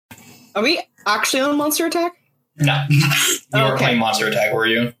Are we actually on Monster Attack? No. You weren't playing Monster Attack, were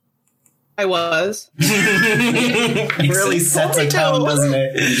you? I was. It really sets a tone, doesn't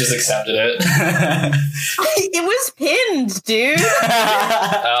it? You just accepted it. It was pinned, dude.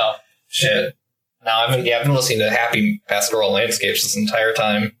 Oh, shit. No, I've been listening to Happy Pastoral Landscapes this entire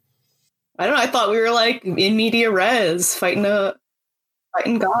time. I don't know. I thought we were like in media res fighting God.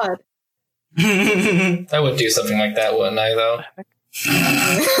 I would do something like that, wouldn't I, though?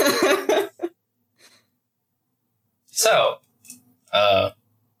 So,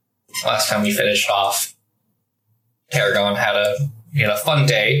 last time we finished off, Tarragon had a fun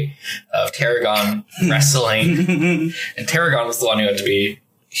day of Tarragon wrestling, and Tarragon was the one who had to be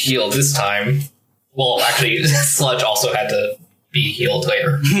healed this time. Well, actually, Sludge also had to be healed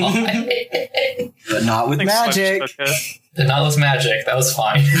later. But not with magic. But not with magic. That was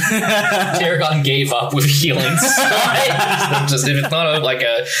fine. Tarragon gave up with healing. Just if it's not like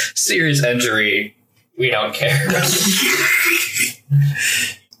a serious injury, we don't care.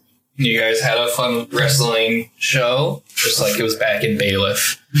 You guys had a fun wrestling show, just like it was back in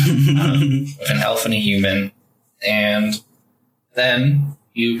Bailiff, with an elf and a human. And then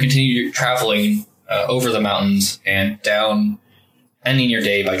you continue traveling over the mountains and down, ending your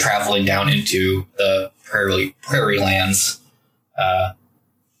day by traveling down into the prairie lands. Got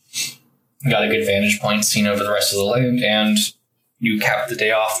a good vantage point, seen over the rest of the land, and you capped the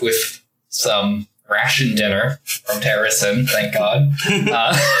day off with some ration dinner from Terracin, thank God.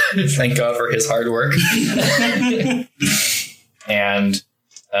 Thank God for his hard work. And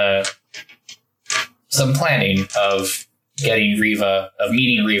some planning of meeting Riva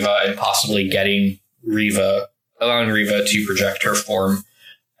and possibly allowing Riva to project her form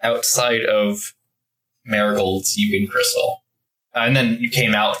outside of Marigold's Yugen Crystal. And then you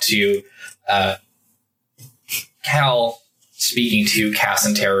came out to Cal speaking to Cass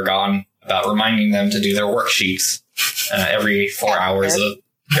and Tarragon about reminding them to do their worksheets every 4 hours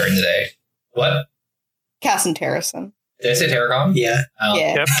during the day. What? Cass and Terracin. Did I say Tarragon? Yeah.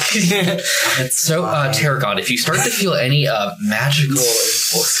 Yeah. Yep. So, Tarragon, if you start to feel any magical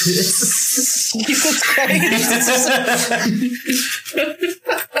Jesus Christ.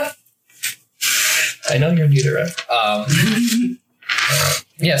 I know you're new to it.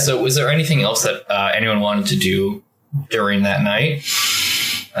 Yeah, so was there anything else that anyone wanted to do during that night?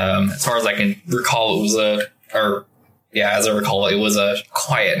 As far as I can recall, it was as I recall, it was a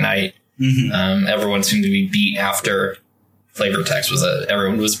quiet night. Mm-hmm. Everyone seemed to be beat after flavor text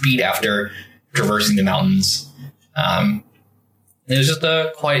everyone was beat after traversing the mountains. It was just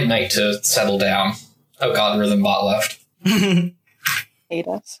a quiet night to settle down. Oh God, Rhythmbot left. Hate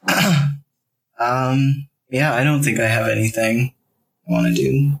us. Yeah, I don't think I have anything I want to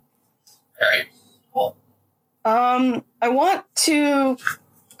do. All right. Cool. I want to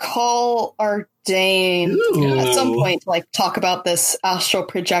call Ardane at some point to like talk about this astral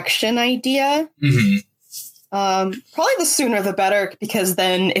projection idea. Mm-hmm. Probably the sooner the better, because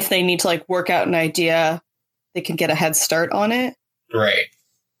then if they need to like work out an idea, they can get a head start on it. Right.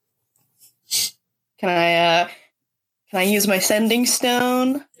 Can I use my sending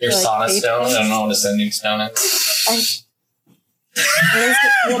stone? Your sauna stone? I don't know what a sending stone is. What is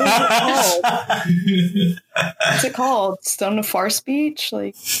it called? What's it called? Stone of Far Speech?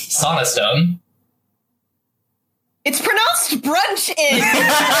 Like sauna stone? It's pronounced brunch in.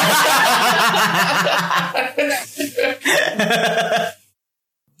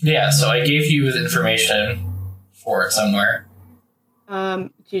 Yeah, so I gave you the information for it somewhere.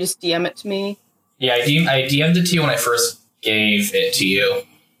 Did you just DM it to me? Yeah, I DM'd it to you when I first gave it to you.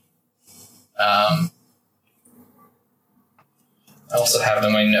 I also have it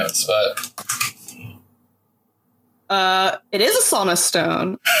in my notes, but... It is a sauna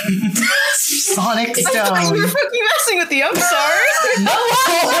stone. Sonic I thought you were Stone. fucking messing with you. I'm sorry. No!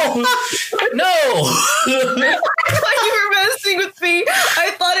 No! I thought you were messing with me.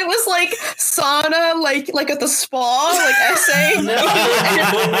 I thought it was like sauna, like at the spa, like essay.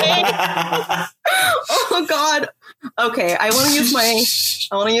 Oh God. Okay, I want to use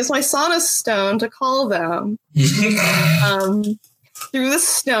my sauna stone to call them. Through the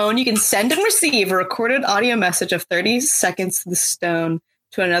stone, you can send and receive a recorded audio message of 30 seconds to the stone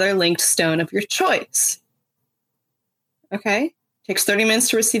to another linked stone of your choice. Okay? Takes 30 minutes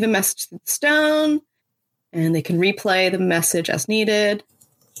to receive a message to the stone, and they can replay the message as needed.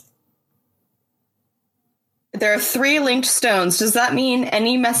 There are 3 linked stones. Does that mean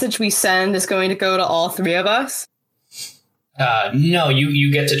any message we send is going to go to all 3 of us? No,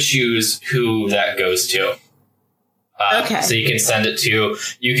 you get to choose who that goes to. Okay. So you can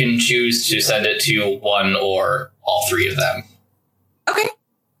choose to send it to one or all 3 of them. Okay.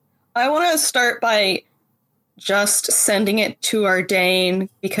 I want to start by just sending it to Ardain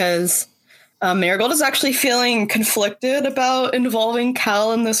because Marigold is actually feeling conflicted about involving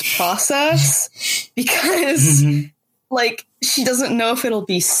Cal in this process because, like, she doesn't know if it'll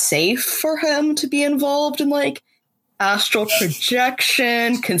be safe for him to be involved in, like, astral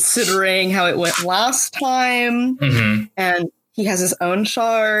projection, considering how it went last time. And he has his own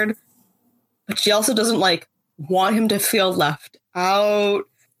shard. But she also doesn't, like, want him to feel left out.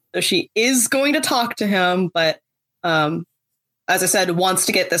 So she is going to talk to him, but, as I said, wants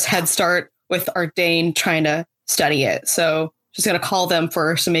to get this head start with Ardain trying to study it. So she's going to call them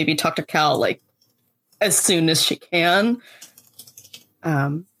first and maybe talk to Cal, like, as soon as she can.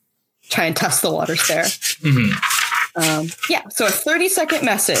 Try and test the waters there. So a 30-second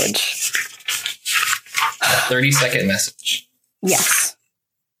message. 30-second message. Yes.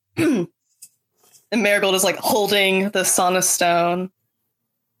 And Marigold is, like, holding the Sauna Stone.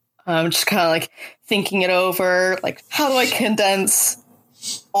 Just kind of, like, thinking it over. Like, how do I condense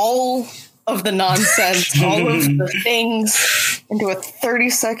all of the nonsense, all of the things into a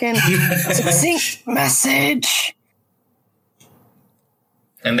 30-second succinct message?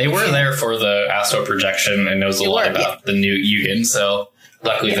 And they were there for the astral projection and knows a lot about the new Yugen, so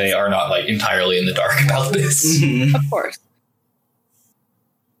luckily they are not, like, entirely in the dark about this. Of course.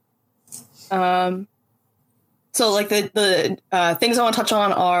 So, like, the things I want to touch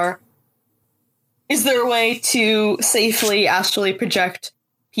on are, is there a way to safely astrally project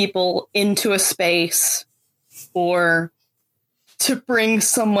people into a space or to bring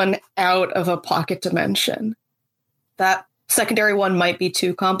someone out of a pocket dimension? That secondary one might be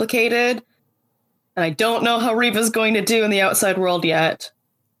too complicated, and I don't know how Reva's going to do in the outside world yet.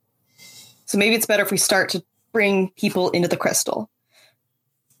 So maybe it's better if we start to bring people into the crystal.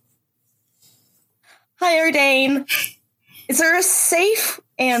 Hi, Ardain. Is there a safe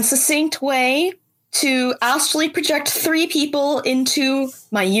and succinct way to astrally project 3 people into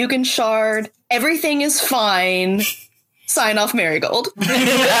my Yugen shard? Everything is fine. Sign off, Marigold.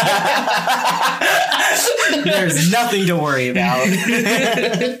 There's nothing to worry about.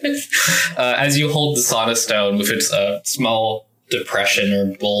 As you hold the Sauna Stone with its small depression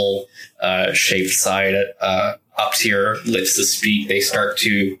or bowl shaped side up to your lips to speak, they start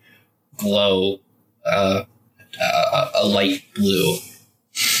to glow a light blue.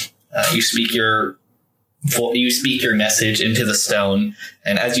 You speak your message into the stone,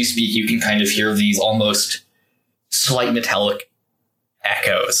 and as you speak, you can kind of hear these almost slight metallic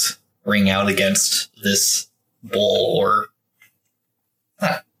echoes ring out against this bowl or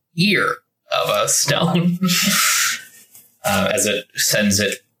ear of a stone as it sends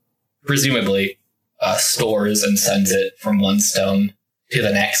it, presumably stores and sends it from one stone to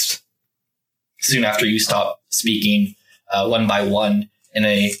the next. Soon after you stop speaking, one by one, in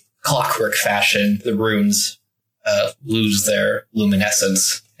a clockwork fashion, the runes lose their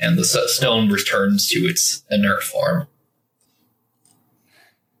luminescence and the stone returns to its inert form.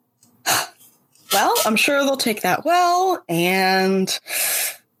 Well, I'm sure they'll take that well, and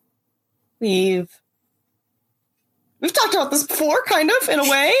we've talked about this before, kind of, in a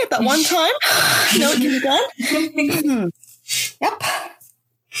way, at that one time. No, it can be done.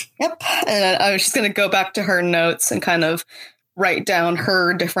 Yep. And I was just going to go back to her notes and kind of write down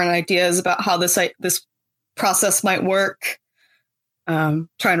her different ideas about how this process might work. Trying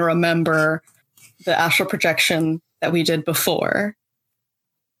to remember the astral projection that we did before.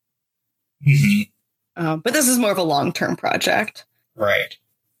 But this is more of a long-term project. Right.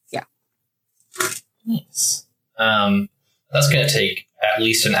 Yeah. Nice. That's going to take at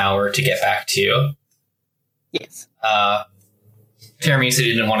least an hour to get back to you. Yes. Jeremy said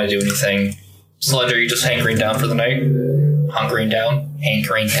he didn't want to do anything. Sludge, are you just hankering down for the night? Hankering down?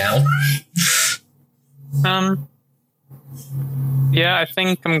 Yeah, I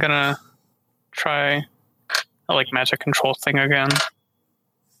think I'm gonna try a, like, magic control thing again.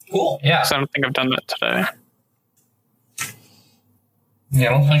 Cool, yeah. So I don't think I've done that today. Yeah,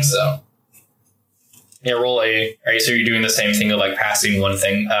 I don't think so. Yeah, roll a... Alright, so you're doing the same thing of, like, passing one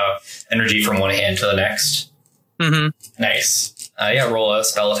thing, energy from one hand to the next? Mm-hmm. Nice. Yeah, roll a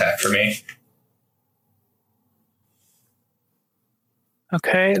spell attack for me.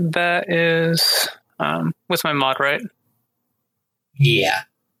 Okay, that is with my mod, right? Yeah.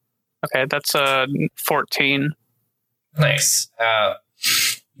 Okay, that's a 14. Nice.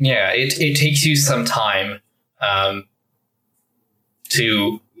 Yeah, it takes you some time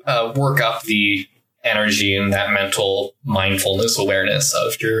to work up the energy and that mental mindfulness awareness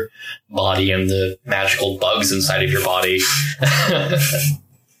of your body and the magical bugs inside of your body.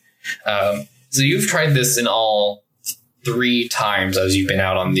 So you've tried this in all 3 times as you've been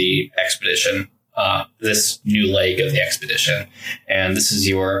out on the expedition, this new leg of the expedition. And this is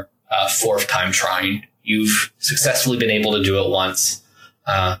your 4th time trying. You've successfully been able to do it once.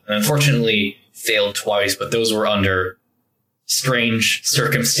 And unfortunately failed twice, but those were under strange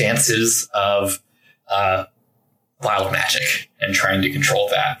circumstances of wild magic and trying to control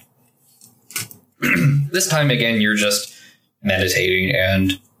that. This time again, you're just meditating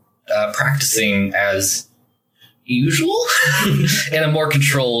and practicing as usual in a more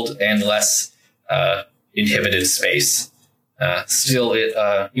controlled and less inhibited space. Still,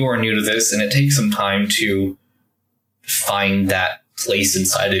 you are new to this, and it takes some time to find that place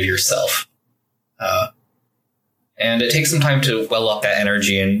inside of yourself. And it takes some time to well up that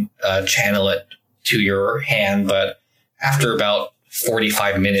energy and channel it to your hand, but after about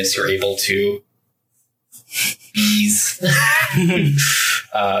 45 minutes, you're able to ease.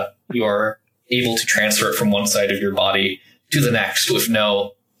 You are able to transfer it from one side of your body to the next with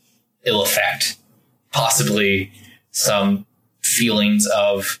no ill effect. Possibly some feelings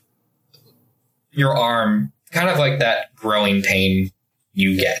of your arm, kind of like that growing pain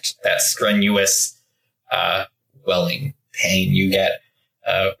you get, that strenuous welling pain you get,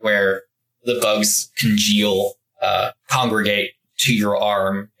 where the bugs congeal, congregate to your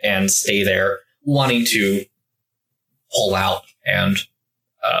arm and stay there, wanting to pull out and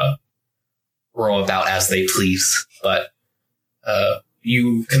roam about as they please. But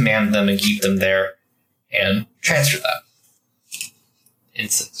you command them and keep them there and transfer them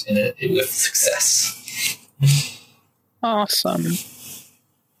with success. Awesome.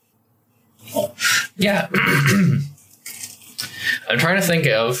 Yeah. I'm trying to think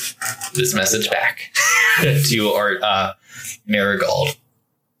of this message back to our Marigold.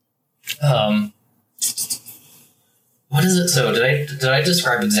 What is it? So did I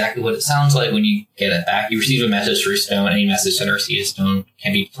describe exactly what it sounds like when you get it back? You receive a message through stone. Any message sent or received stone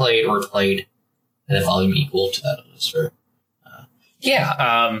can be played or played at a volume equal to that of the sphere.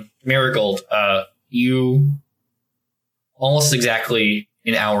 Marigold, you almost exactly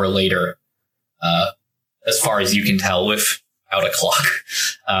an hour later, as far as you can tell without a clock,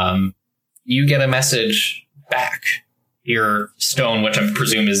 you get a message back. Your stone, which I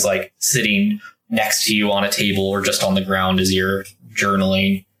presume is like sitting next to you on a table or just on the ground as you're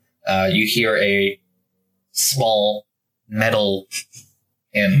journaling, you hear a small metal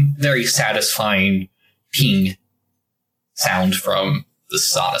and very satisfying ping sound from the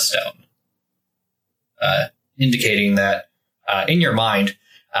Sana stone, indicating that in your mind,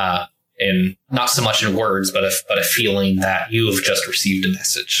 in not so much in words, but a feeling that you have just received a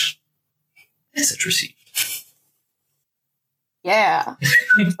message. Message received. Yeah,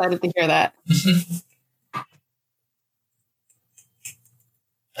 I'm excited to hear that.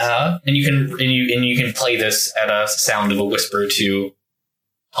 And you can play this at a sound of a whisper to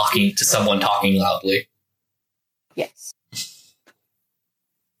someone talking loudly. Yes.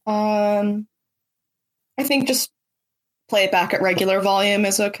 I think just play it back at regular volume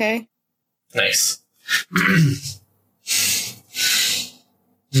is okay. Nice.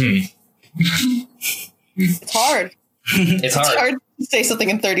 It's hard. It's hard to say something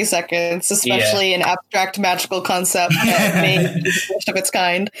in 30 seconds, especially an abstract magical concept that may be the first of its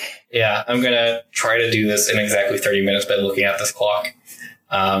kind. Yeah, I'm going to try to do this in exactly 30 minutes by looking at this clock.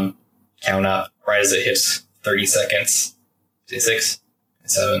 Count up right as it hits 30 seconds. 26,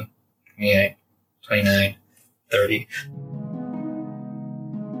 27, 28, 29, 30.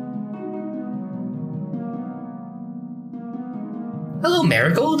 Hello,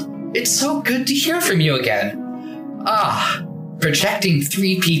 Marigold. It's so good to hear from you again. Projecting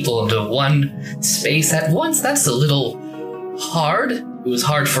 3 people into one space at once, that's a little hard. It was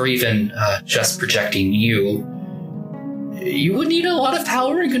hard for even just projecting you. You would need a lot of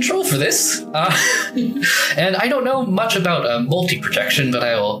power and control for this. And I don't know much about multi-projection, but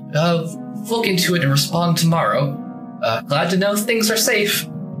I will look into it and respond tomorrow. Glad to know things are safe.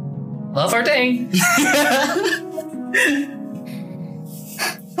 Love Ardane.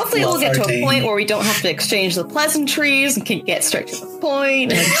 Hopefully we'll get to a point where we don't have to exchange the pleasantries and can get straight to the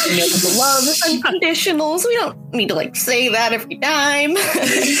point. And the love is unconditional, so we don't need to say that every time.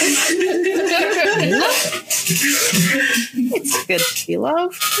 It's good to be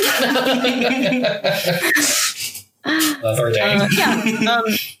loved. Love Ardane.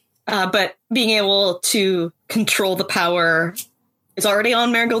 But being able to control the power is already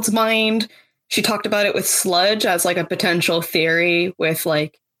on Marigold's mind. She talked about it with Sludge as a potential theory with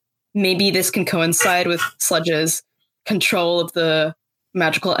maybe this can coincide with Sludge's control of the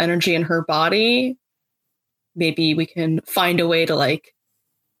magical energy in her body. Maybe we can find a way to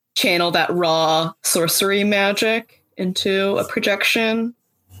channel that raw sorcery magic into a projection.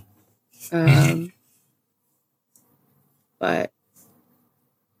 But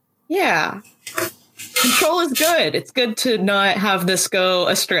yeah, control is good. It's good to not have this go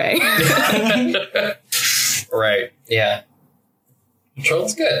astray. Right. Yeah.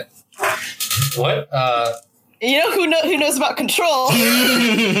 Control's good. What? You know who knows about control?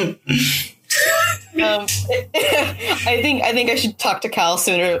 I think I should talk to Cal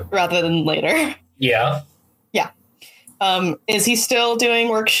sooner rather than later. Yeah. Yeah. Is he still doing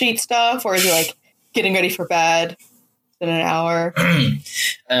worksheet stuff, or is he like getting ready for bed in an hour?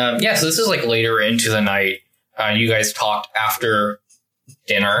 Yeah. So this is like later into the night. You guys talked after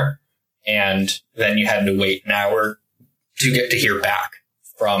dinner, and then you had to wait an hour to get to hear back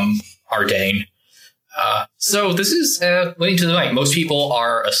from Ardane. So this is late into the night. Most people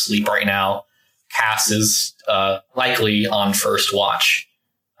are asleep right now. Cass is likely on first watch.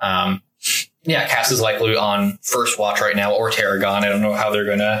 Cass is likely on first watch right now, or Tarragon. I don't know how they're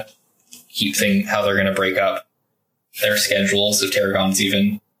gonna how they're gonna break up their schedules if Tarragon's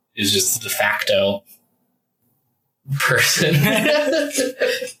even is just the de facto person.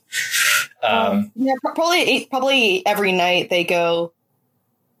 Probably every night they go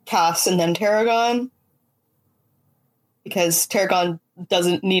Cass and then Tarragon, because Tarragon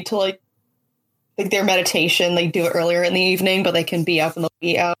doesn't need to like their meditation. They do it earlier in the evening, but they can be up in the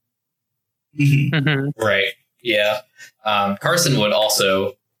wee hours. Mm-hmm. Right. Yeah. Carson would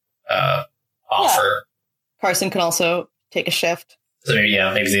also offer. Yeah. Carson can also take a shift. So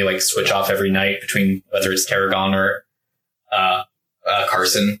maybe they like switch off every night between whether it's Tarragon or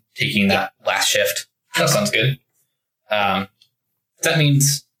Carson taking that last shift. That sounds good. That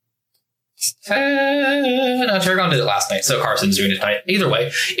means no, Tarragon did it last night, so Carson's doing it tonight. Either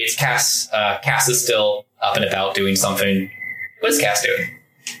way, it's Cass. Cass is still up and about doing something. What is Cass doing?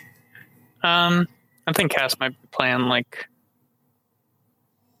 I think Cass might be playing like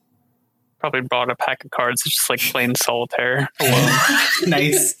probably brought a pack of cards, just like playing solitaire alone.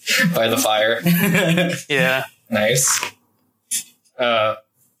 Nice. By the fire. Yeah. Nice. Hey,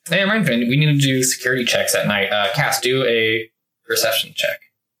 Ryan, we need to do security checks at night. Cass, do a perception check.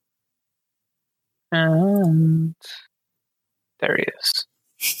 And there he is.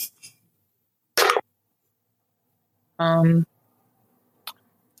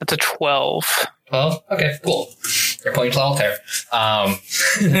 That's a 12. Well, okay, cool. You're playing solitaire. Yeah,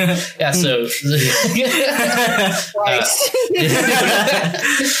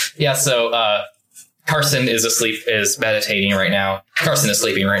 so Carson is asleep, is meditating right now. Carson is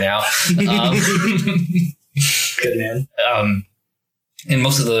sleeping right now. Good man. And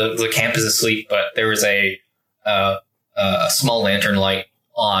most of the camp is asleep, but there was a small lantern light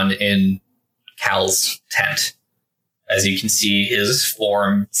on in Cal's tent. As you can see, his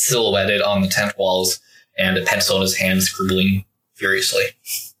form silhouetted on the tent walls, and a pencil in his hand scribbling furiously.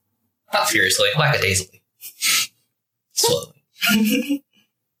 Not furiously, lackadaisically. Slowly.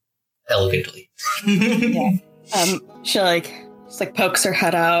 Elevatedly. Yeah. She just pokes her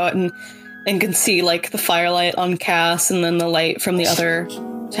head out and can see like the firelight on Cass, and then the light from the other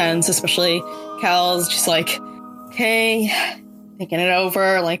tents, especially Cal's. Just like, okay, thinking it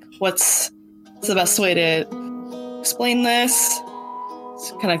over. Like, what's the best way to explain this?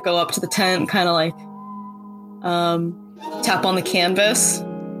 Just kind of go up to the tent, kind of like tap on the canvas.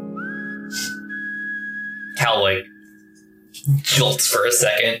 Cal like jolts for a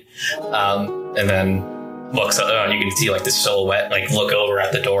second, and then looks up. You can see like the silhouette like look over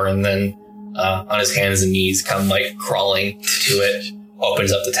at the door, and then on his hands and knees come like crawling to it.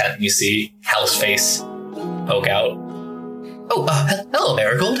 Opens up the tent, and you see Cal's face poke out. Oh, hello,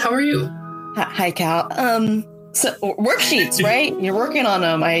 Marigold. How are you? Hi, Cal. So worksheets, right? You're working on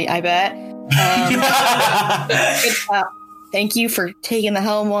them, I bet. Thank you for taking the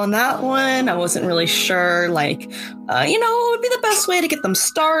helm on that one. I wasn't really sure, like, what would be the best way to get them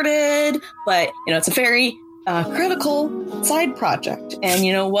started. But, it's a very critical side project. And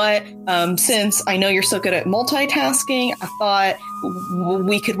you know what? Since I know you're so good at multitasking, I thought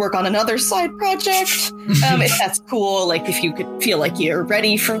we could work on another side project. If that's cool, like if you could feel like you're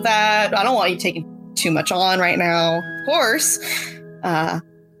ready for that. I don't want you taking too much on right now, of course. Yeah,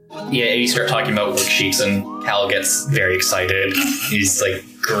 you start talking about worksheets, and Cal gets very excited. He's like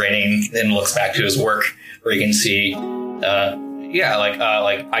grinning and looks back to his work, where you can see,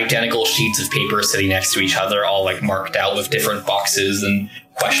 like identical sheets of paper sitting next to each other, all like marked out with different boxes and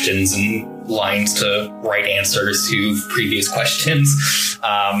questions and lines to write answers to previous questions.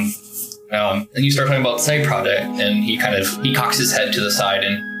 And you start talking about the side project, and he cocks his head to the side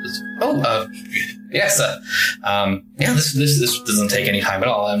and says, Yes. This doesn't take any time at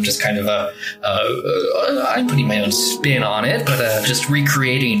all. I'm just kind of I'm putting my own spin on it, but just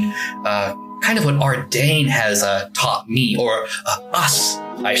recreating kind of what Ardain has taught me, or us,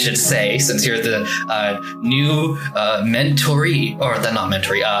 I should say, since you're the new mentoree, or the not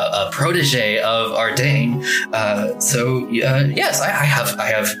mentoree, protege of Ardain. Yes, I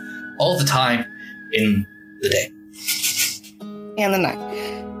have all the time in the day. And the night.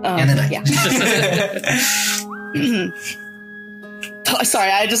 And the night. Yeah. Oh,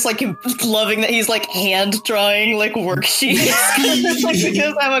 sorry, I just like him loving that he's like hand drawing like worksheets. Like, he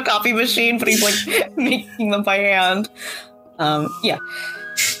doesn't have a copy machine, but he's like making them by hand. Yeah.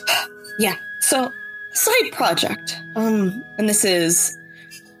 So, side project. And this is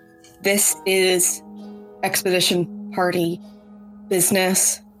expedition party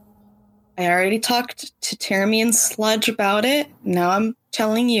business. I already talked to Teremy and Sludge about it. Now I'm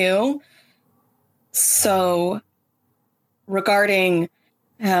telling you. So, regarding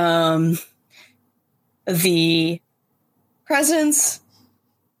the presence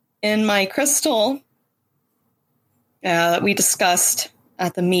in my crystal that we discussed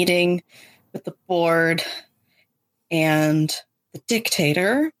at the meeting with the board and the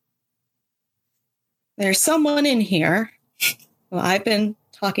dictator, there's someone in here who I've been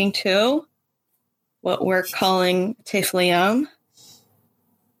talking to, what we're calling Tiflium.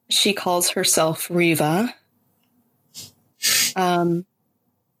 She calls herself Riva. I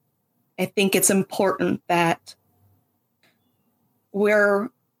think it's important that we're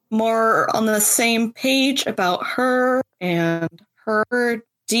more on the same page about her and her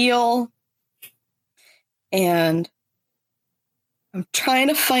deal. And I'm trying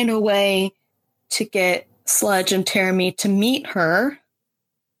to find a way to get Sludge and Teremy to meet her.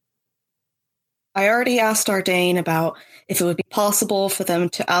 I already asked Ardain about if it would be possible for them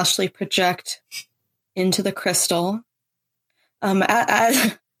to actually project into the crystal.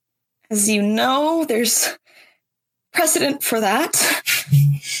 As you know, there's precedent for that.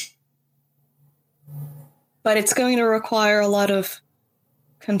 But it's going to require a lot of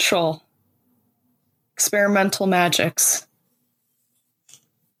control. Experimental magics.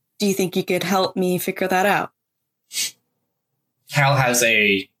 Do you think you could help me figure that out? Hal has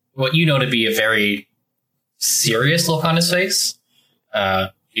what you know to be a very serious look on his face.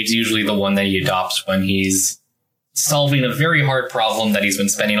 It's usually the one that he adopts when he's solving a very hard problem that he's been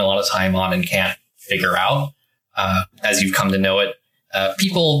spending a lot of time on and can't figure out. As you've come to know it,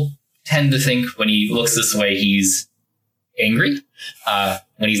 people tend to think when he looks this way, he's angry,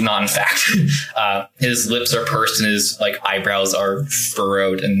 when he's not, in fact. His lips are pursed and his eyebrows are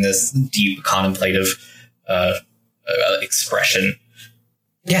furrowed in this deep contemplative expression.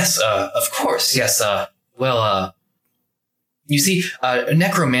 Yes, of course. Yes. You see,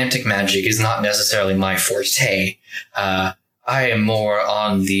 necromantic magic is not necessarily my forte. I am more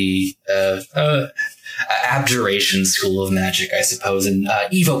on the abjuration school of magic, I suppose, and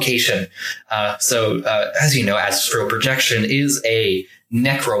evocation. So, as you know, astral projection is a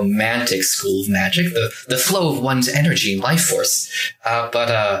necromantic school of magic, the flow of one's energy and life force.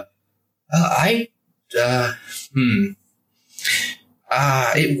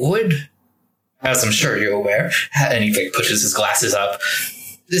 It would, as I'm sure you're aware, and he pushes his glasses up,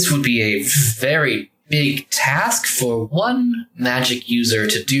 this would be a very big task for one magic user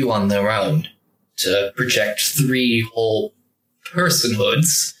to do on their own, to project 3 whole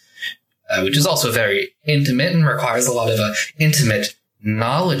personhoods, which is also very intimate and requires a lot of intimate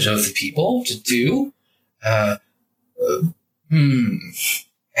knowledge of the people to do, and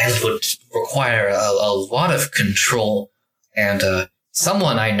would require a lot of control, and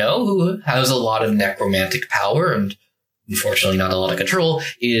someone I know who has a lot of necromantic power and unfortunately not a lot of control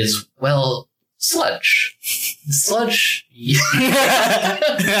is, well, Sludge. Sludge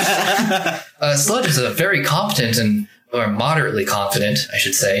is a very competent or moderately confident, I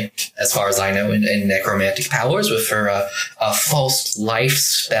should say, as far as I know, in necromantic powers with her a false life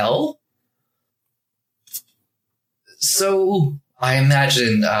spell. So I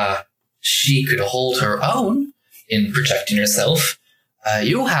imagine she could hold her own in projecting herself.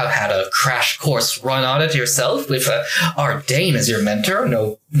 You have had a crash course run on it yourself with Ardain as your mentor.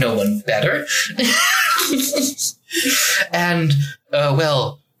 No one better. And,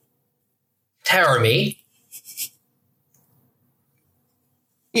 Teremy.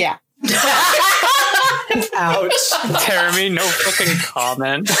 Yeah. Ouch. Teremy, no fucking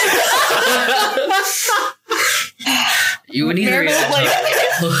comment. You would either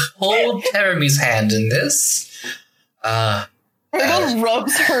hold Teremy's hand in this, Marigold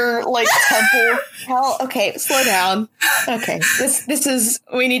rubs her like temple. Hell, okay, slow down. Okay, this is.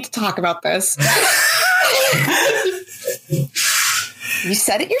 We need to talk about this. You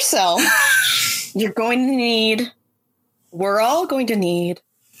said it yourself. You're going to need. We're all going to need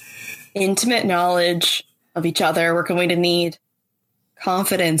intimate knowledge of each other. We're going to need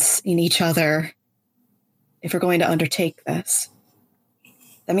confidence in each other if we're going to undertake this.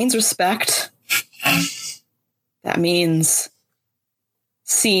 That means respect. That means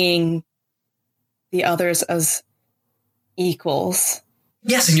seeing the others as equals.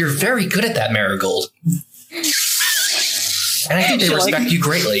 Yes, and you're very good at that, Marigold. And I think they respect you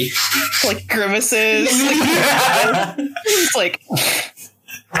greatly. Like grimaces. It's like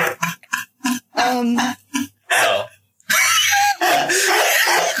Oh.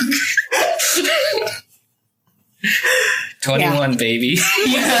 21, baby.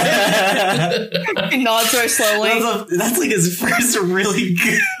 he nods very slowly. That's like his first really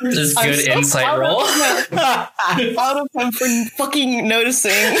good. Just good insight roll. Proud of him for fucking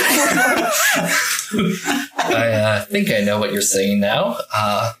noticing. I think I know what you're saying now.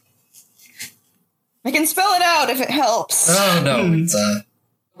 I can spell it out if it helps. Oh no, it's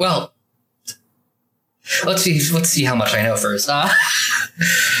well. Let's see how much I know first.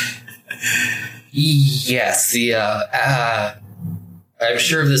 Yes, I'm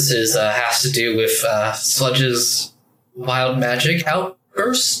sure this is has to do with Sludge's wild magic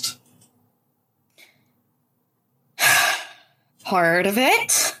outburst. Part of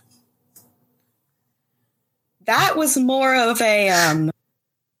it. That was more of a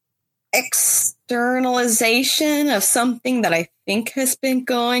externalization of something that I think has been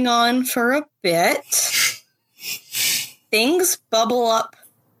going on for a bit. Things bubble up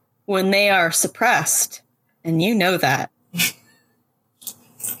when they are suppressed, and you know that.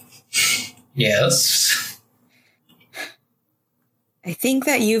 Yes. I think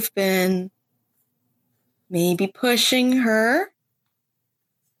that you've been maybe pushing her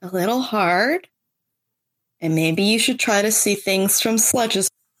a little hard, and maybe you should try to see things from Sludge's.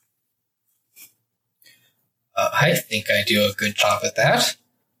 I think I do a good job at that.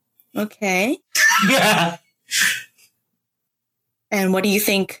 Okay. Yeah. And what do you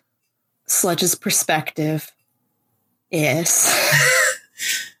think Sludge's perspective is?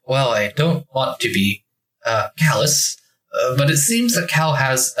 Well, I don't want to be callous, but it seems that Cal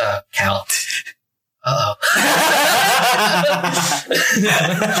has Cal. Uh-oh.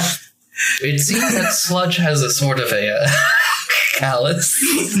 It seems that Sludge has a sort of a callus.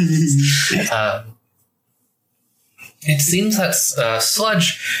 It seems that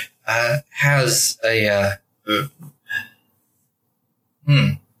Sludge has a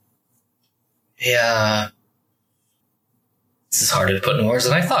yeah. This is harder to put in words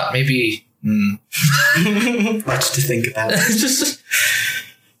than I thought. Maybe. Much to think about.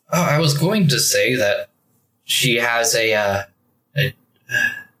 I was going to say that she has a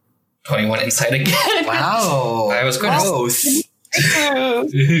 21 insight again. Wow. I was going I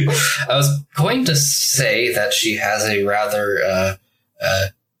was going to say that she has a rather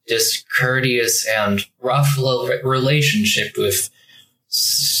discourteous and rough relationship with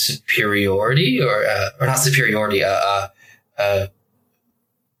superiority, or not superiority,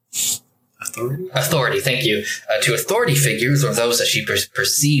 authority. Thank you. To authority figures, or those that she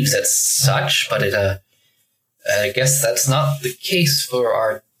perceives as such, but I guess that's not the case for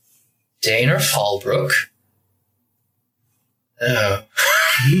our Dana Fallbrook. Oh.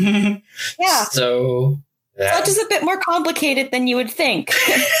 Yeah. So Sludge is a bit more complicated than you would think.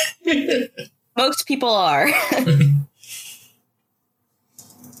 Most people are.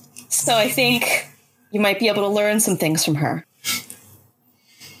 So I think you might be able to learn some things from her.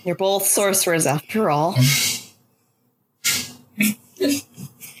 You're both sorcerers after all.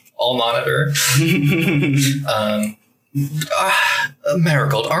 I'll monitor.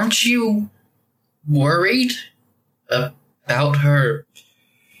 Marigold, aren't you worried about her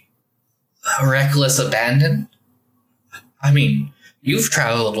reckless abandon? I mean, you've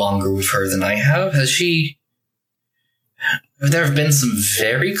traveled longer with her than I have. Has she... There have been some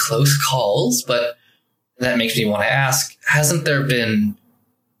very close calls, but that makes me want to ask, hasn't there been...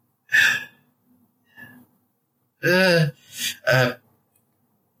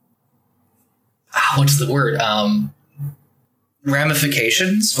 what's the word?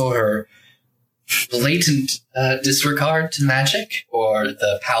 Ramifications for her blatant disregard to magic, or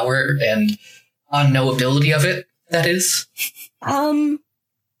the power and unknowability of it, that is?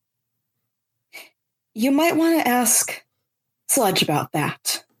 You might want to ask Sludge about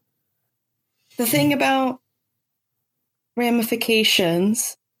that. The thing about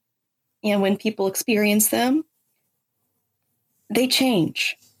ramifications and when people experience them, they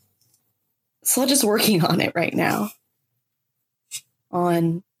change. Sludge is working on it right now.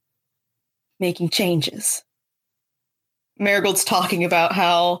 On making changes. Marigold's talking about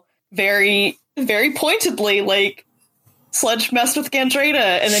how very, very pointedly, like, Sludge messed with Gandreda,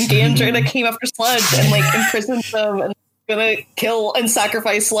 and then Gandreda came after Sludge and, like, imprisoned them and gonna kill and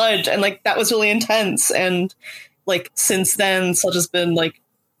sacrifice Sludge, and, like, that was really intense. And, like, since then, Sludge has been, like,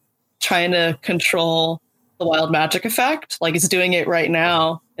 trying to control the wild magic effect. Like, it's doing it right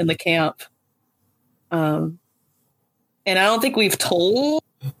now in the camp. And I don't think we've told.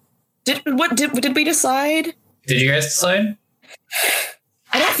 Did we decide? Did you guys decide?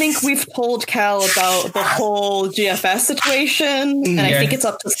 I don't think we've told Cal about the whole GFS situation, and I think it's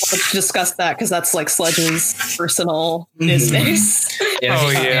up to Sludge to discuss that because that's like Sludge's personal business.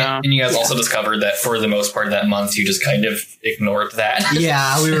 Yeah. And you guys also discovered that for the most part of that month, you just kind of ignored that.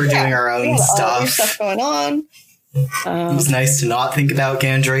 Yeah, we were doing our own Other stuff. stuff going on. It was nice to not think about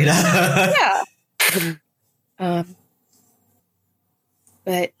Gandreda. Yeah.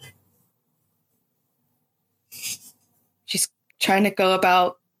 But she's trying to go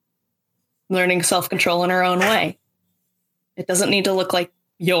about learning self-control in her own way. It doesn't need to look like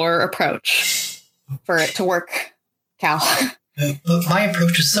your approach for it to work, Cal. But my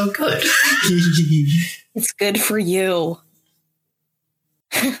approach is so good. It's good for you.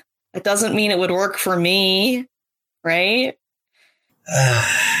 It doesn't mean it would work for me, right?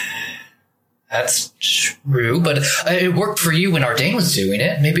 That's true, but it worked for you when Ardain was doing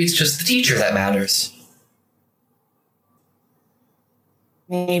it. Maybe it's just the teacher that matters.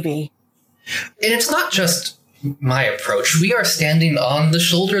 Maybe. And it's not just my approach. We are standing on the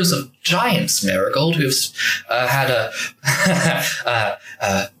shoulders of giants, Marigold, who've had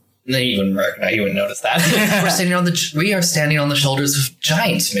no, you wouldn't recognize. You wouldn't notice that. We are standing on the shoulders of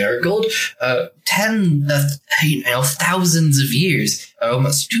giants, Marigold. Thousands of years,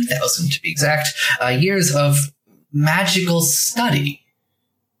 almost 2,000 to be exact, years of magical study.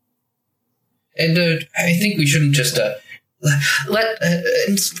 And I think we shouldn't just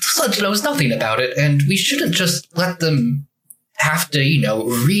Sludge knows nothing about it, and we shouldn't just let them have to,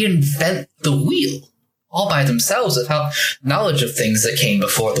 reinvent the wheel all by themselves without knowledge of things that came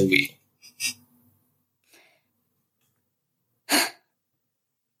before the wheel.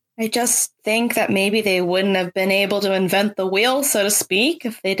 I just think that maybe they wouldn't have been able to invent the wheel, so to speak,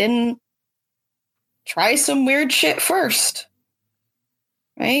 if they didn't try some weird shit first.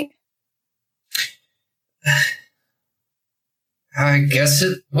 Right? I guess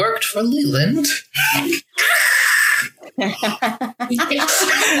it worked for Leland.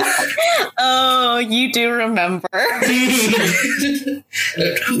 Oh, you do remember.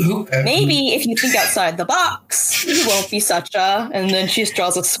 Maybe if you think outside the box, you won't be such a... And then she just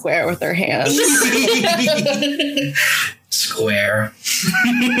draws a square with her hands. Square.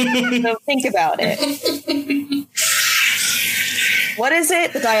 So think about it. What is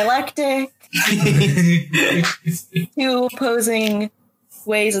it? The dialectic? Two opposing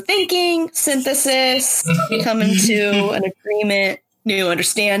ways of thinking, synthesis, coming to an agreement, new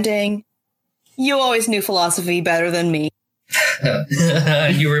understanding. You always knew philosophy better than me.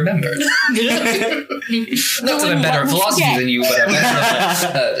 You remembered. Not that I'm better at philosophy than you,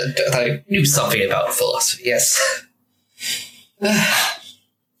 but I knew something about philosophy, yes. Well,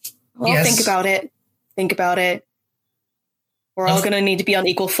 yes. Think about it. We're all going to need to be on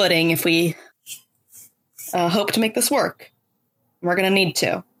equal footing if we hope to make this work. We're going to need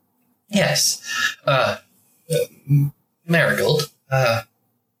to. Yes. Marigold, I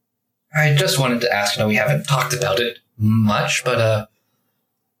just wanted to ask, we haven't talked about it much, but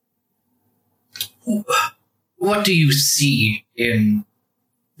what do you see in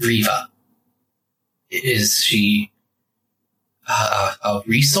Riva? Is she a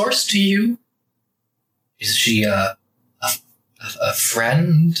resource to you? Is she a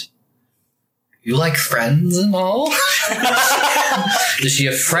friend? You like friends and all? Is she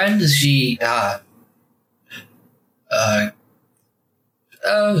a friend? Is she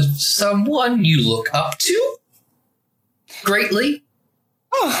someone you look up to greatly?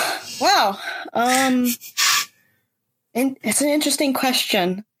 Oh, wow. And it's an interesting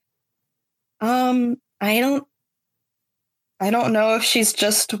question. I don't know if she's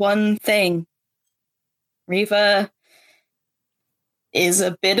just one thing. Riva is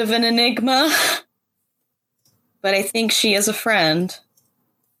a bit of an enigma, but I think she is a friend.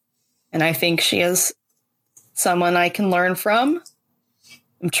 And I think she is someone I can learn from.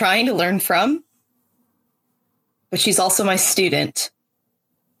 I'm trying to learn from. But she's also my student.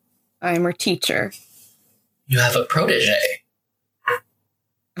 I'm her teacher. You have a protege.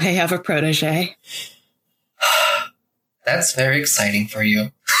 I have a protege. That's very exciting for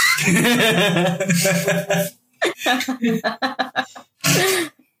you.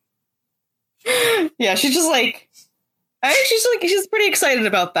 Yeah, she's just like, she's pretty excited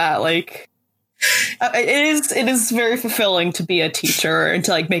about that. Like, it is very fulfilling to be a teacher and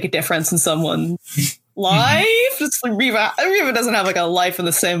to like make a difference in someone's life. It's like Riva doesn't have like a life in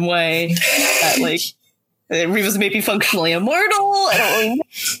the same way that like Riva's maybe functionally immortal. I don't really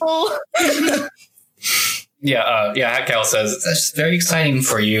know. Cal says that's very exciting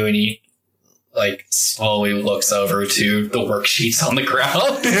for you, and he like slowly looks over to the worksheets on the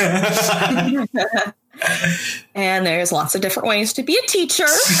ground. And there's lots of different ways to be a teacher.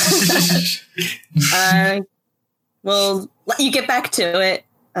 We'll let you get back to it,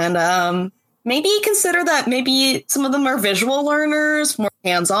 and maybe consider that maybe some of them are visual learners, more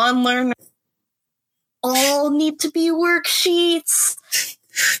hands-on learners. All need to be worksheets.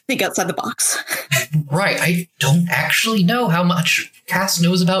 Think outside the box. Right, I don't actually know how much Cass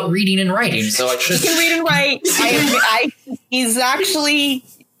knows about reading and writing, so I should. He can read and write. He's actually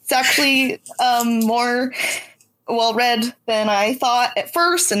more well read than I thought at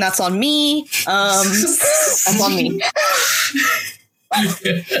first, and that's on me. That's on me.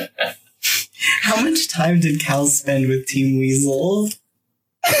 How much time did Cal spend with Team Weasel?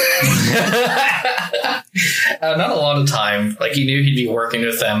 Not a lot of time. Like, he knew he'd be working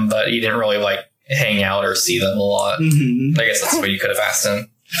with them, but he didn't really like hang out or see them a lot. Mm-hmm. I guess that's what you could have asked him.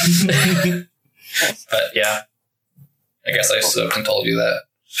 But yeah, I guess I slipped and told you that.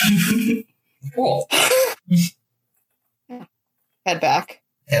 Cool. Head back.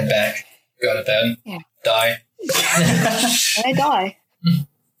 Head back. Go to bed. Yeah. Die. And I die.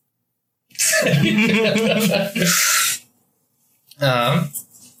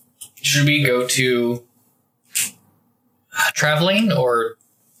 Should we go to traveling, or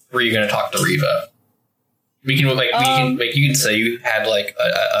were you going to talk to Riva? We can you can say you had like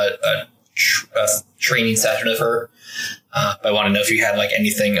a training session with her. But I want to know if you had like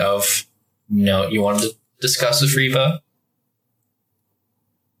anything of you wanted to discuss with Riva.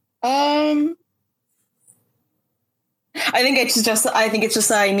 I think it's just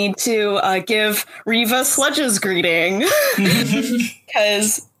I need to give Riva Sludge's greeting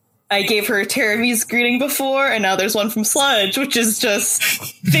because I gave her Terravi's greeting before, and now there's one from Sludge, which is just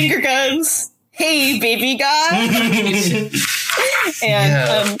finger guns. Hey, baby guy.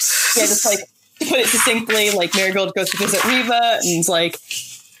 And just like to put it succinctly, like Marigold goes to visit Riva and is like,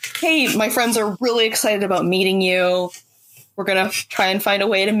 "Hey, my friends are really excited about meeting you. We're gonna try and find a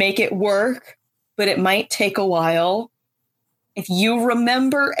way to make it work, but it might take a while. If you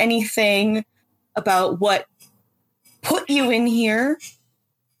remember anything about what put you in here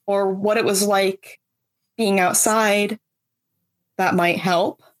or what it was like being outside, that might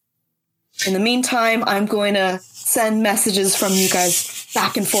help. In the meantime, I'm going to send messages from you guys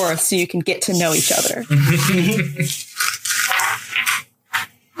back and forth so you can get to know each other."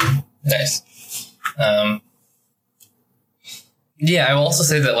 Nice. I will also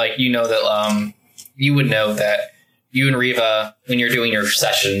say that, like, that you would know that you and Riva, when you're doing your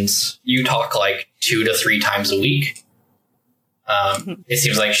sessions, you talk like 2 to 3 times a week. It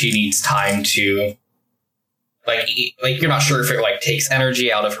seems like she needs time to, like you're not sure if it like takes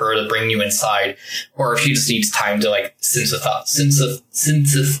energy out of her to bring you inside, or if she just needs time to like synthesize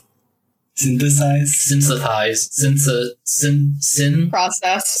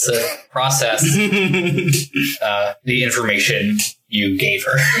process the information you gave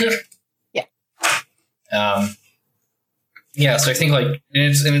her. So I think like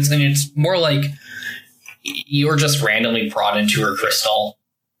it's more like you're just randomly brought into her crystal.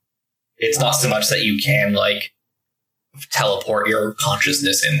 It's not so much that you can like teleport your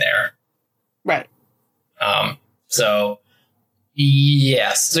consciousness in there. Right. So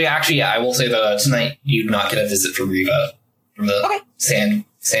yes. So actually, I will say that tonight you do not get a visit from Riva, from the sand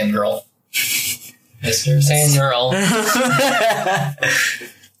girl. Mr. Sand Girl.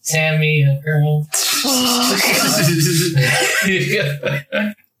 Sand me a girl.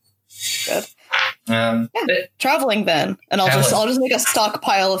 Good. Traveling then, and I'll just make a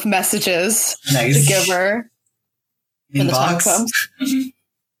stockpile of messages to give her when the time comes.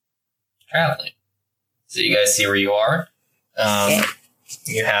 Traveling. So you guys see where you are.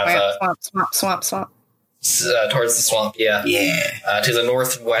 You have swamp. Towards the swamp. Yeah. To the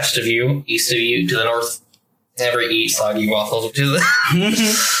northwest of you, east of you, to the north. Never eat soggy waffles. To the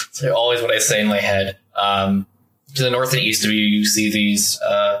so always what I say in my head. To the north and east of you, you see these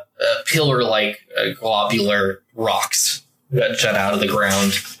pillar-like globular rocks that jut out of the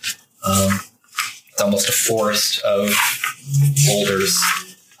ground. It's almost a forest of boulders.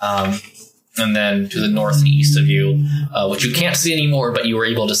 And then to the north and east of you, which you can't see anymore, but you were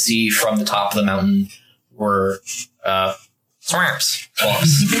able to see from the top of the mountain, were swamps,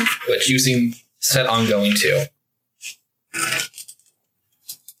 which you seem set on going to.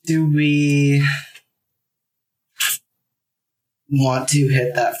 Do we want to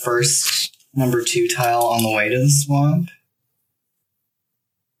hit that first number 2 tile on the way to the swamp?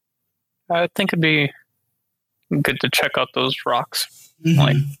 I think it'd be good to check out those rocks, Mhm.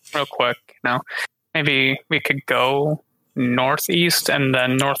 like, real quick, Maybe we could go northeast and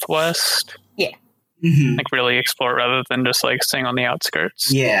then northwest. Mhm. Like, really explore rather than just, like, staying on the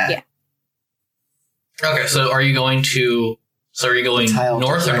outskirts. Yeah. Okay, so are you going Tile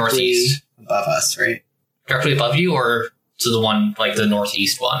north or directly northeast? above us, right? Directly above you, or to the one, like the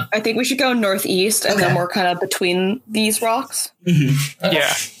northeast one? I think we should go northeast, and then Okay. we're kind of between these rocks. Mm-hmm. Okay.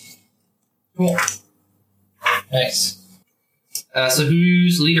 Yeah. Cool. Nice. So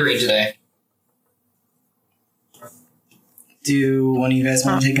who's leadering today? Do one of you guys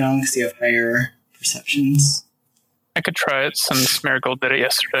want to take it on because you have higher perceptions? I could try it since Marigold did it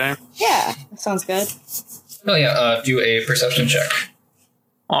yesterday. Yeah, that sounds good. Oh yeah, do a perception check.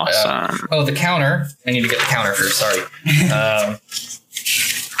 Awesome. Oh, the counter. I need to get the counter first, sorry.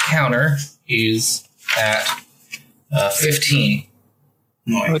 Counter is at 15.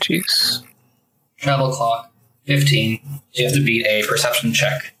 Oh, jeez. Travel clock, 15. You have to beat a perception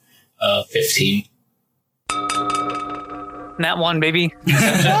check of 15. Nat 1, baby.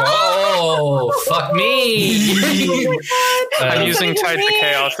 Oh, fuck me! I'm using Look at Tides to me.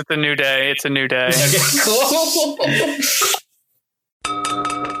 Chaos. It's a new day. It's a new day. Okay, cool.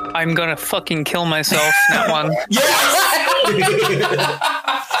 I'm gonna fucking kill myself. Nat 1.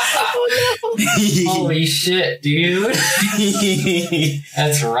 Holy shit, dude.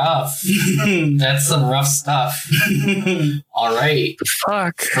 That's rough. That's some rough stuff. All right.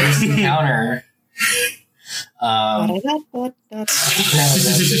 Fuck. First encounter.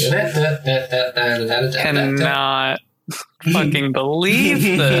 Cannot fucking believe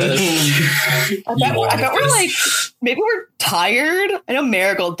this. I bet we're like, maybe we're tired. I know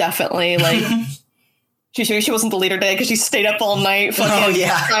Marigold definitely, like, she's sure she wasn't the leader today because she stayed up all night fucking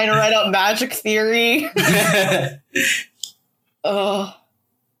trying to write out magic theory. Ugh.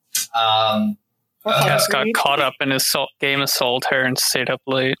 We're Cass got hungry. caught up in his game of solitaire and stayed up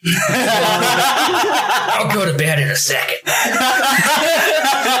late. I'll go to bed in a second.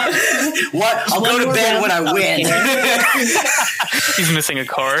 What? I'll go to bed when I win. He's missing a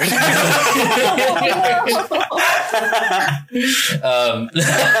card.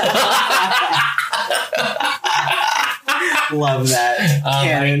 Love that.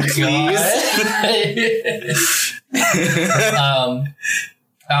 Cannon, please.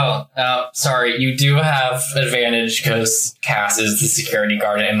 Sorry. You do have advantage because Cass is the security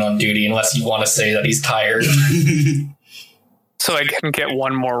guard and on duty, unless you want to say that he's tired. So I can get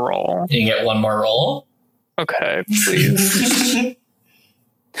one more roll. You can get one more roll. Okay, please.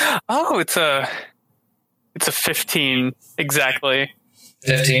 Oh, it's a 15 exactly.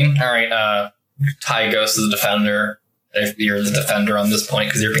 15. All right. Ty goes to the defender. If you're the defender on this point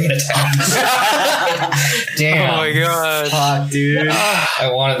because you're being attacked. Damn. Oh my god. Fuck, dude. I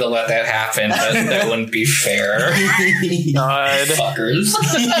wanted to let that happen, but that wouldn't be fair. God. Fuckers.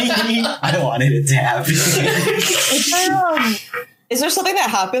 I wanted it to happen. Is there something that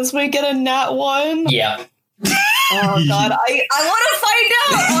happens when we get a nat 1? Yeah. Oh god, I want to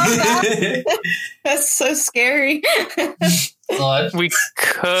find out. That's so scary. Blood. We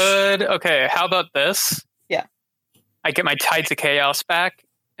could. Okay, how about this? Yeah. I get my Tides of Chaos back,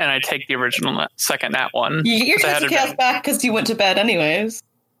 and I take the original second Nat 1. You get your 'Cause I chance had of chaos advantage. back because you went to bed anyways.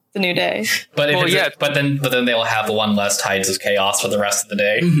 It's a new day. But if Well, it's yeah. but then they'll have one less Tides of Chaos for the rest of the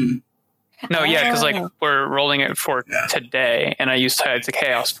day. Mhm. No, yeah, because like Oh. we're rolling it for today, and I used Tides of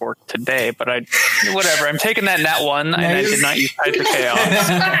Chaos for today. But whatever. I'm taking that Nat 1, and I did not use Tides of Chaos.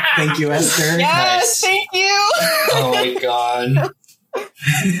 Thank you, Esther. Yes, Nice. thank you. Oh my god.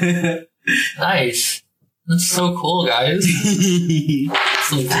 Nice. That's so cool, guys. It's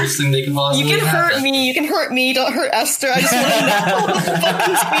the worst thing they can possibly You can hurt happen. me. You can hurt me. Don't hurt Esther. I just want to know.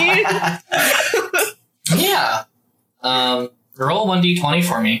 Fucking speed. Yeah. Roll 1d20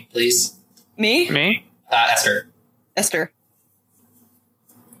 for me, please. Me? Me? Esther. Esther.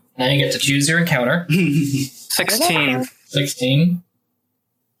 Now you get to choose your encounter. 16. 16.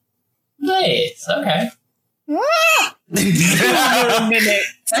 Nice. Okay. Ah! A minute.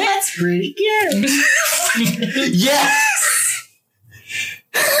 That's pretty good. Yes!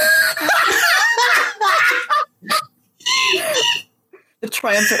 The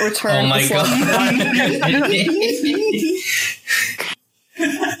triumphant return. Oh of my the slump.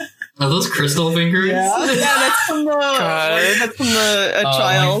 god. those crystal fingers? Yeah. Yeah, that's from the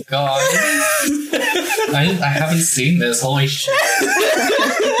child. Oh my god. I haven't seen this. Holy shit.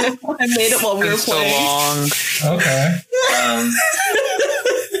 I made it while we were It's so playing. long. Okay.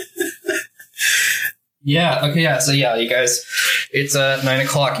 So you guys, it's 9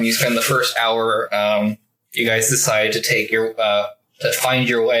 o'clock and you spend the first hour, you guys decide to take your, to find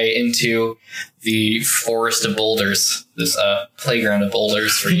your way into the forest of boulders, this playground of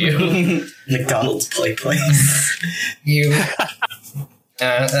boulders for you. McDonald's play place.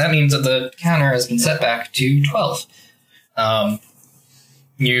 That means that the counter has been set back to 12.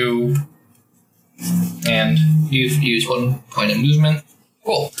 You've used 1 point of movement.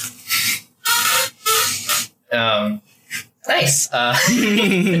 Cool. Nice.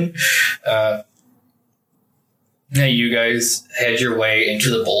 Now you guys head your way into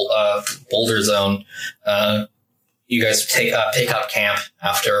the boulder zone. You guys pick up camp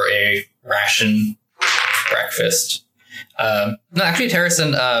after a ration breakfast. No, actually,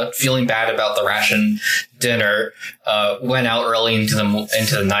 Terracin, feeling bad about the ration dinner, went out early into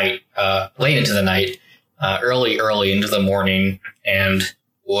the night, late into the night, early into the morning, and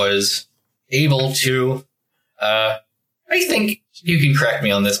was able to. I think you can correct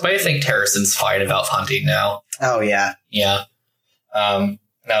me on this, but I think Terracin's fine about hunting now. Oh, yeah. Yeah. Now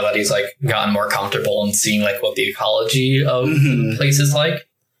that he's like gotten more comfortable and seeing like what the ecology of the place is like.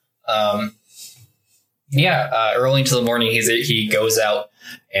 Early into the morning, he goes out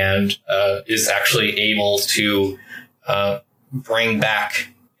and is actually able to bring back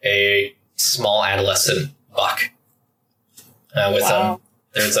a small adolescent buck. With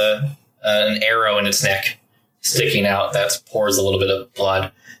there's an arrow in its neck sticking out that pours a little bit of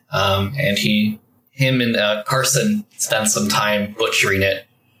blood, and him and Carson spend some time butchering it,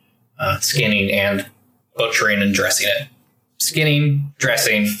 skinning and butchering and dressing it, skinning,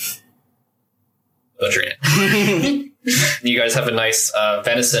 dressing. Butchering it. You guys have a nice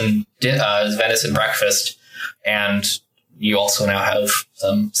venison breakfast, and you also now have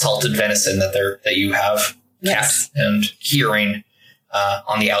some salted venison that you have kept and curing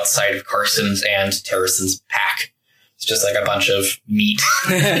on the outside of Carson's and Terracin's pack. It's just like a bunch of meat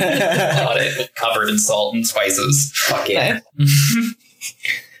on it, covered in salt and spices. Fuck yeah.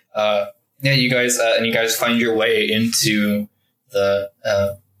 You guys find your way into the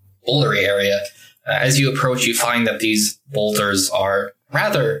bouldery area. As you approach, you find that these boulders are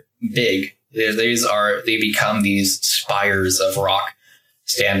rather big. They become these spires of rock,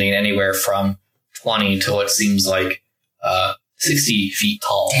 standing anywhere from 20 to what seems like 60 feet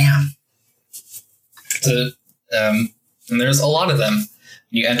tall. Damn. And there's a lot of them.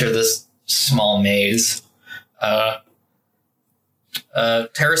 You enter this small maze.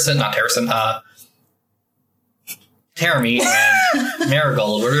 Teremy and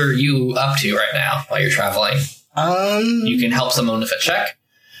Marigold, what are you up to right now while you're traveling? You can help someone with a check,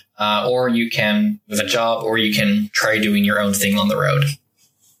 or you can with a job, or you can try doing your own thing on the road.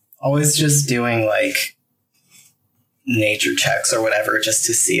 Always just doing like nature checks or whatever, just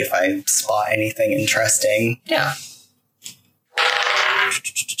to see if I spot anything interesting. Yeah.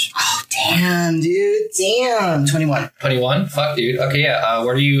 Oh, damn, dude. Damn. 21. 21? Fuck, dude. Okay, yeah.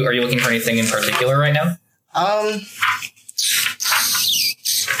 Are you looking for anything in particular right now?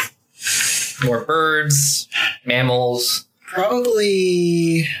 More birds, mammals.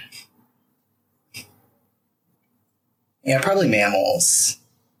 Probably mammals.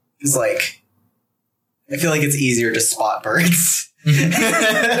 It's like, I feel like it's easier to spot birds.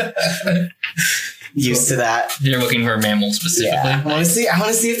 Used to that. You're looking for mammals specifically? Yeah. I want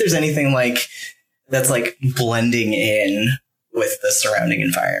to see if there's anything like that's like blending in with the surrounding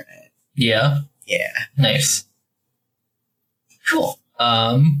environment. Yeah. Yeah. Nice. Cool.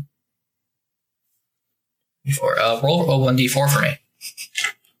 Roll a 1d4 for me.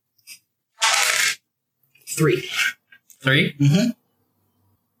 3. 3? Mm-hmm.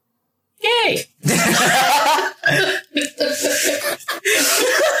 Yay!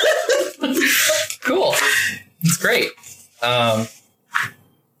 Cool. That's great.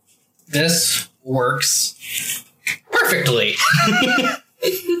 This works perfectly.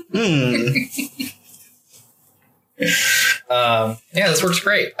 This works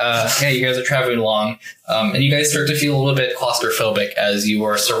great. You guys are traveling along, and you guys start to feel a little bit claustrophobic as you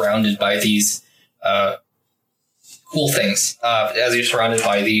are surrounded by these cool things. As you're surrounded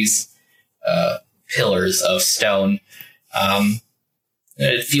by these pillars of stone,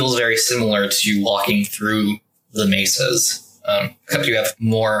 it feels very similar to walking through the mesas, except you have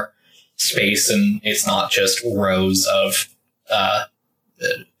more space, and it's not just rows of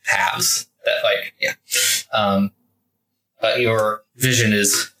paths that but your vision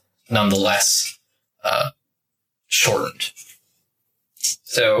is nonetheless shortened.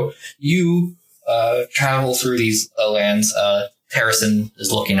 So you travel through these lands. Harrison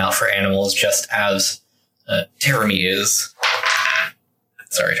is looking out for animals just as Teremy is.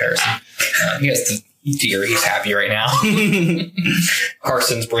 Sorry, Harrison. He has the deer. He's happy right now.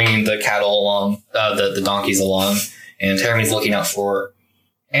 Carson's bringing the cattle along, the donkeys along, and Teremy's looking out for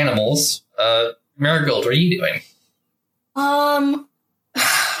animals. Marigold, what are you doing? I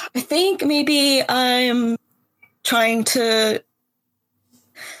think maybe I'm trying to...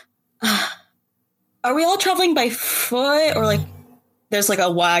 Are we all traveling by foot, or like there's like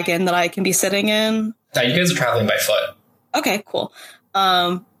a wagon that I can be sitting in? No, you guys are traveling by foot. Okay, cool.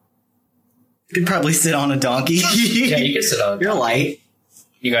 You could probably sit on a donkey. Yeah, you can sit on. You're light.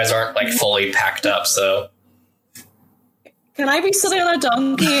 You guys aren't like fully packed up, so. Can I be sitting on a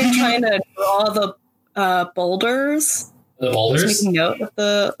donkey and trying to draw the boulders? The boulders? Just making note of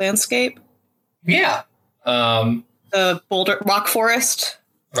the landscape? Yeah. The boulder rock forest.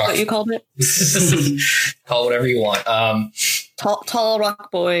 Rock. What you called it? Call it whatever you want. Tall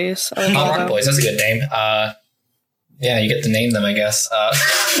rock boys. Tall rock boys. That's a good name. Yeah, you get to name them, I guess.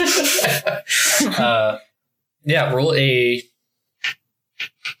 Yeah, roll a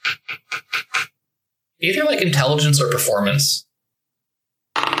either like intelligence or performance.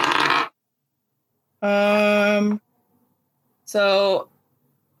 So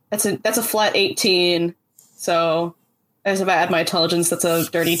that's a flat 18. So as if I add my intelligence, that's a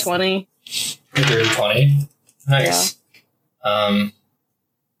dirty 20. A dirty 20. Nice. Yeah.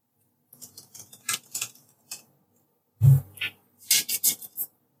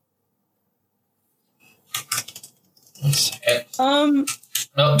 One second.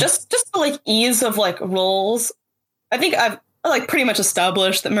 No. Just the like ease of like rolls. I think I've like pretty much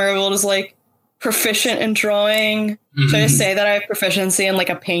established that Marigold is like proficient in drawing. Mm-hmm. Should I say that I have proficiency in like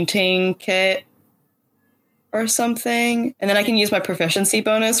a painting kit or something, and then I can use my proficiency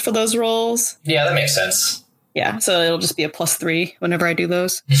bonus for those rolls? Yeah, that makes sense. Yeah, so it'll just be a +3 whenever I do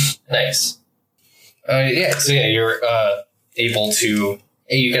those. Nice. Yeah, so yeah, you're able to.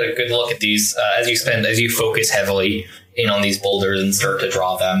 You get a good look at these as you focus heavily in on these boulders and start to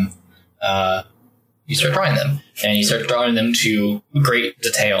draw them. You start drawing them, and you start drawing them to great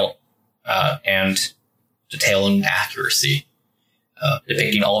detail and accuracy,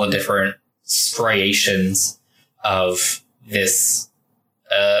 depicting all the different striations of this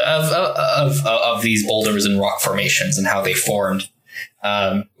of these boulders and rock formations and how they formed.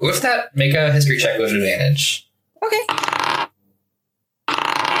 With that, make a history check with advantage. Okay.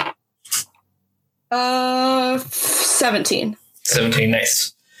 17. 17,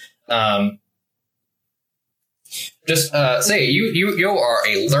 nice. Just say you are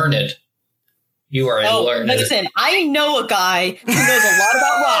a learned. You are a learned. Listen, I know a guy who knows a lot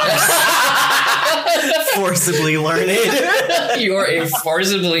about rocks. Forcibly learned. You are a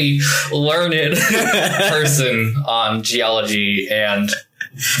forcibly learned person on geology and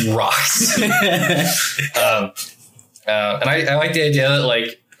rocks. And I like the idea that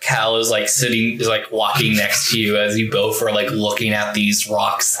like Cal is like walking next to you as you both are like looking at these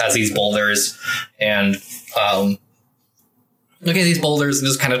rocks, as these boulders, and look at these boulders and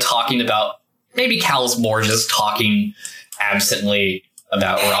just kind of talking about. Maybe Cal's more just talking absently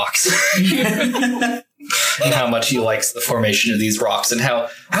about rocks. And how much he likes the formation of these rocks, and how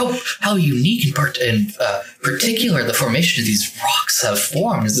unique in particular the formation of these rocks have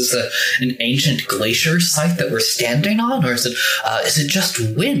formed. Is this an ancient glacier site that we're standing on, or is it just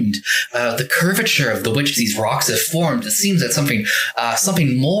wind? The curvature of which these rocks have formed, it seems that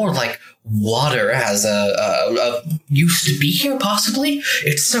something more like water has used to be here, possibly.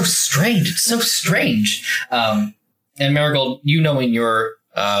 It's so strange. And Marigold, you knowing your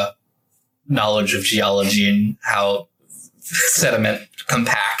knowledge of geology and how sediment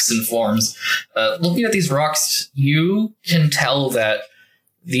compacts and forms, looking at these rocks, you can tell that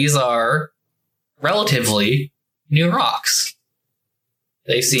these are relatively new rocks.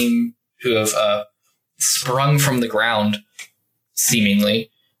 They seem to have sprung from the ground,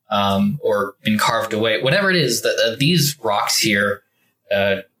 seemingly. Or been carved away, whatever it is, that these rocks here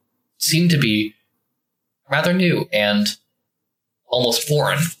seem to be rather new and almost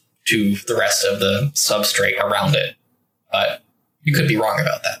foreign to the rest of the substrate around it. But you could be wrong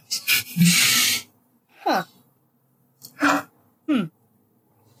about that. Huh.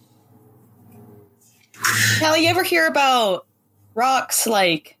 Now, you ever hear about rocks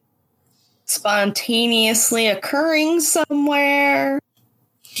like spontaneously occurring somewhere?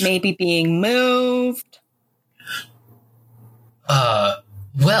 Maybe being moved?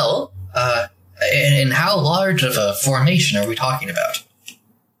 Well, and how large of a formation are we talking about?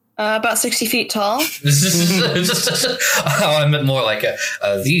 About 60 feet tall. I meant more like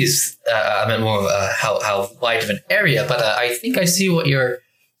these. I meant more of how wide of an area. But I think I see what you're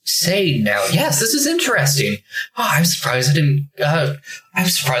saying now. Yes, this is interesting. Oh, I'm surprised I didn't. I'm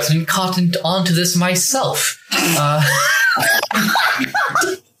surprised I didn't caught onto this myself.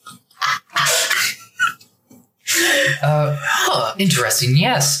 Interesting.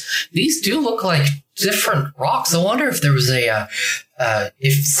 Yes, these do look like different rocks. I wonder if there was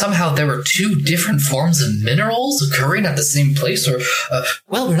if somehow there were two different forms of minerals occurring at the same place, or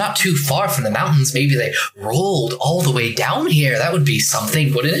well, we're not too far from the mountains. Maybe they rolled all the way down here. That would be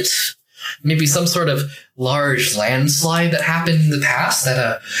something, wouldn't it? Maybe some sort of large landslide that happened in the past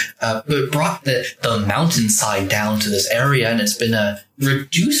that brought the mountainside down to this area, and it's been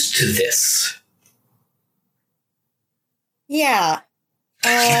reduced to this. Yeah.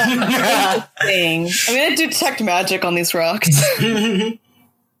 Interesting. I'm gonna detect magic on these rocks.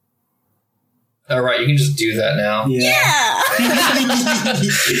 All right, you can just do that now. Yeah.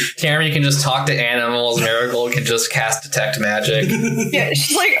 Cameron, you can just talk to animals. Miracle can just cast detect magic. Yeah,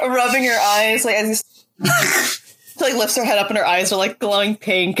 she's like rubbing her eyes, like as she like lifts her head up, and her eyes are like glowing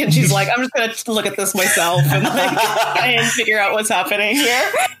pink, and she's like, "I'm just gonna look at this myself and like try and figure out what's happening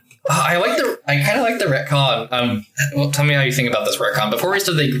here." I kind of like the retcon. Well, tell me how you think about this retcon. Before we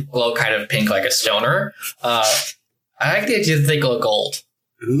said they glow kind of pink like a stoner. I like the idea that they glow gold.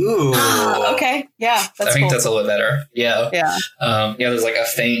 Ooh. Okay. Yeah. That's I think cool. that's a little better. Yeah. Yeah. There's like a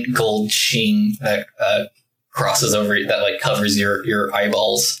faint gold sheen that crosses over that like covers your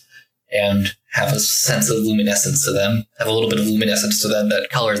eyeballs and have a sense of luminescence to them. Have a little bit of luminescence to them that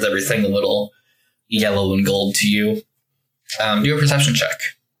colors everything a little yellow and gold to you. Do a perception check.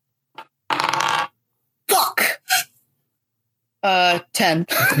 Fuck. 10.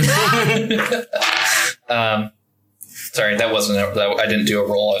 Sorry, that wasn't. I didn't do a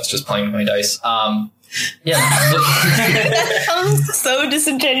roll. I was just playing with my dice. Yeah. That sounds so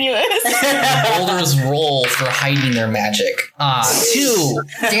disingenuous. Boulders roll for hiding their magic. 2.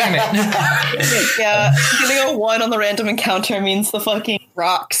 Damn it. Yeah, getting a 1 on the random encounter means the fucking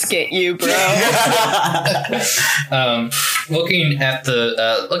rocks get you, bro. Looking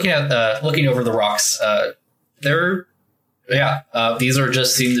over the rocks, these are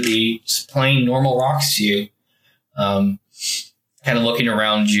just seem to be just plain normal rocks to you. Kind of looking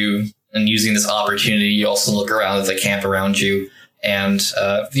around you and using this opportunity, you also look around at the camp around you, and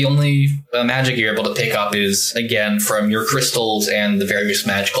the only magic you're able to pick up is, again, from your crystals and the various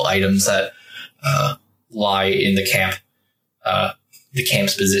magical items that lie in the camp, the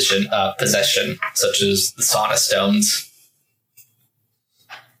camp's possession, such as the sauna stones.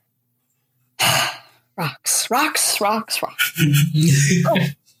 Rocks.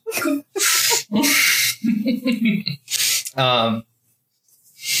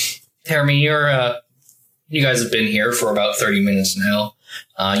 Jeremy, you guys have been here for about 30 minutes now.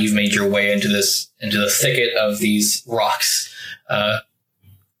 You've made your way into the thicket of these rocks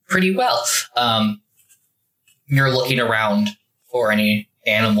pretty well. You're looking around for any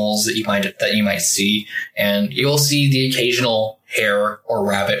animals that you might see, and you'll see the occasional hare or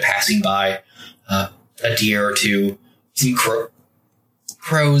rabbit passing by, a deer or two, some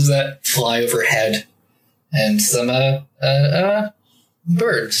crows that fly overhead, and some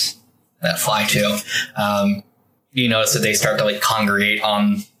birds that fly too. You notice that they start to like congregate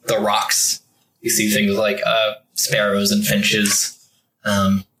on the rocks. You see things like sparrows and finches.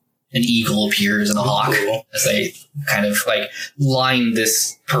 An eagle appears and a hawk as they kind of like line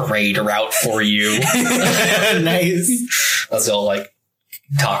this parade route for you. Nice. As they'll like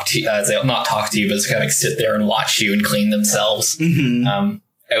talk to you, they'll not talk to you, but just kind of like sit there and watch you and clean themselves. Mm-hmm.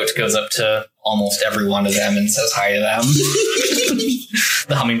 Out goes up to almost every one of them and says hi to them.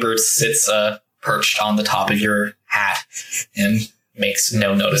 The hummingbird sits perched on the top of your hat and makes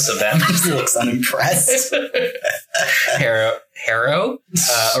no notice of them. He looks unimpressed. Harrow,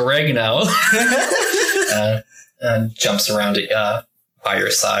 oregano, jumps around by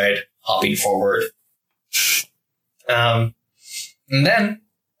your side, hopping forward. And then,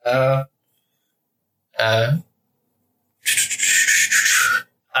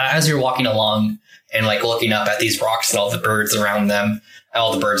 as you're walking along and like looking up at these rocks and all the birds around them,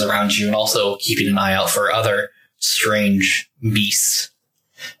 all the birds around you, and also keeping an eye out for other strange beasts,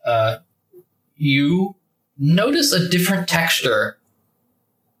 you notice a different texture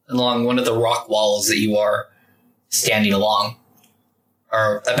along one of the rock walls that you are standing along,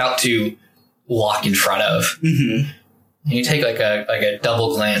 or about to walk in front of. Mm-hmm. And you take like a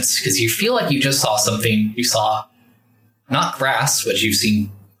double glance because you feel like you just saw something. You saw not grass, which you've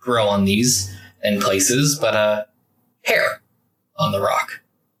seen grow on these in places, but hair on the rock.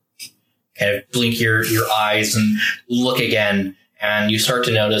 kind of blink your eyes and look again, and you start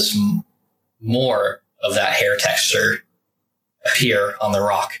to notice more of that hair texture appear on the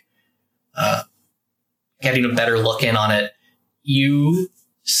rock. Getting a better look in on it, you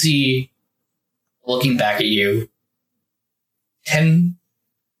see, looking back at you, 10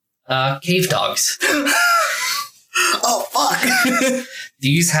 cave dogs. Oh, fuck!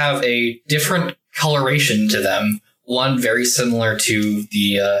 These have a different coloration to them. One very similar to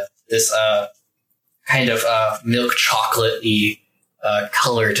the this kind of milk chocolate-y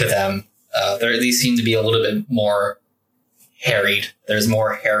color to them. These seem to be a little bit more harried. There's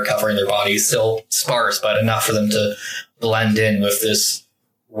more hair covering their bodies, still sparse, but enough for them to blend in with this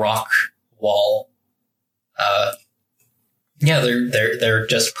rock wall. They're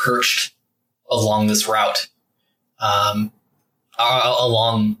just perched along this route,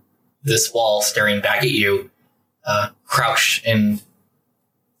 along this wall, staring back at you, crouched in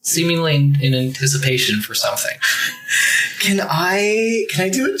seemingly in anticipation for something. Can I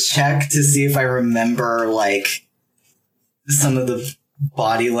do a check to see if I remember like some of the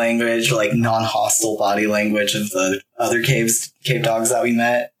body language, like non-hostile body language of the other cave dogs that we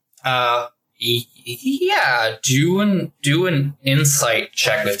met? Yeah, do an insight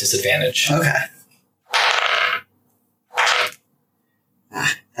check with disadvantage. Okay.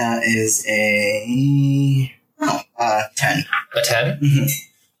 That is a 10. A 10? Mm-hmm.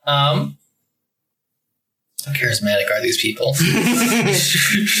 How charismatic are these people?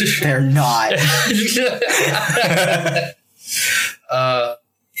 They're not.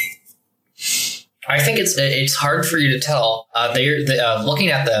 I think it's hard for you to tell. Looking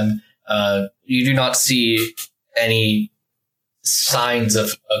at them, you do not see any signs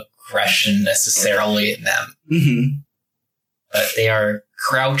of aggression necessarily in them. Mm-hmm. But they are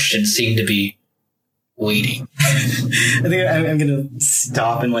crouched and seem to be waiting. I think I'm gonna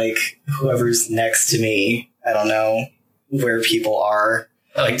stop and like whoever's next to me. I don't know where people are.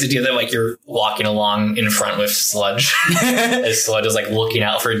 I like to do that, like you're walking along in front with Sludge. As Sludge is like looking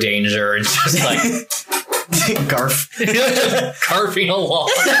out for danger and just like Garf. carving along.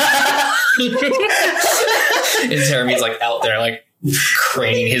 And Jeremy's like out there like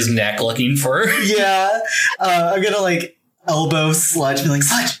craning his neck looking for. Yeah. I'm gonna like elbow Sludge and be like,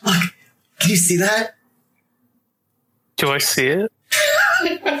 Sludge, look, can you see that? Do I see it?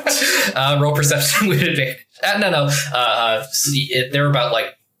 Roll perception with advantage. They're about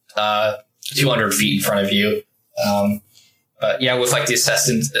like 200 feet in front of you. But yeah, with like the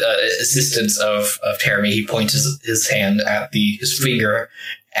assistance of Jeremy, he points his hand at his finger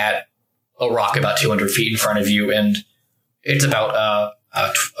at a rock about 200 feet in front of you, and it's about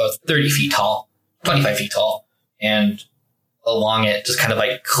 30 feet tall, 25 feet tall, and along it, just kind of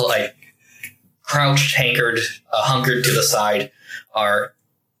like crouched, hunkered to the side, are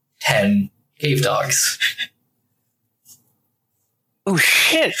 10 cave dogs. Oh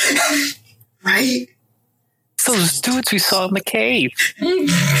shit! Right? Those dudes we saw in the cave.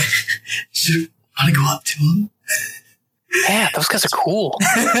 Should I go up to them? Yeah, those guys are cool.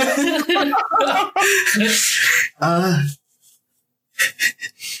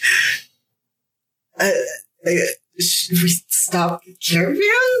 Should we stop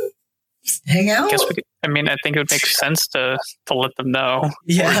Caribbean? Just hang out? I think it would make sense to let them know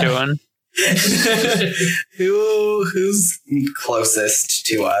what we're doing. Who's closest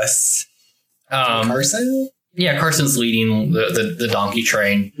to us? Carson? Yeah, Carson's leading the donkey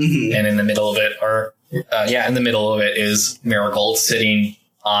train, mm-hmm. and in the middle of it is Marigold sitting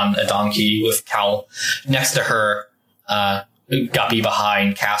on a donkey with Cal next to her. Guppy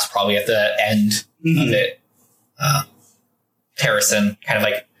behind, Cass probably at the end mm-hmm. of it. Terracin kind of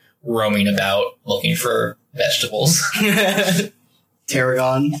like roaming about looking for vegetables.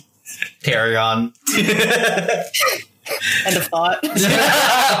 Tarragon. End of thought.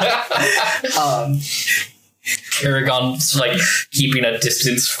 Tarragon's like keeping a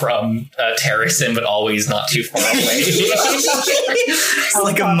distance from Terracin, but always not too far away. It's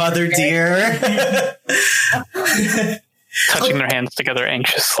like a mother deer. Touching their hands together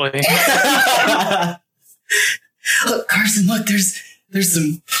anxiously. Look, Carson, look, there's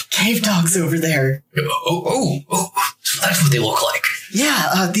some cave dogs over there. Oh, that's what they look like.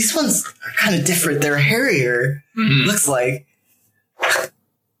 Yeah, these ones are kind of different. They're hairier, looks like.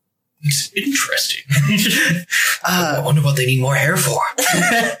 It's interesting. I wonder what they need more hair for.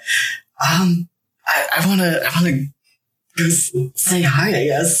 I wanna go say hi, I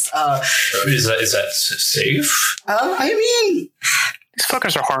guess. Is that safe? I mean, these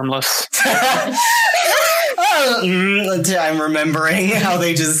fuckers are harmless. I'm remembering how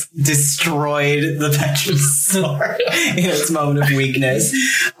they just destroyed the Petrosaur in its moment of weakness.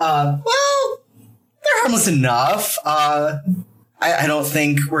 Well, harmless enough. I don't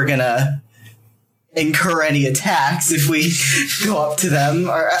think we're gonna incur any attacks if we go up to them,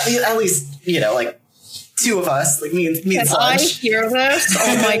 or at least, you know, like, two of us, like me and Can I Sludge. hear this?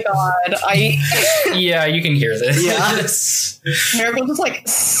 Oh my god! Yeah, you can hear this. Yeah. Miracle just like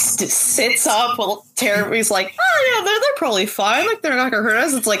sits up while Terry's like, oh yeah, they're probably fine. Like they're not gonna hurt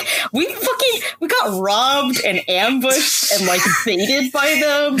us. It's like we got robbed and ambushed and like baited by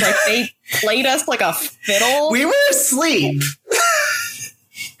them. Like they played us like a fiddle. We were asleep.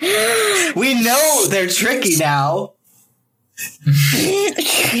 We know they're tricky now.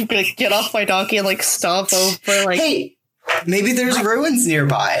 I'm gonna get off my donkey and like stomp over. Like, Hey, maybe there's ruins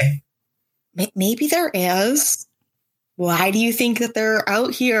nearby. maybe there is. Why do you think that they're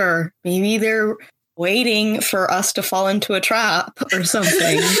out here? Maybe they're waiting for us to fall into a trap or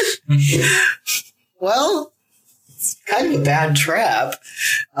something. Well, it's kind of a bad trap.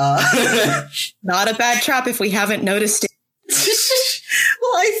 Not a bad trap if we haven't noticed it.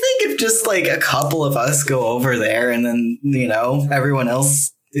 Well, I think if just like a couple of us go over there and then, you know, everyone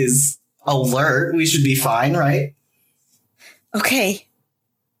else is alert, we should be fine, right? Okay.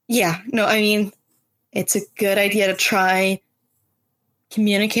 Yeah, no, I mean, it's a good idea to try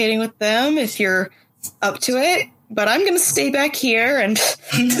communicating with them if you're up to it, but I'm going to stay back here and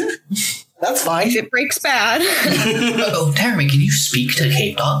That's fine. if it breaks bad. Oh, Jeremy, can you speak to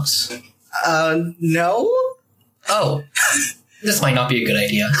cave dogs? No? Oh, this might not be a good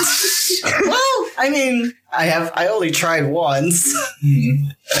idea. Well, I mean, I only tried once.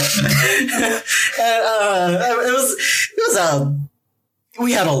 Hmm.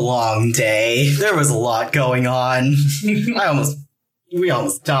 We had a long day. There was a lot going on. We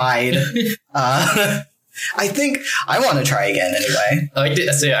almost died. I think I want to try again anyway.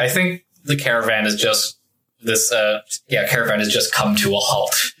 I think the caravan is just caravan has just come to a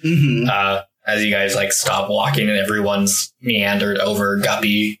halt. Mm-hmm. As you guys like stop walking and everyone's meandered over.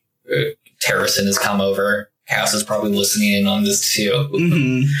 Guppy, Terracin has come over. Cass is probably listening in on this too.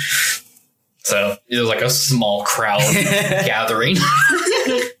 Mm-hmm. So there's like a small crowd gathering.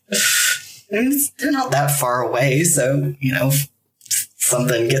 They're not that far away, so, you know, if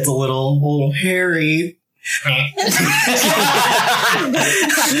something gets a little hairy. I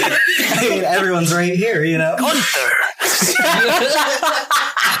mean, everyone's right here, you know? Gunther.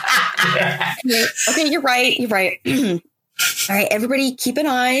 Okay, you're right. All right, everybody keep an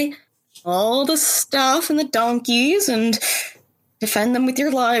eye on all the stuff and the donkeys and defend them with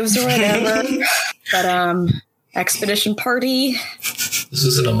your lives or whatever. But, expedition party. This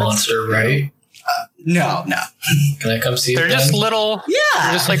isn't a monster, right? No. Can I come see They're it just then? little. Yeah.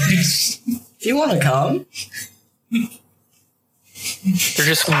 They're just like If you want to come. they're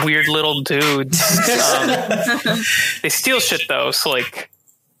just weird little dudes. They steal shit though, so like.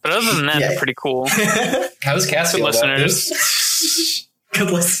 But other than that, Yeah. they're pretty cool. How does Cass feel about Listeners. this?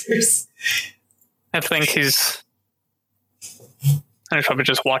 Good listeners. I think he's probably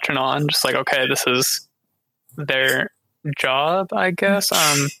just watching on, just like, okay, this is their job, I guess.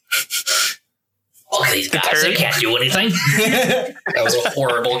 Look at these guys, they can't do anything. That was a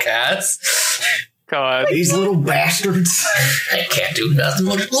horrible Cass. God, These little bastards. They can't do nothing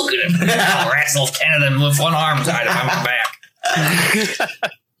but look at them. I'll wrestle 10 of them with one arm tied behind my back.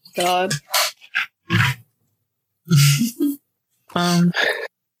 God. I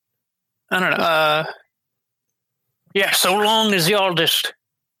don't know. Yeah, so long as y'all just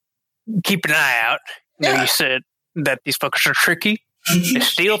keep an eye out. You know, you said that these fuckers are tricky. They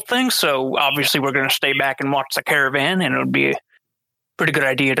steal things, so obviously we're going to stay back and watch the caravan, and it would be a pretty good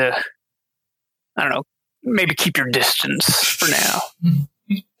idea to, I don't know, maybe keep your distance for now.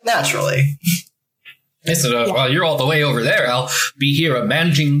 Naturally. I said, while you're all the way over there, I'll be here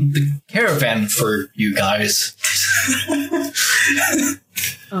managing the caravan for you guys.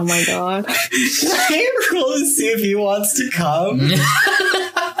 Oh my god. Can I roll to see if he wants to come?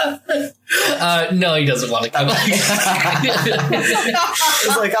 No, he doesn't want to come.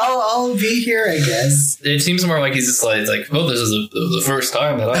 It's like, I'll be here, I guess. It seems more like he's just like, well, this is the first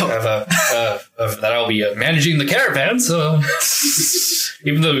time that I have that I'll be managing the caravan, so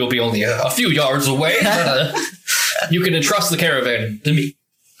even though you'll be only a few yards away, you can entrust the caravan to me.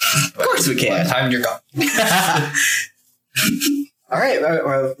 Of course we By can. the time you're gone. All right,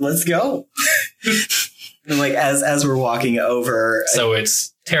 well, let's go. And like as we're walking over, So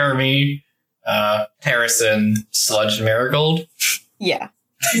it's Terramy, Terracin, Sludge, and Marigold. Yeah.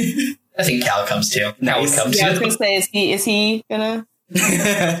 I think Cal comes too. Cal Nice. comes Yeah, I was too. gonna say, is he gonna?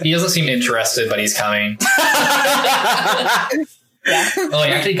 He doesn't seem interested, but he's coming. Yeah. Oh,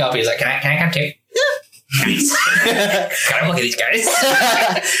 yeah, actually, Guppy is like, can I come too? Gotta look at these guys.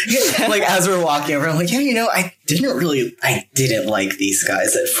 Like, as we're walking over, I'm like, yeah, I didn't like these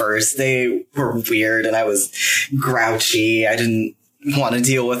guys at first. They were weird and I was grouchy. I didn't want to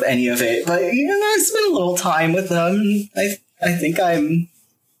deal with any of it. But, I spent a little time with them. I think I'm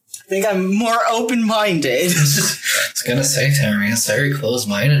more open-minded. I was gonna say, Tammy, it's very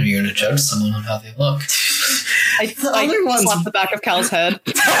closed-minded of you to judge someone on how they look. I slapped the back of Cal's head.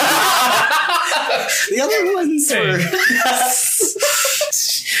 The other ones were...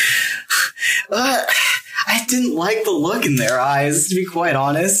 I didn't like the look in their eyes, to be quite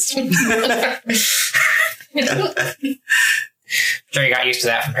honest. Sure, you got used to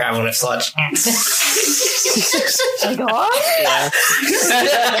that from traveling with Sludge. Oh God!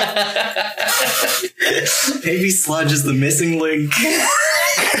 Maybe Sludge is the missing link.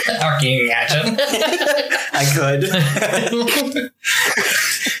 Or can you imagine? I could.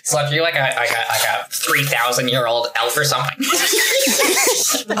 Sludge, you're like a 3,000-year-old elf or something.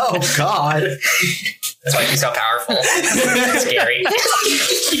 Oh God! That's why he's so powerful. Scary.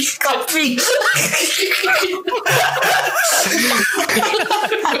 Coffee.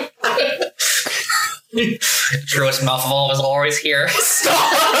 Truest mouth of all was always here.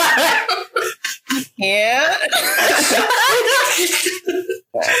 Yeah.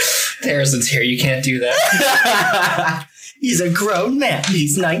 Harrison's here. You can't do that. He's a grown man.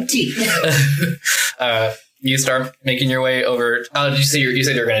 He's 19. You start making your way over. You said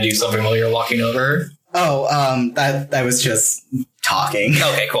you were going to do something while you were walking over. Oh, that was just talking.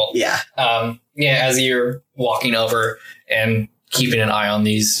 Okay, cool. Yeah. As you're walking over and keeping an eye on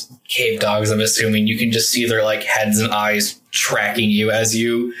these cave dogs, I'm assuming you can just see their like heads and eyes tracking you as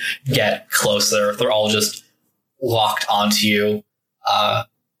you get closer. They're all just locked onto you.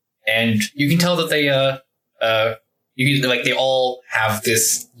 And you can tell that they they all have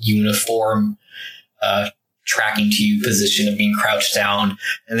this uniform tracking to you position of being crouched down,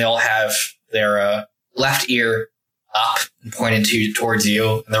 and they all have their left ear up and pointed towards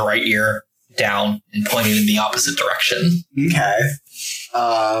you, and their right ear down and pointing in the opposite direction. Okay.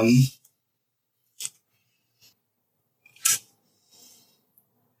 I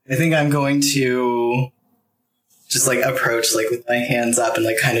think I'm going to just like approach like with my hands up and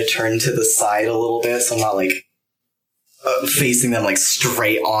like kind of turn to the side a little bit, so I'm not like facing them like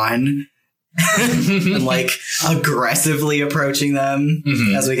straight on. And like aggressively approaching them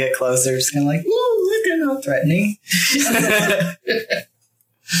as we get closer, just kind of like, ooh, look at how threatening.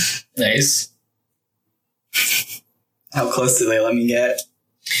 Nice. How close do they let me get?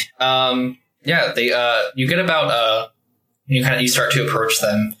 They you get about you start to approach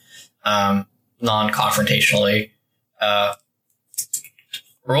them non-confrontationally.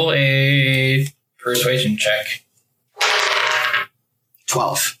 Roll a persuasion check.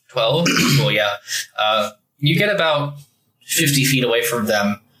 12. 12? Well, yeah. You get about 50 feet away from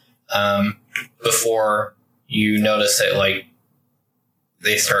them before you notice that, like,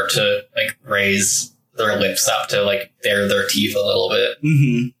 they start to, like, raise their lips up to, like, bare their teeth a little bit.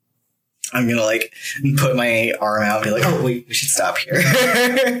 Mm-hmm. I'm gonna, like, put my arm out and be like, oh, wait, we should stop here.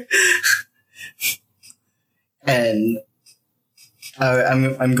 And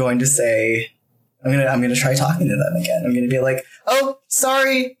I'm going to say... I'm gonna try talking to them again. I'm gonna be like, oh,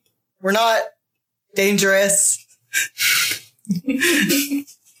 sorry, we're not dangerous. You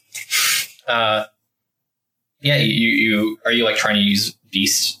are you like trying to use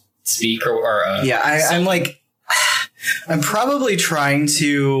beast speak or I'm probably trying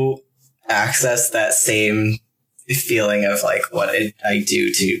to access that same feeling of like what I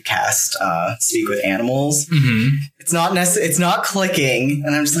do to cast speak with animals. Mm-hmm. It's not clicking,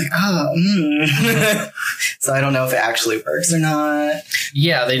 and I'm just like, So I don't know if it actually works or not.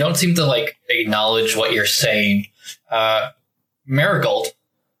 Yeah, they don't seem to like acknowledge what you're saying. Marigold,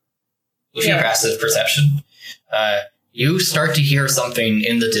 with your passive perception, you start to hear something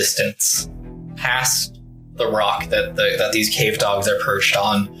in the distance, past the rock that these cave dogs are perched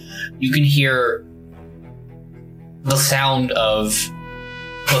on. You can hear the sound of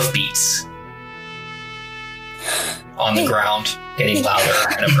hoofbeats on the ground, getting louder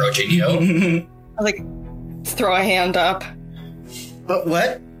and approaching you. I like throw a hand up. But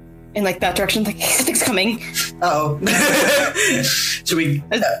what? In like that direction, like, hey, something's coming. Uh-oh. Should we...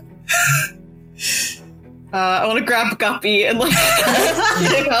 I want to grab Guppy and like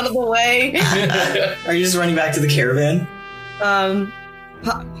get him out of the way. Are you just running back to the caravan?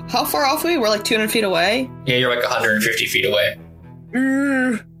 How far off are we? We're like 200 feet away. Yeah, you're like 150 feet away.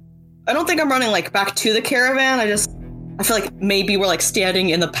 I don't think I'm running like back to the caravan. I feel like maybe we're like standing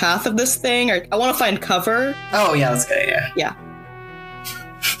in the path of this thing, or I want to find cover. Oh yeah, that's good. Yeah.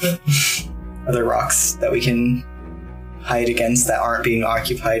 other rocks that we can hide against that aren't being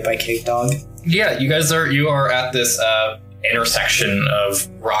occupied by Cave Dog? Yeah, you are at this intersection of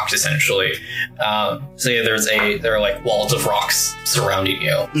rocks essentially. So yeah, there are like walls of rocks surrounding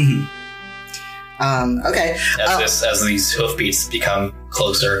you. Mm-hmm. Okay. As these hoofbeats become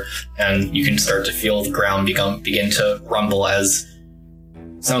closer, and you can start to feel the ground begin to rumble as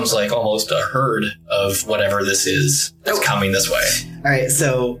sounds like almost a herd of whatever this is that's coming this way. All right,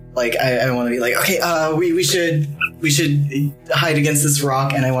 so like I want to be like, okay, we should hide against this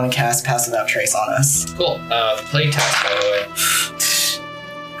rock, and I want to cast Pass Without Trace on us. Cool. Play test, by the way.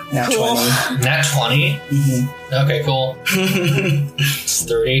 Nat Cool. 20. Nat 20. Mm-hmm. Okay, cool. It's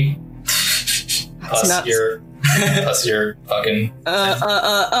 30. That's nuts. Plus your fucking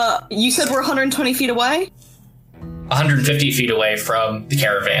You said we're 120 feet away? 150 feet away from the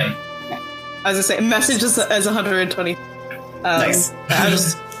caravan. As I say, message is as 120. Nice. I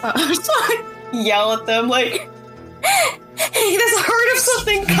just yell at them like, hey, there's a herd of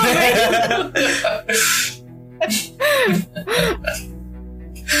something coming!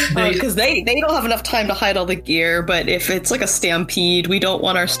 Because they don't have enough time to hide all the gear, but if it's like a stampede, we don't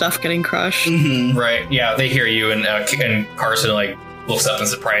want our stuff getting crushed. Mm-hmm. Right, yeah, they hear you, and Carson like looks up in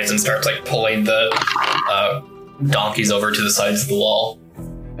surprise and starts like pulling the donkeys over to the sides of the wall.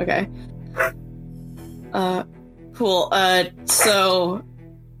 Okay. Cool. So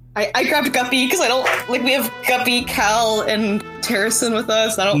I grabbed Guppy because I don't like we have Guppy, Cal, and Terracin with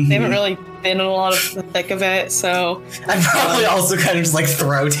us. They haven't really been in a lot of the thick of it, so I'd probably also kind of just like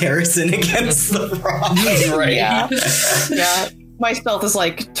throw Terracin against the rock. Right. yeah. My stealth is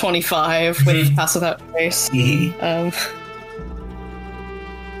like 25 with Pass Without Trace.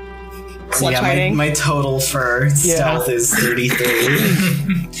 Sledge hiding. My total for stealth is 33.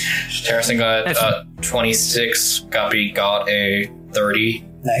 Terracin got 26. Guppy got a 30.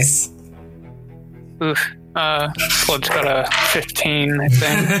 Nice. Oof. Sledge got a 15, I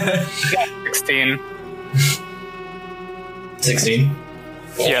think. 16. 16.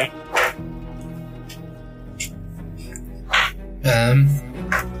 Cool. Yeah.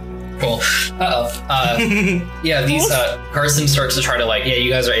 Cool. Yeah, these Carson starts to try to like,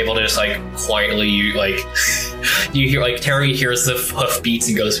 you guys are able to just like quietly, you hear like Terry hears the hoof beats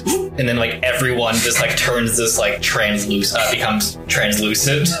and goes, and then like everyone just like turns this like becomes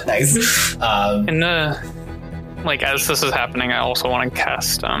translucent. Nice. And like as this is happening, I also want to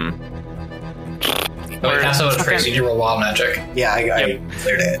cast Cast Without Trace, you do roll wild magic. Yeah, I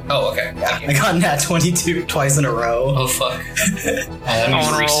cleared it. Oh, okay. Yeah, I got nat 22 twice in a row. Oh fuck. Let me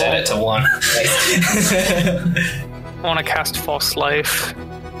just reset it to 1. I want to cast False Life.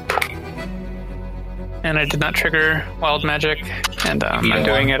 And I did not trigger wild magic, and I'm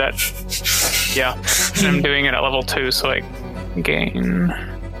doing it at and I'm doing it at level 2, so I gain.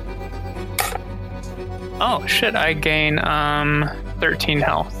 Oh shit! I gain 13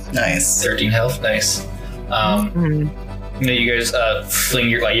 health. Nice. 13 health. Nice. You guys fling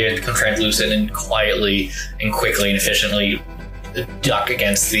your you become translucent and quietly and quickly and efficiently duck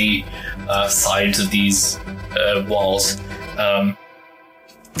against the sides of these walls.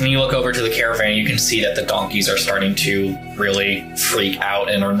 When you look over to the caravan, you can see that the donkeys are starting to really freak out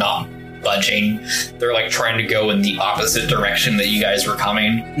and are not budging. They're like trying to go in the opposite direction that you guys were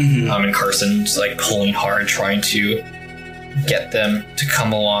coming. And Carson's like pulling hard, trying to get them to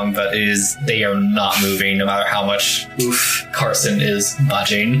come along, but they are not moving no matter how much Carson is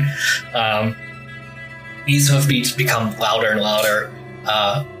budging. These hoofbeats become louder and louder,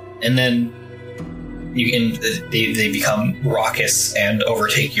 and then they become raucous and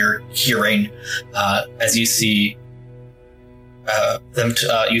overtake your hearing as you see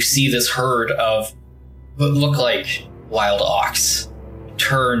you see this herd of what look like wild ox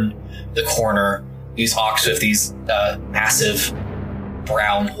turn the corner. These ox with these massive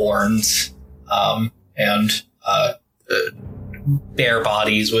brown horns and bare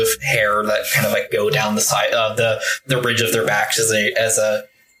bodies with hair that kind of like go down the side of the ridge of their backs as a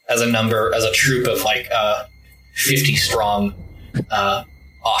troop of like 50 strong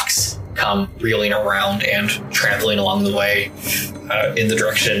ox come reeling around and trampling along the way in the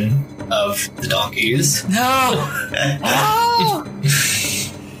direction of the donkeys. No!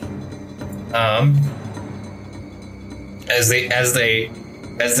 As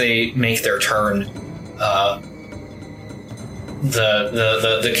they make their turn,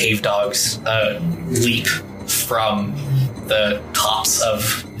 the cave dogs leap from the tops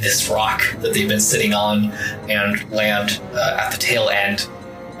of this rock that they've been sitting on and land at the tail end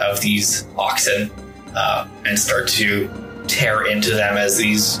of these oxen and start to tear into them as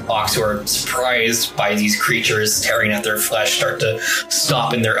these ox who are surprised by these creatures tearing at their flesh start to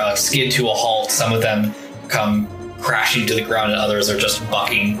stop in their skid to a halt. Some of them come crashing to the ground, and others are just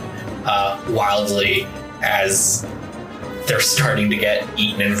bucking wildly as they're starting to get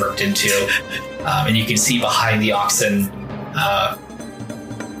eaten and ripped into. And you can see behind the oxen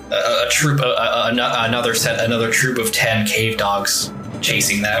another troop of 10 cave dogs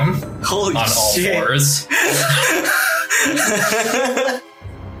chasing them Holy on all shit. fours.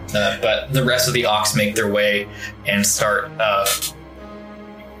 But the rest of the ox make their way and start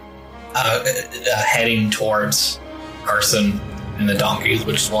heading towards Carson and the donkeys,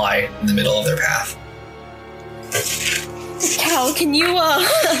 which lie in the middle of their path. Cal, can you, and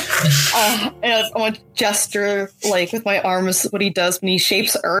I want to gesture, like, with my arms, what he does when he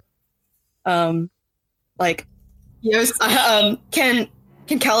shapes earth. Yes, can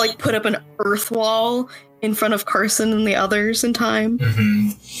Cal, like, put up an earth wall in front of Carson and the others in time?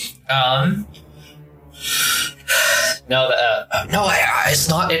 Mm-hmm. It's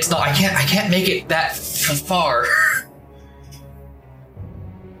not, I can't make it that far.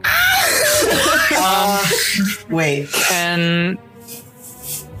 Wait.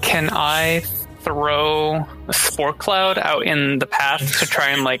 Can I throw a spore cloud out in the path to try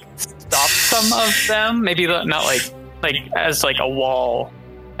and like stop some of them? Maybe not like as like a wall.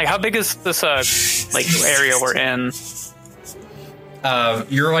 Like how big is this like area we're in?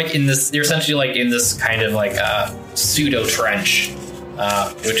 You're essentially like in this kind of like pseudo trench,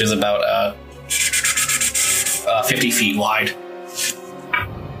 which is about 50 feet wide.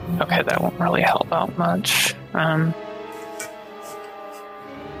 Okay, that won't really help out much. Yeah,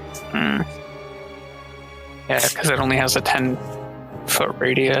 because it only has a 10-foot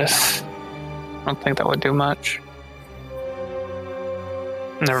radius. I don't think that would do much.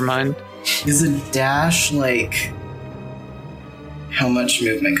 Never mind. Is a dash like... How much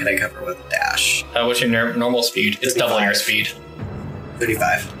movement could I cover with a dash? What's your normal speed? It's 35. doubling your speed.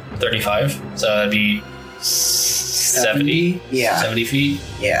 35. 35? So that'd be 70? Yeah. 70 feet?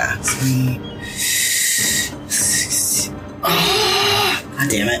 Yeah. God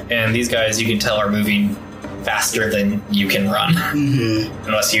damn it. And these guys, you can tell, are moving faster than you can run. Mm-hmm.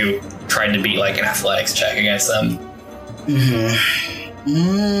 Unless you tried to beat like an athletics check against them. Mm-hmm.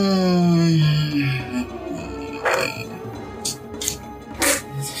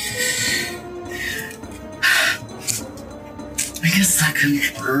 I guess that could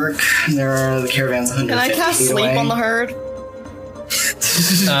work. The caravan's 150 Can I cast feet sleep away. on the herd?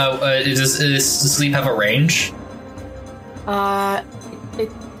 Does sleep have a range?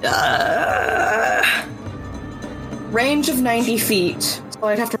 Range of 90 feet. So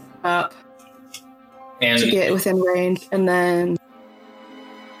I'd have to run up And to get within range, and then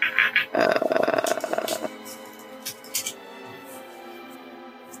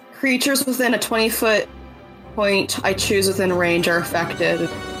creatures within a 20-foot point I choose within range are affected.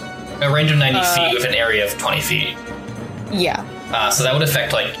 a range of 90 feet with an area of 20 feet. Yeah. So that would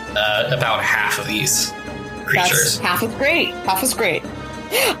affect like about half of these creatures. Half is great. Half is great.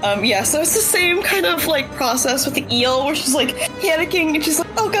 Yeah, so it's the same kind of like process with the eel where she's like panicking and she's like,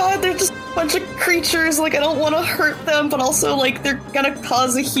 oh god, they're just a bunch of creatures, like I don't want to hurt them, but also like they're gonna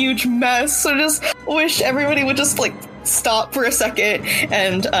cause a huge mess, so I just wish everybody would just like stop for a second,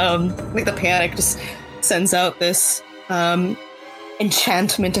 and like the panic just sends out this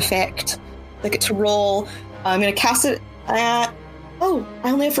enchantment effect. I get to roll. I'm gonna cast it at I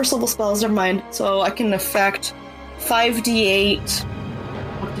only have first level spells, never mind. So I can affect 5d8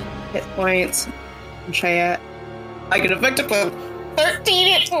 hit points. I can affect up to 13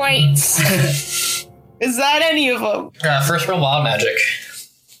 hit points. Is that any of them? First roll wild magic.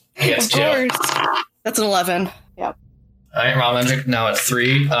 Yes, Of course. That's an 11. Yep. All right, wild magic. Now it's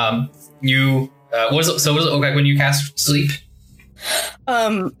 3. What is it look like when you cast sleep?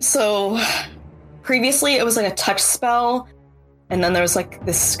 So previously it was like a touch spell, and then there was like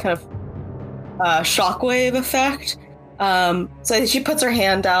this kind of shockwave effect. So she puts her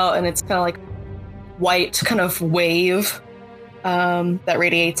hand out, and it's kind of like white kind of wave that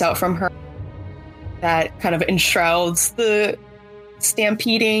radiates out from her that kind of enshrouds the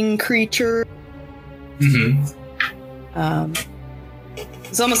stampeding creature. Mm-hmm.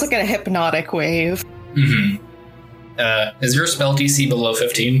 It's almost like a hypnotic wave. Mm-hmm. Is your spell DC below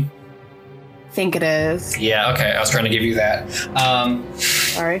 15? I think it is. Yeah, okay. I was trying to give you that.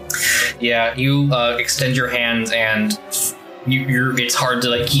 Sorry. Yeah, you extend your hands, and it's hard to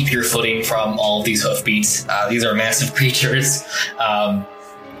like keep your footing from all of these hoofbeats. These are massive creatures,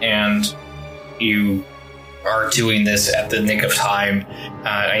 and you are doing this at the nick of time.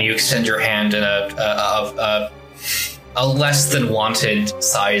 And you extend your hand, and a less than wanted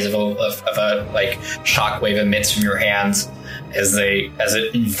size of a like shockwave emits from your hands as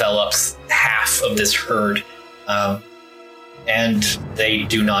it envelops half of this herd, and they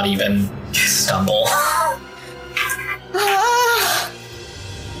do not even stumble.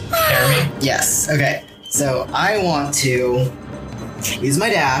 Jeremy? Yes. Okay. So I want to use my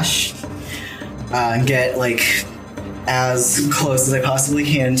dash and get like as close as I possibly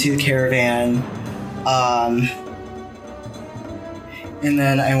can to the caravan. And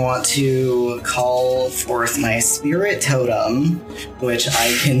then I want to call forth my spirit totem, which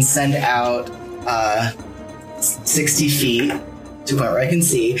I can send out 60 feet to a point where I can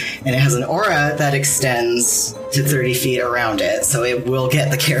see, and it has an aura that extends to 30 feet around it, so it will get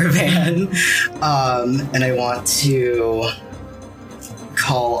the caravan. And I want to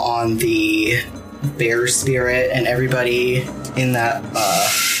call on the bear spirit, and everybody in that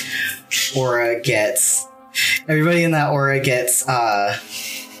aura gets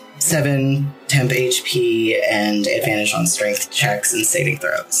 7 temp HP and advantage on strength checks and saving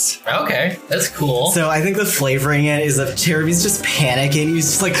throws. Okay, that's cool. So I think the flavoring it is that Jeremy's just panicking. He's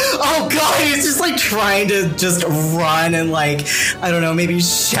just like, oh god, he's just like trying to just run and like, I don't know, maybe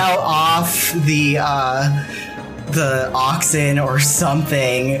shout off the oxen or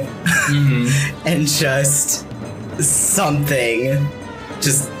something. Mm-hmm. And just something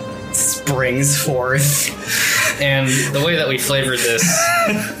just springs forth. And the way that we flavored this,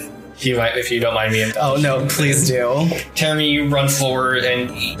 if you don't mind me. Oh no, please do. Jeremy, you run forward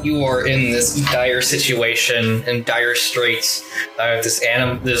and you are in this dire situation and dire straits.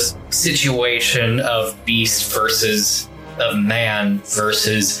 This situation of beast versus of man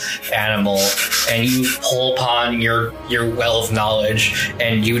versus animal, and you pull upon your well of knowledge,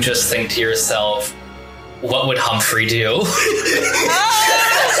 and you just think to yourself, what would Humphrey do?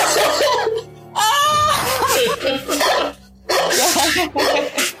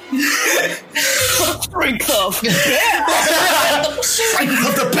 Strength of bear! Strength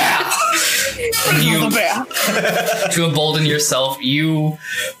of the bear! Strength of the bear! To embolden yourself,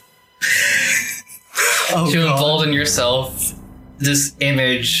 embolden yourself, this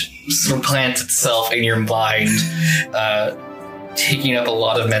image supplants itself in your mind, taking up a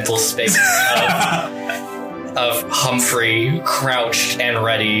lot of mental space of Humphrey crouched and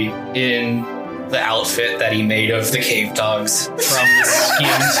ready in the outfit that he made of the cave dogs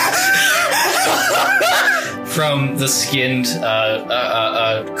from the skinned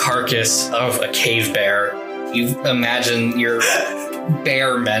carcass of a cave bear. You imagine your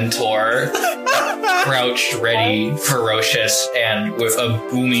bear mentor crouched, ready, ferocious, and with a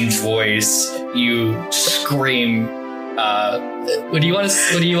booming voice, you scream. What do you want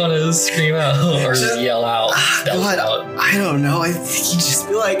to scream out or just yell out? God, out? I don't know. I think you'd just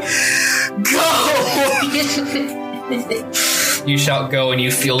be like, "Go!" You shout "go," and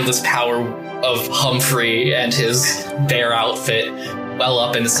you feel this power of Humphrey and his bear outfit well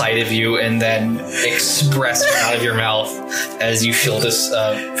up inside of you, and then express out of your mouth as you feel this.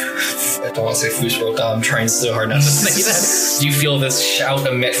 I don't want to say Fushroka. I'm trying so hard not to say that. You feel this shout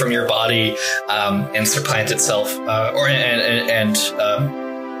emit from your body and supplant itself,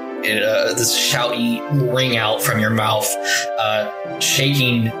 this shout ring out from your mouth,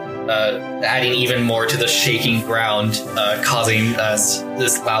 shaking, adding even more to the shaking ground, causing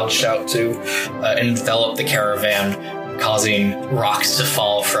this loud shout to envelop the caravan, causing rocks to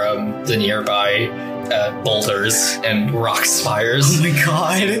fall from the nearby boulders and rock spires. Oh my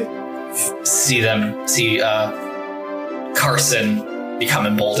god. See Carson become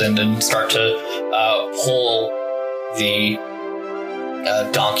emboldened and start to pull the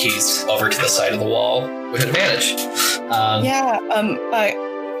donkeys over to the side of the wall with advantage.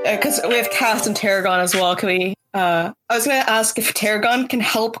 Because we have Cass and Tarragon as well. Can we? I was going to ask if Tarragon can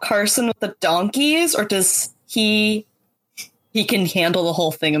help Carson with the donkeys, or does he can handle the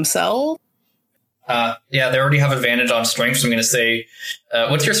whole thing himself? They already have advantage on strength, so I'm going to say,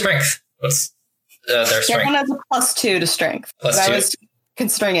 what's your strength? What's their strength? Everyone has a +2 to strength. +2. I was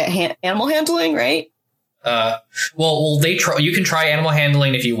considering it animal handling, right? You can try animal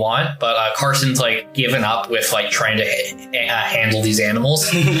handling if you want, but Carson's like given up with like trying to handle these animals,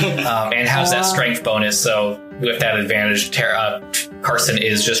 and has that strength bonus. So with that advantage, Carson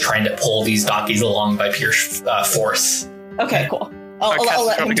is just trying to pull these donkeys along by pure force. Okay, cool. I'll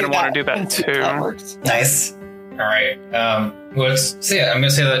let him do want to do that too. Nice. All right. I'm going to say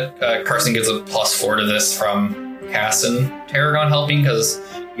that Carson gets a +4 to this from Cass and Tarragon helping, because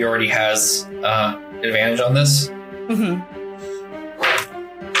he already has advantage on this. Mm-hmm.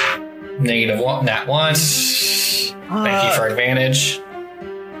 -1, nat 1. Thank you for advantage.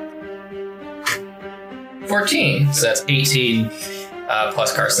 14. So that's 18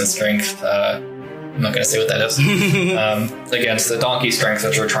 plus Carson's strength. I'm not going to say what that is. Against the donkey strength,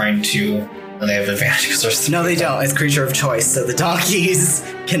 which we're trying to... And they have advantage because there's... No, they don't. It's creature of choice, so the donkeys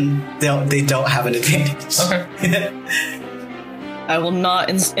they don't have an advantage. Okay. I will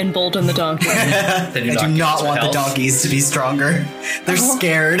not embolden the donkey. I do not want the donkeys to be stronger. They're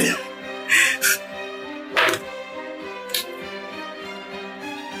scared.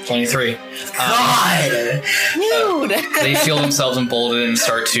 23. God! Dude! They feel themselves emboldened and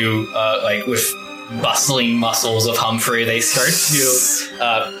start to, with bustling muscles of Humphrey, they start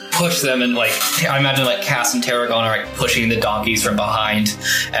to push them, and I imagine Cass and Tarragon are pushing the donkeys from behind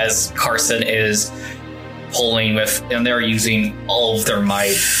as Carson is pulling and they're using all of their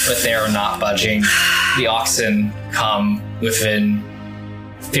might, but they are not budging. The oxen come within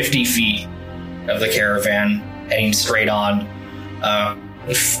 50 feet of the caravan, heading straight on,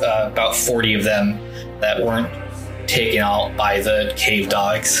 with about 40 of them that weren't taken out by the cave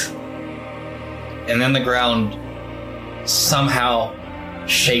dogs. And then the ground somehow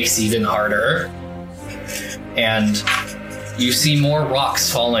shakes even harder, and you see more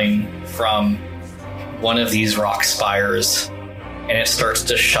rocks falling from one of these rock spires, and it starts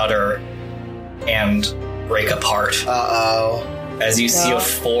to shudder and break apart. Uh-oh. As you see a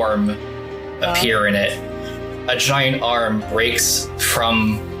form appear in it. A giant arm breaks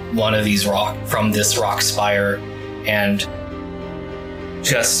from this rock spire and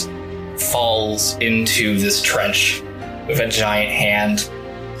just falls into this trench with a giant hand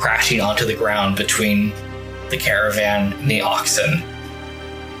crashing onto the ground between the caravan and the oxen.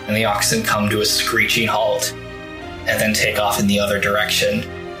 And the oxen come to a screeching halt and then take off in the other direction.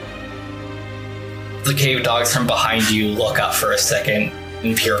 The cave dogs from behind you look up for a second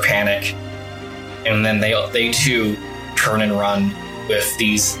in pure panic, and then they too turn and run with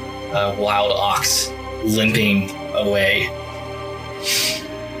these wild ox limping away.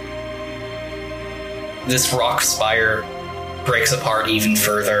 This rock spire breaks apart even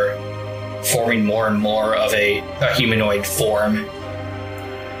further, forming more and more of a humanoid form.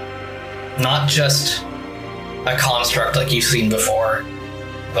 Not just a construct like you've seen before,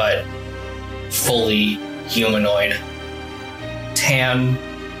 but fully humanoid. Tan,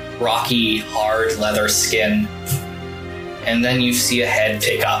 rocky, hard leather skin. And then you see a head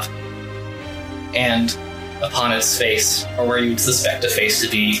pick up. And upon its face, or where you'd suspect a face to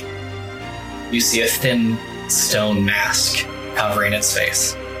be, you see a thin stone mask covering its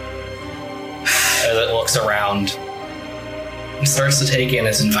face. As it looks around and starts to take in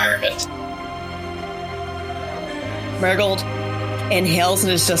its environment. Marigold inhales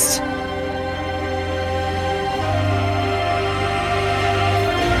and is just...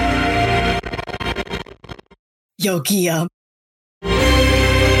 Yogia.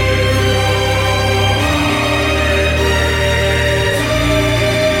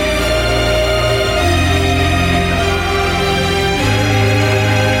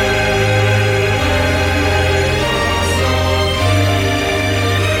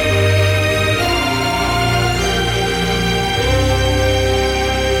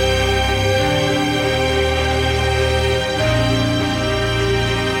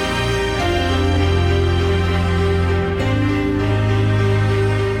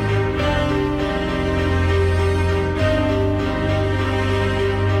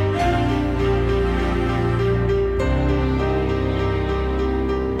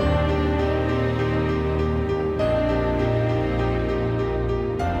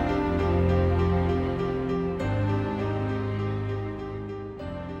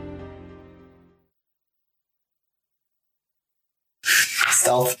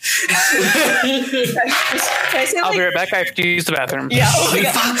 Stealth. Can I say, I'll be right back. I have to use the bathroom. Yeah, oh my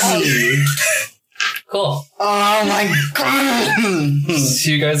God. Fuck me. Cool. Oh my god.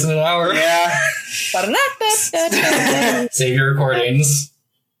 See you guys in an hour. Yeah. Save your recordings.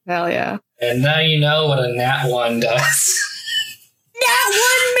 Hell yeah. And now you know what a nat 1 does. Nat 1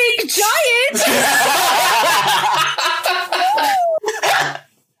 make giant!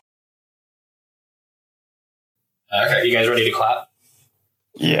 Okay, you guys ready to clap?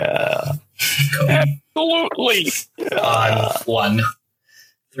 Yeah. Cool. Absolutely. On 1,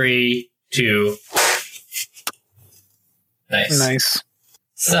 3, 2. Nice. Nice.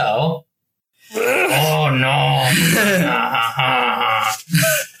 So. Oh no.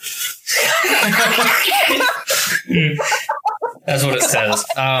 That's what it says.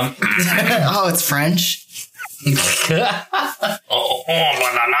 Oh, it's French. Oh,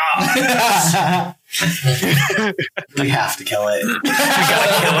 banana. We have to kill it. We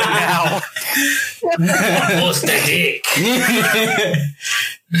gotta kill it now. What's the dick?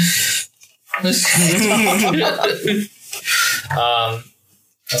 That's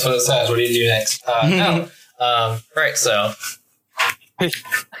what it says. What do you do next? Right, so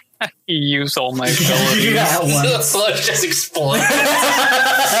You use all my abilities. That sludge just explodes.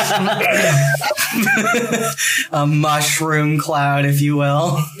 A mushroom cloud, if you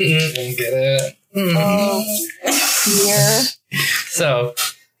will. Get it? Here. So,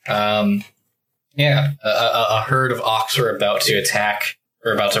 a herd of ox are about to attack,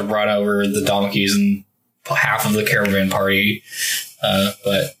 or about to run over the donkeys and half of the caravan party.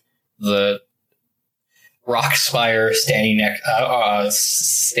 But the rock spire standing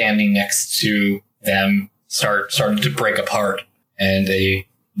next to them started to break apart, and a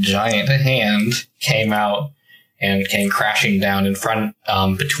giant hand came out and came crashing down in front,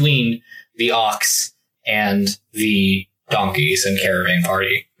 between the ox and the donkeys and caravan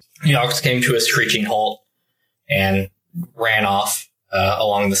party. The ox came to a screeching halt and ran off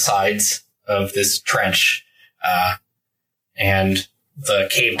along the sides of this trench, and the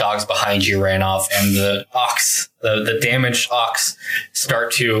cave dogs behind you ran off, and the ox, the damaged ox,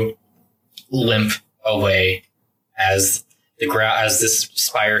 start to limp away as this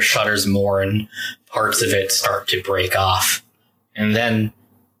spire shudders more and parts of it start to break off. And then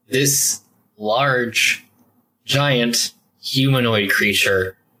this large, giant humanoid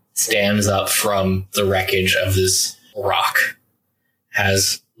creature stands up from the wreckage of this rock,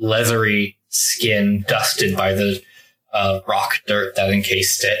 has leathery skin dusted by the rock dirt that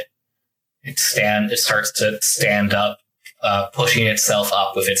encased it. It starts to stand up, pushing itself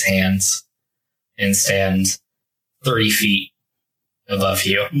up with its hands, and stands 30 feet above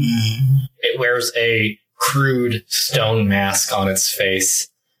you. It wears a crude stone mask on its face.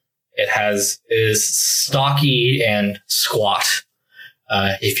 It is stocky and squat,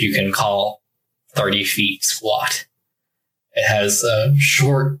 if you can call 30 feet squat. It has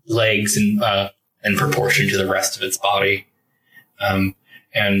short legs and in proportion to the rest of its body. And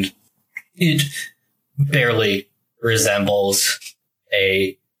it barely resembles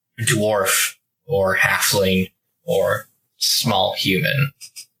a dwarf or halfling or small human,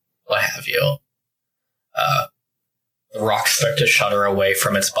 what have you. The rocks start to shudder away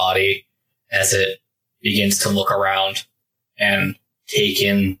from its body as it begins to look around and take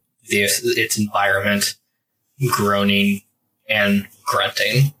in its environment, groaning and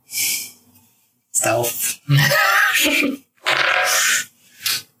grunting. Stealth.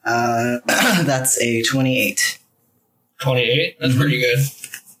 That's a 28. 28? That's pretty good.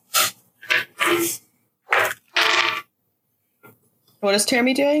 What is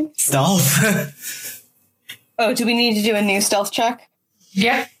Jeremy doing? Stealth. Oh, do we need to do a new stealth check?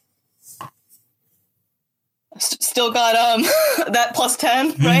 Yeah. Still got that plus 10,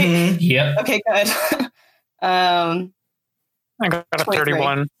 right? Mm-hmm. Yep. Okay, good. I got a 23.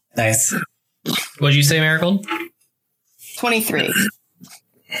 31. Nice. What'd you say, Marigold? 23.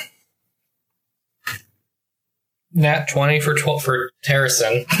 Nat 20 for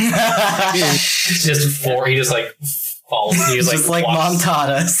Terracin. Just 4. He just like falls. He's just like Mom taught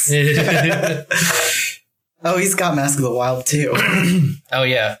us. Oh, he's got Mask of the Wild too. Oh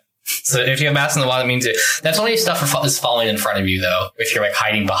yeah. So if you have Mask in the Wild, that means that's only stuff is falling in front of you, though. If you're like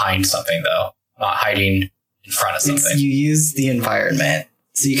hiding behind something, though, not hiding in front of something. You use the environment,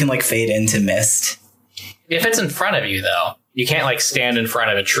 so you can like fade into mist. If it's in front of you, though, you can't like stand in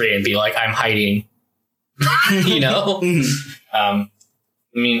front of a tree and be like, "I'm hiding." You know. I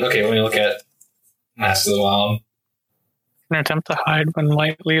mean, okay. Let me look at Mask of the Wild. An attempt to hide when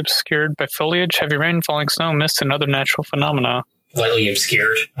lightly obscured by foliage, heavy rain, falling snow, mist, and other natural phenomena. Lightly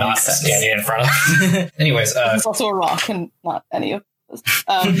obscured, not standing in front of. Anyways, It's also a rock and not any of this.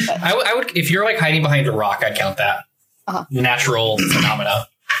 I would, if you're like hiding behind a rock, I'd count that. Natural phenomena.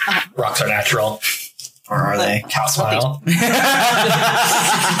 Rocks are natural. Or are they? Cow smile.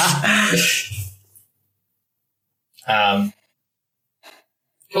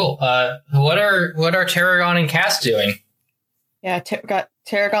 Cool. What are Tarragon and Cass doing? Yeah, got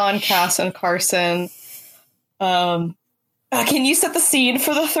Tarragon, Cass, and Carson. Can you set the scene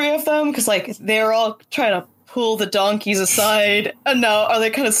for the three of them? Because like they're all trying to pull the donkeys aside, and now are they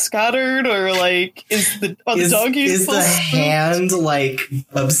kind of scattered, or like the donkeys? Is the hand like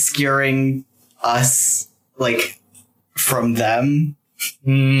obscuring us like from them?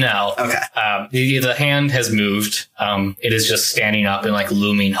 No. Okay. The hand has moved. It is just standing up and like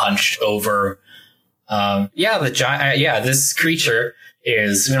looming hunched over. The giant. This creature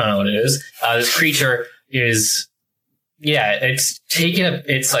is. We don't know what it is. This creature is. Yeah, it's taken.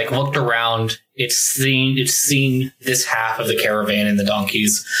 It's like looked around. It's seen this half of the caravan and the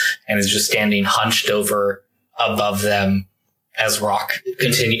donkeys, and is just standing hunched over above them, as Rock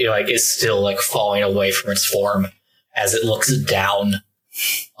is still falling away from its form as it looks down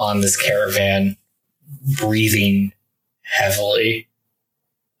on this caravan, breathing heavily.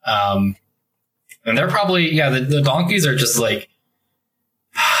 And they're probably, the donkeys are just what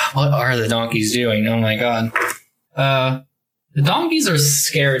are the donkeys doing? Oh my god. The donkeys are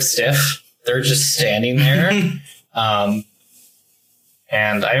scared stiff. They're just standing there. And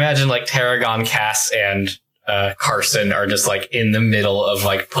I imagine Tarragon, Cass, and Carson are just in the middle of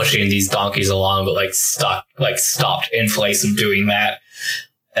pushing these donkeys along, but stopped in place of doing that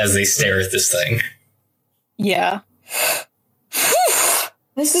as they stare at this thing. Yeah.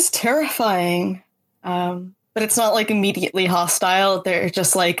 This is terrifying. But it's not immediately hostile. They're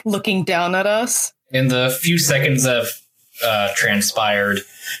just looking down at us. In the few seconds that have transpired,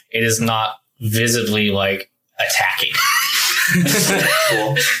 it is not visibly attacking.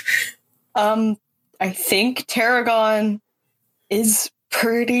 Cool. I think Tarragon is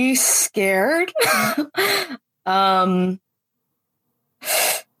pretty scared. They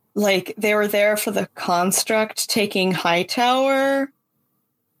were there for the construct taking Hightower,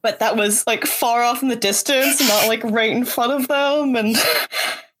 but that was far off in the distance, not right in front of them. And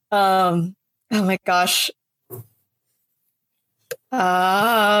oh my gosh.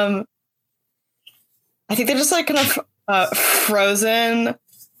 I think they're just kind of frozen. They're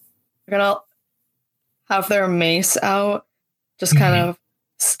gonna have their mace out, just kind of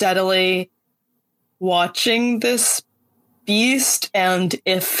steadily watching this beast, and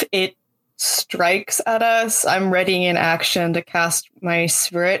if it strikes at us, I'm ready in action to cast my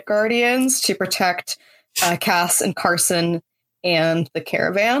Spirit Guardians to protect Cass and Carson and the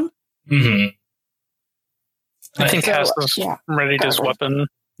caravan. Mm-hmm. I think Cass is readied his weapon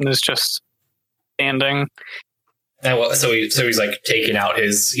and is just standing. And so he's taking out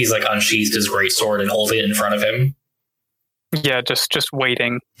he's unsheathed his greatsword and holding it in front of him. Yeah, just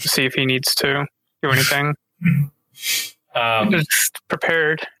waiting to see if he needs to do anything. Just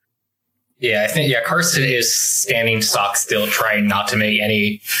prepared. Yeah, I think Carson is standing stock still, trying not to make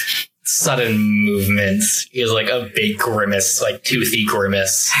any sudden movements. He has a big grimace, toothy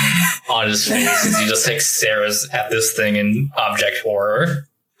grimace on his face as he just stares at this thing in object horror.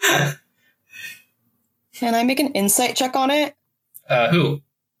 Can I make an insight check on it? Who?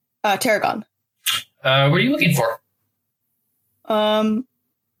 Tarragon. What are you looking for?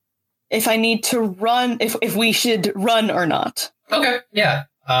 If I need to run, if we should run or not. Okay, yeah.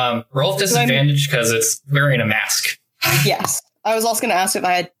 Roll with disadvantage because it's wearing a mask. Yes. I was also going to ask if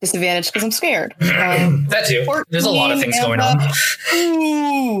I had disadvantage because I'm scared. That too. There's a lot of things going on.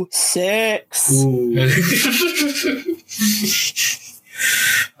 Ooh, 6. Ooh.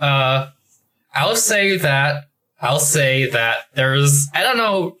 I'll say that there's, I don't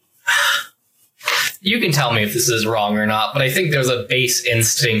know, you can tell me if this is wrong or not, but I think there's a base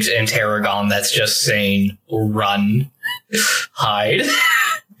instinct in Tarragon that's just saying, run, hide.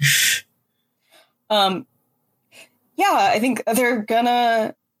 Yeah, I think they're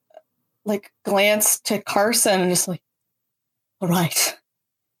gonna glance to Carson and just all right,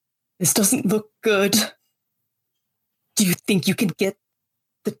 this doesn't look good. Do you think you can get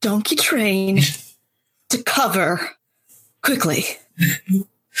the donkey train to cover quickly?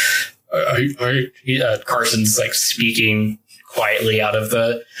 Carson's speaking quietly out of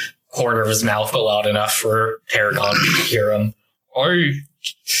the corner of his mouth, but loud enough for Tarragon to hear him.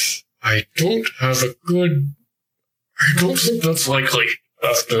 I don't think that's likely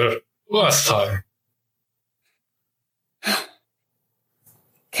after last time.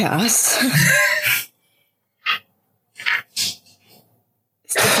 Cass.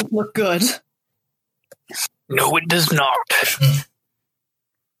 This doesn't look good. No, it does not.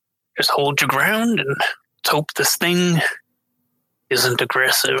 Just hold your ground and let's hope this thing isn't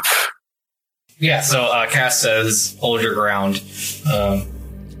aggressive. Yeah, so Cass says, hold your ground.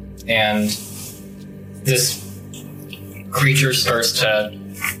 And this creature starts to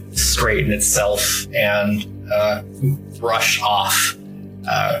straighten itself and brush off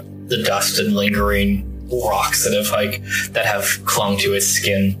the dust and lingering rocks that have clung to its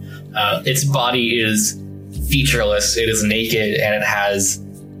skin. Its body is featureless, it is naked, and it has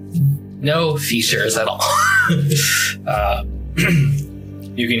no features at all.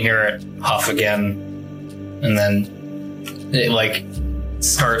 You can hear it huff again, and then it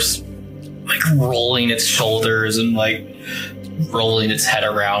starts rolling its shoulders and rolling its head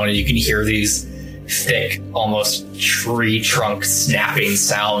around, and you can hear these thick, almost tree trunk snapping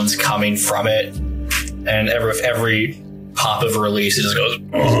sounds coming from it. And every pop of release, it just goes.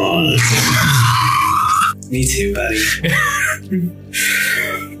 Me too, buddy.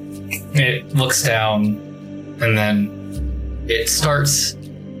 It looks down and then it starts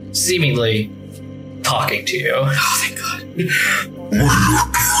seemingly talking to you. Oh, thank God.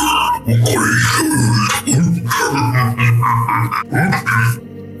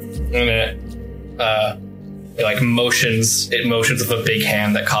 And it motions with a big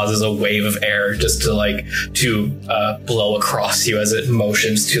hand that causes a wave of air just to blow across you as it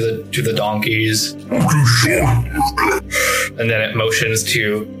motions to the donkeys. And then it motions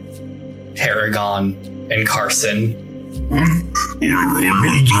to Tarragon and Carson.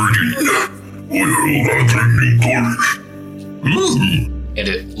 And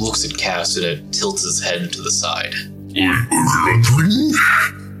it looks at Cass and it tilts its head to the side.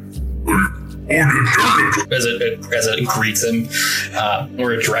 As it greets him,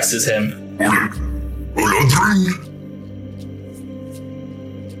 or addresses him.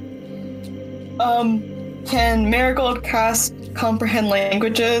 Can Marigold cast comprehend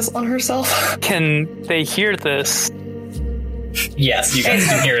languages on herself? Can they hear this? Yes, you guys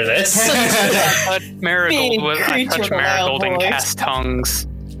can hear this. I touch Marigold Creature and voice. cast tongues.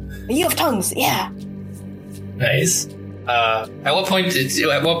 You have tongues, yeah. Nice. At what point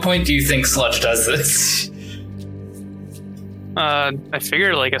do you think Sludge does this? I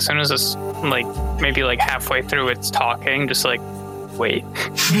figure as soon as it's maybe halfway through it's talking, just wait.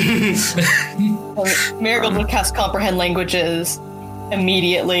 Marigold would cast comprehend languages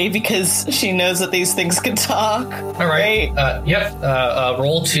immediately because she knows that these things can talk. All right. Yep.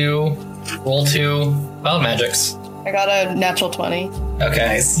 Roll two wild magics. I got a natural 20. Okay.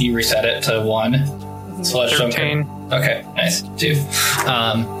 Nice. You reset it to 1. Sludge 13. Okay. Nice. 2.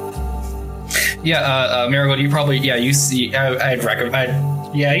 Marigold, you probably you see. I'd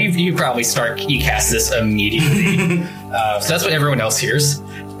recommend. You probably you cast this immediately. So that's what everyone else hears.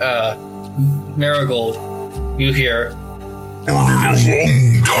 Marigold, you hear. For a long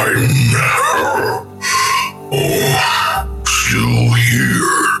time now. Oh, still here.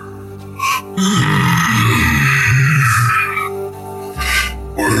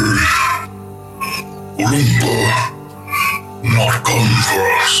 Where's Olimpa? Not come for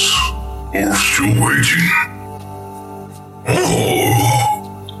us. Or still waiting. Oh,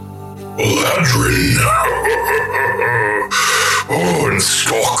 Eladrin. Oh, and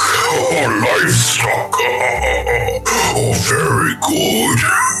stock. Oh, livestock. Oh, very good.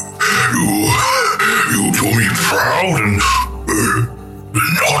 You do me proud and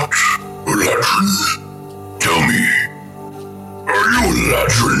not Eladrin. Tell me, are you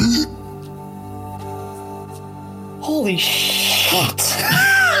Eladrin? Holy shit.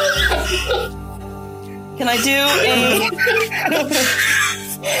 Can I do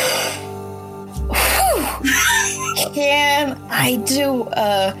Can I do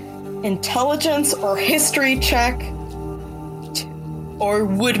a intelligence or history check? Or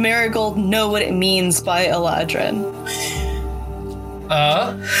would Marigold know what it means by Eladrin?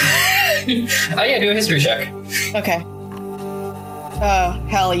 Do a history check. Okay.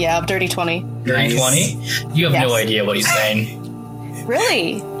 Hell yeah, dirty 20. Dirty 20? You have no Yes. idea what he's saying.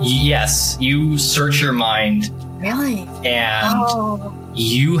 Really? Yes, you search your mind Really? and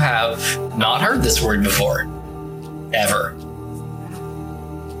you have not heard this word before. Ever.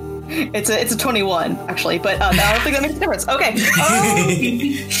 It's a 21, actually, but I don't think that makes a difference. Okay.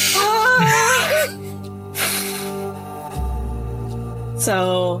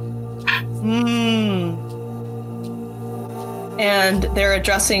 And they're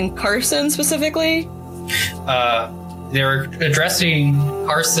addressing Carson specifically? They're addressing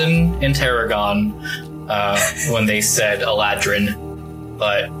Carson and Tarragon when they said Eladrin,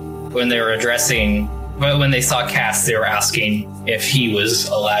 but when they saw Cass, they were asking if he was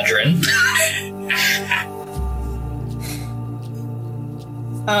Eladrin.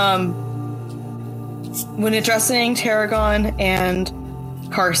 When addressing Tarragon and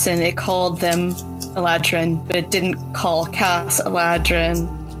Carson, it called them Eladrin, but it didn't call Cass Eladrin.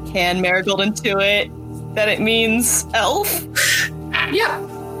 Can Marigold intuit that it means elf? Yeah.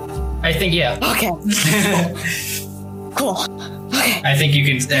 I think, yeah. Okay. Cool. Okay. I think you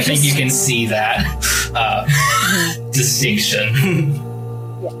can see that distinction.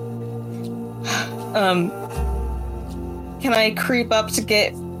 Can I creep up to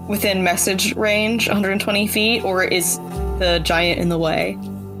get within message range, 120 feet, or is the giant in the way?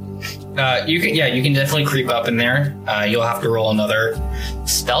 You can definitely creep up in there. You'll have to roll another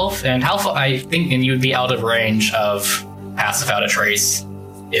stealth, and and you'd be out of range of pass without a trace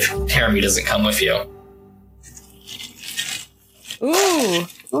if Teremy doesn't come with you.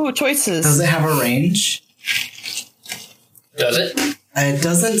 Ooh, choices. Does it have a range? Does it? It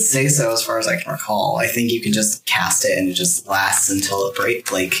doesn't say so as far as I can recall. I think you can just cast it and it just lasts until it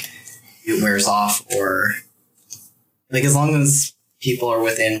it wears off, or Like, as long as people are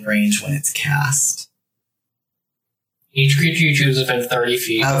within range when it's cast. Each creature you choose within 30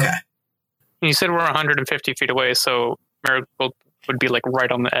 feet. Okay. You said we're 150 feet away, so Marigold would be like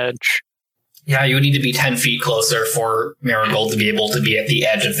right on the edge. Yeah, you would need to be 10 feet closer for Marigold to be able to be at the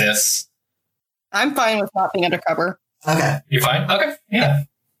edge of this. I'm fine with not being undercover. Okay. You're fine? Okay, yeah.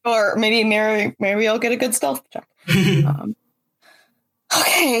 Or maybe Mary will get a good stealth check.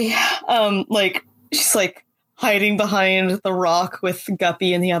 Okay. Like, she's like hiding behind the rock with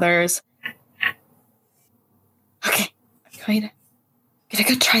Guppy and the others. Okay. I'm gonna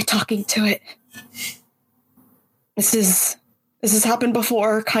go try talking to it. This has happened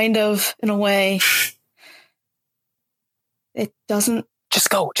before, kind of, in a way. It doesn't... Just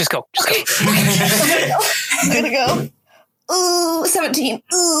go. Okay. I'm gonna go. Ooh, 17.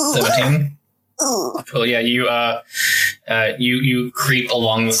 Ooh. 17? Ooh. Well, yeah, you creep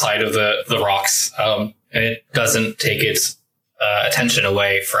along the side of the rocks. And it doesn't take its attention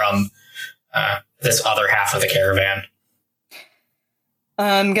away from this other half of the caravan.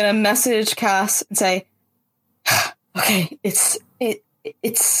 I'm gonna message Cass and say, okay, it's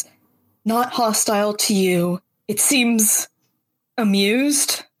not hostile to you. It seems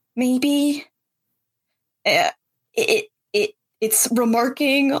amused, maybe. It's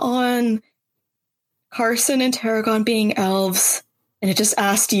remarking on Carson and Tarragon being elves, and it just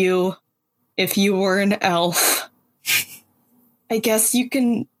asked you if you were an elf. I guess you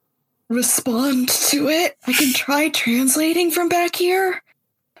can respond to it. I can try translating from back here.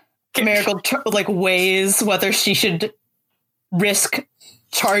 Marigold weighs whether she should risk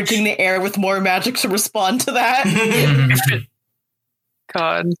charging the air with more magic to respond to that.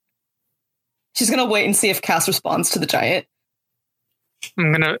 God. She's gonna wait and see if Cass responds to the giant.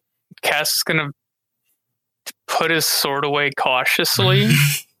 Cass is gonna put his sword away cautiously.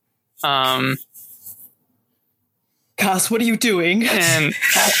 Cass, what are you doing? And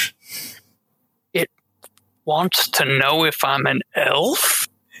it wants to know if I'm an elf?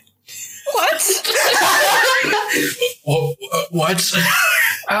 What? What?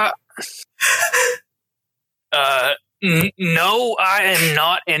 No, I am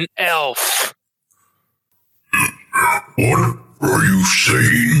not an elf. What are you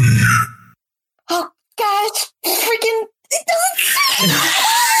saying? Oh, gosh. Freaking... It doesn't...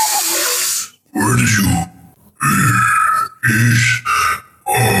 Where did you...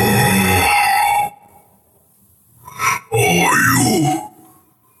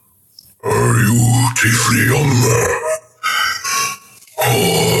 Are you Tiefling?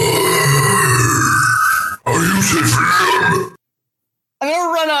 Are you Tiefling? I'm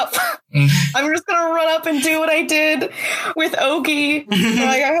gonna run up. I'm just gonna run up and do what I did with Ogie.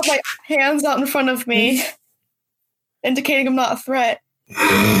 I have my hands out in front of me, indicating I'm not a threat.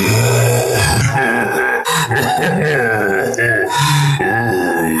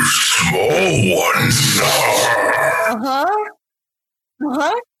 Small ones.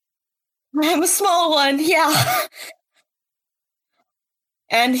 I'm a small one, yeah.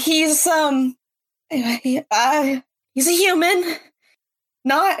 And he's he's a human,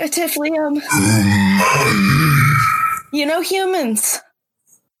 not a Tiflium. You know humans?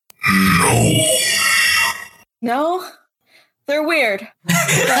 No. No? They're weird.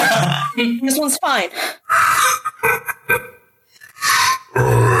 This one's fine.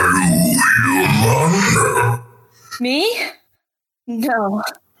 Are you human? Me? No.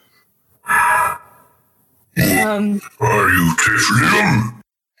 Are you Tiflium?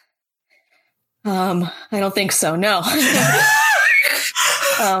 I don't think so, no.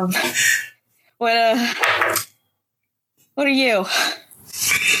 What are you?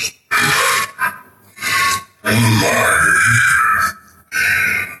 I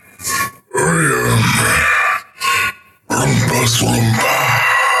am Rumpus Lumpa.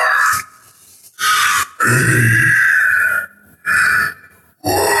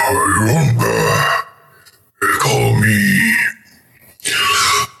 Lumpa. They call me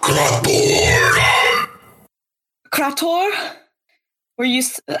Krator. Krator?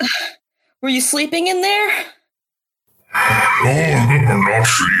 Were you sleeping in there? No, I'm not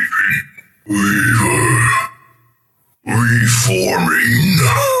sleeping. Reforming.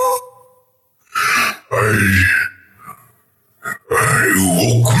 I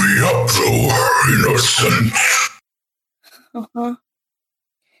woke me up though, innocent. Uh-huh.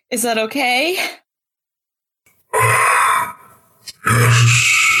 Is that okay?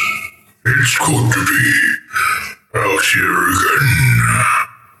 Yes. It's good to be out here again.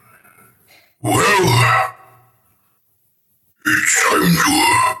 Well, it's time to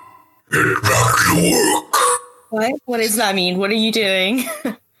get back to work. What? What does that mean? What are you doing?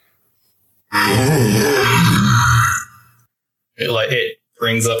 It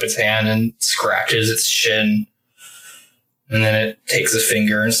brings up its hand and scratches its shin. And then it takes a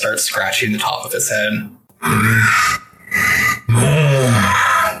finger and starts scratching the top of its head.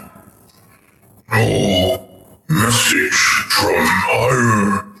 No message from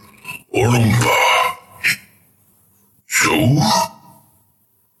higher Orumba. So,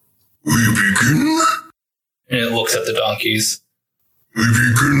 we begin? And it looks at the donkeys. We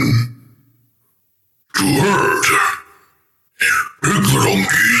begin to herd. Take the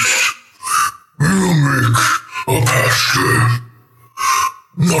donkeys. We'll make a pasture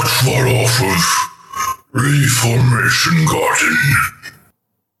not far off of Reformation Garden.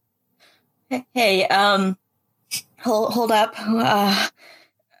 Hey, hold up.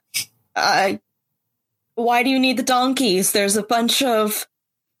 Why do you need the donkeys? There's a bunch of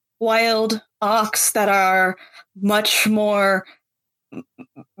wild ox that are much more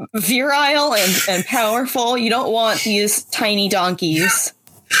virile and powerful. You don't want these tiny donkeys.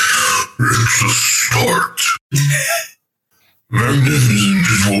 It's a start. Magnificent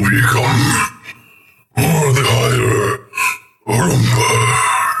it will become. Or the higher Orumba.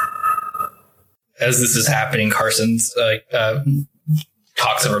 As this is happening, Carson's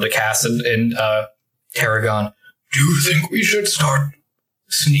talks over to Cass and Tarragon. Do you think we should start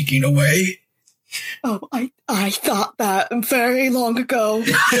sneaking away? Oh, I thought that very long ago.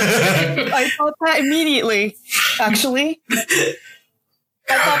 I thought that immediately, actually. I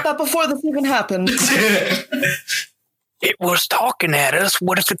thought that before this even happened. It was talking at us.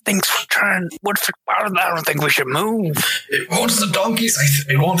 What if it thinks we're trying? I don't think we should move. It wants the donkeys.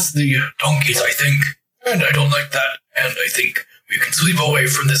 It wants the donkeys, I think. And I don't like that. And I think we can sleep away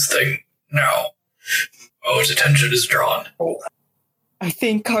from this thing now. Oh, its attention is drawn. I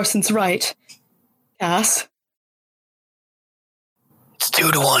think Carson's right. Cass? It's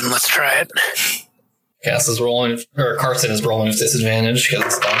 2-1. Let's try it. Cass is rolling, or Carson is rolling with disadvantage because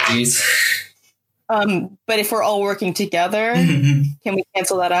it's donkeys. But if we're all working together, can we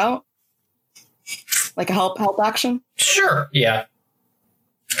cancel that out? Like a help action? Sure, yeah.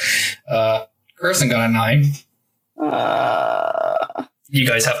 Carson got a 9. You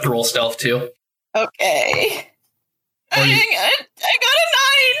guys have to roll stealth too. Okay. I got a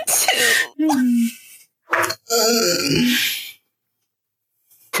 9 too.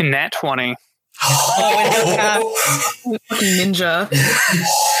 Nat 20. Oh, fucking ninja.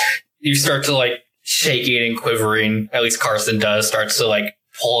 You start to shaking and quivering. At least Carson does. Starts to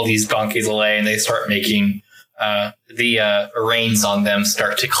pull these donkeys away, and they start making the reins on them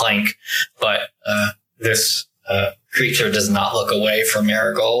start to clank. But this creature does not look away from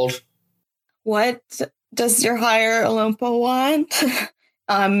Marigold. What does your higher Olympa want?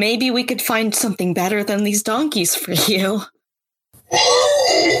 Maybe we could find something better than these donkeys for you. A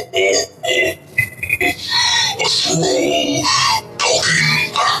thrall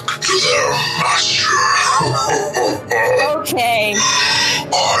talking back to their master. Okay.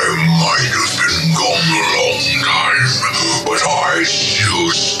 I might have been gone a long time, but I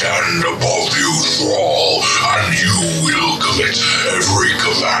still stand above you, thrall, and you will commit every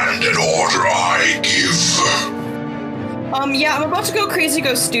command and order I give. Yeah, I'm about to go crazy,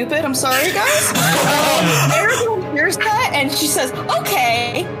 go stupid. I'm sorry, guys. Marigold hears that, and she says,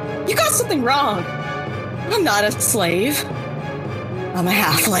 okay, you got something wrong. I'm not a slave. I'm a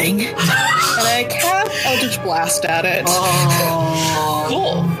halfling. And I cast Eldritch Blast at it. Oh.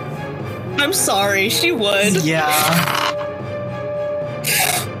 Cool. I'm sorry, she would. Yeah.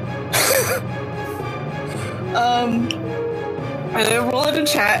 And then roll it in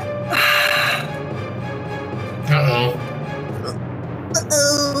chat. Uh-oh.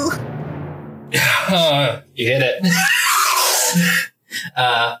 You hit it.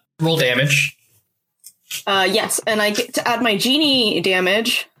 Roll damage. Yes, and I get to add my genie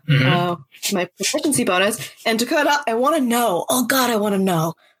damage, my proficiency bonus. And Dakota, I want to know. Oh God, I want to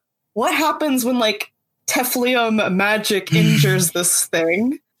know what happens when Teflium magic injures this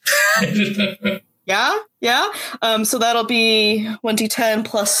thing. Yeah. So that'll be 1d10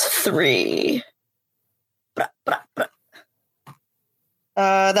 plus 3.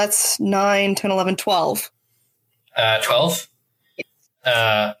 That's 9, 10, 11, 12. 12?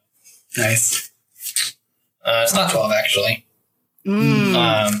 Nice. It's not 12, actually.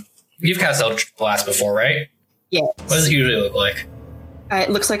 You've cast Eldritch Blast before, right? Yeah. What does it usually look like?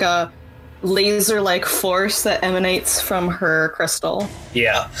 It looks like a laser-like force that emanates from her crystal.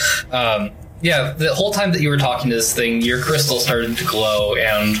 Yeah. The whole time that you were talking to this thing, your crystal started to glow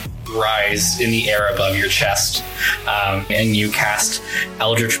and rise in the air above your chest. And you cast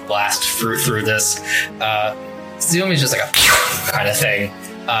Eldritch Blast through this. It's just like a kind of thing.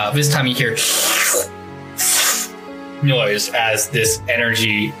 This time you hear noise as this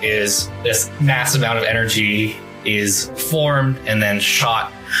massive amount of energy is formed and then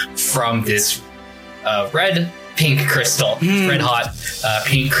shot from this red hot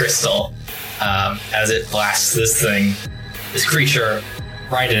pink crystal as it blasts this creature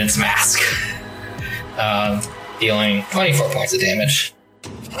right in its mask, dealing 24 points of damage.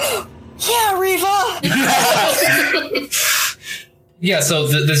 Yeah, Reva! Yeah, so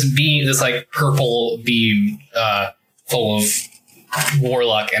this beam, this like purple beam full of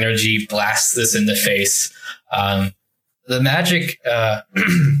warlock energy blasts this in the face. The magic,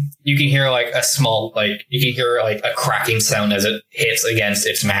 you can hear like a cracking sound as it hits against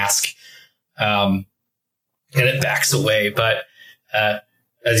its mask. And it backs away, but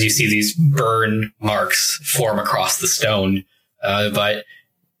as you see these burn marks form across the stone. But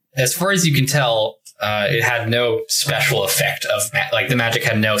as far as you can tell, it had no special effect the magic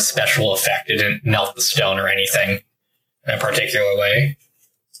had no special effect. It didn't melt the stone or anything in a particular way.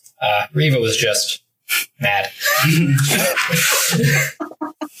 Reva was just mad.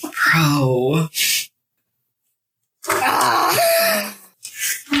 Bro.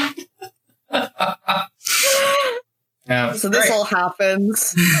 So this all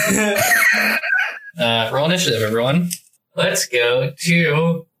happens. Roll initiative, everyone. Let's go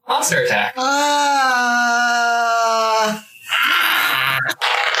to monster attack.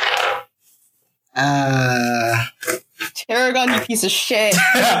 Tarragon, you piece of shit.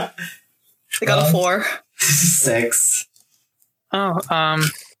 They got a 4. 6. Oh,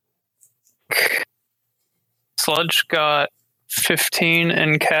 Sludge got 15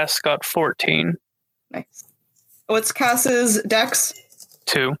 and Cass got 14. Nice. What's Cass's dex?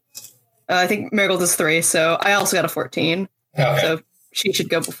 2. I think Marigold is 3, so I also got a 14. Okay. So she should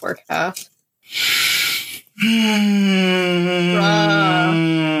go before Cass.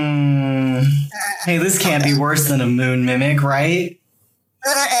 Hey, this can't be worse than a moon mimic, right?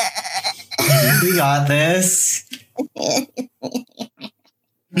 We got this.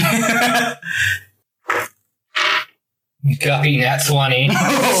 Guppy nat 20.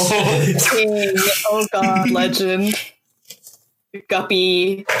 King. Oh god, legend.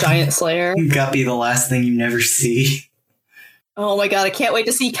 Guppy, Giant Slayer. Guppy, the last thing you never see. Oh my god, I can't wait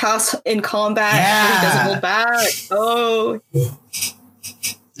to see Cass in combat. Yeah. He doesn't hold back. Oh.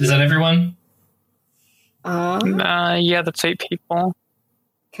 Is that everyone? Yeah, that's 8 people.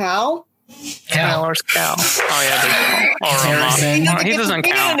 Cal? Cal. Where's Cal? Oh yeah, there's Harrison. He doesn't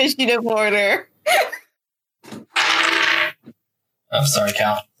count. Initiative order. I'm sorry,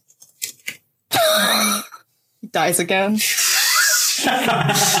 Cal. He dies again.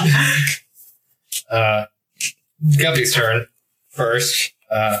 Guppy's turn first.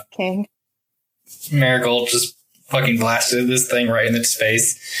 King. Marigold just fucking blasted this thing right in its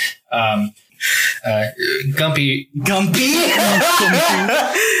face. Guppy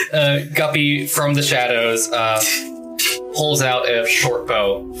from the shadows pulls out a short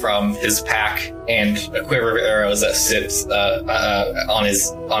bow from his pack and a quiver of arrows that sits on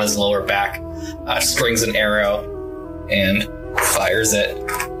his lower back. Strings an arrow and fires it.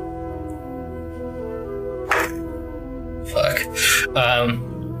 Fuck.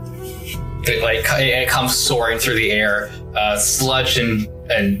 It comes soaring through the air. Sludge and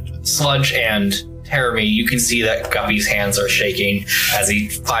Teremy, you can see that Guppy's hands are shaking as he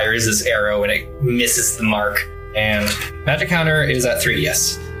fires his arrow and it misses the mark. And magic counter is at 3,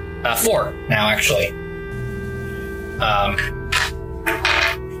 yes. 4 now, actually.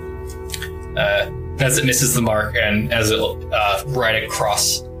 As it misses the mark and as it right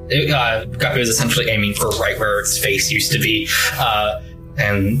across, Guppy was essentially aiming for right where its face used to be.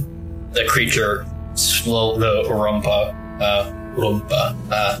 And the creature, the Urumpa,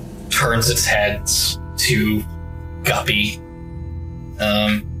 turns its head to Guppy,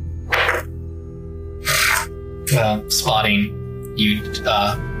 spotting you,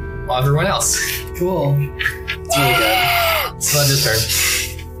 everyone else. Cool. It's really good. Sludge's turn.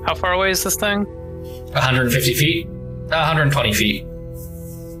 How far away is this thing? 150 feet? 120 feet.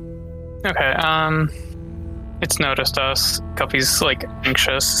 Okay, it's noticed us. Guppy's,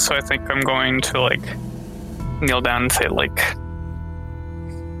 anxious, so I think I'm going to, kneel down and say,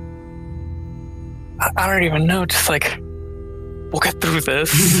 I don't even know, just, we'll get through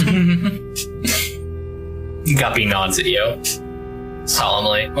this. Guppy nods at you.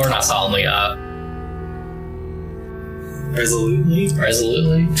 Solemnly. Or not solemnly,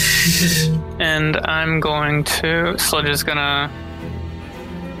 Resolutely. And I'm going to... Sludge is gonna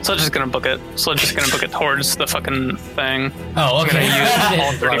book it. Sludge is gonna book it towards the fucking thing. Oh, okay. I'm gonna use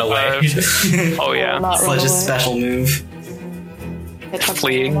all 35. Oh, yeah. Sludge's special move.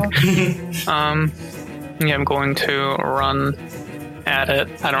 Fleeing. Yeah, I'm going to run at it.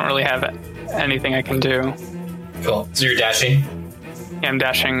 I don't really have anything I can do. Cool. So you're dashing. Yeah, I'm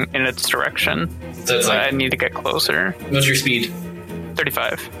dashing in its direction. So it's I like, need to get closer. what's your speed?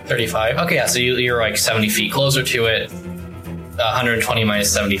 35. 35. Okay, yeah. So you're like 70 feet closer to it. 120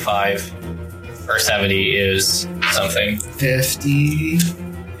 minus 75 or 70 is something. 50.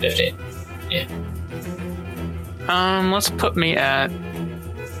 50. Yeah. Let's put me at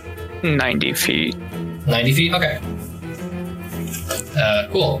 90 feet. 90 feet. Okay.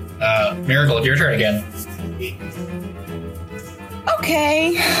 Cool. Marigold, your turn again.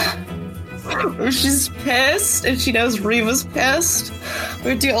 Okay. She's pissed, and she knows Reva's pissed.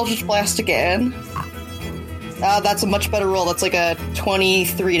 We're gonna do Eldritch Blast again. That's a much better roll. That's like a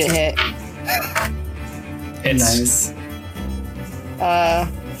 23 to hit. It's Nice.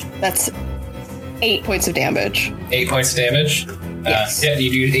 That's 8 points of damage. 8 points of damage. Yes. Yeah,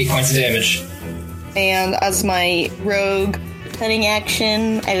 you do 8 points of damage. And as my rogue cunning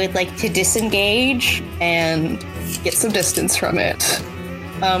action, I would like to disengage and get some distance from it.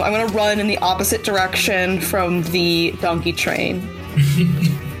 I'm going to run in the opposite direction from the donkey train.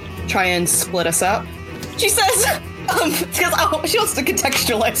 Try and split us up. She says, because she wants to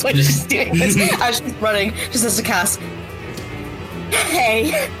contextualize why she's doing this. As she's running, she says to Cass,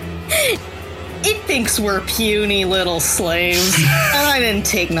 "Hey, it thinks we're puny little slaves, and I didn't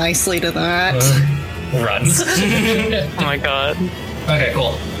take nicely to that." Runs. Oh my god. Okay,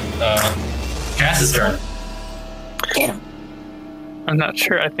 cool. Cass's turn. Get him. I'm not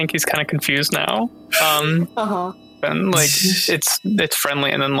sure. I think he's kind of confused now. Uh-huh. And like it's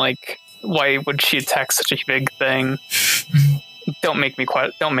friendly, and then like, why would she attack such a big thing? Don't make me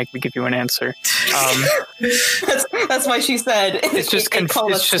give you an answer. That's why she said It's just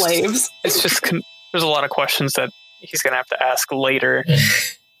call us slaves. It's just there's a lot of questions that he's gonna have to ask later.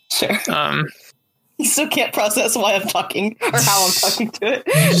 Sure. You still can't process why I'm talking or how I'm talking to it.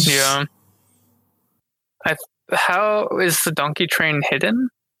 Yeah. How is the donkey train hidden?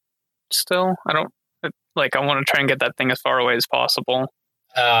 Still, I don't like. I want to try and get that thing as far away as possible.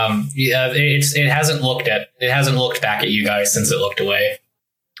 Yeah, it hasn't looked back at you guys since it looked away.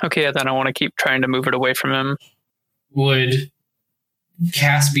 Okay, then I want to keep trying to move it away from him. Would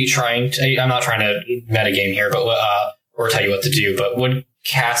Cass be trying to? I'm not trying to metagame here, but or tell you what to do. But would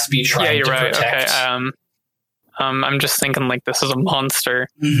Cass be trying Yeah, you're to right. protect? Okay. I'm just thinking like this is a monster.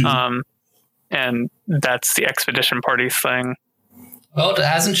 Mhm. And that's the expedition party thing. Well, it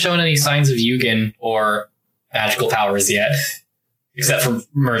hasn't shown any signs of Yugen or magical powers yet, except for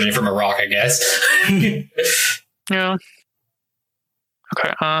emerging from a rock, I guess. Yeah.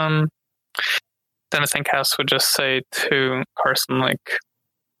 Okay. Then I think Cass would just say to Carson, like,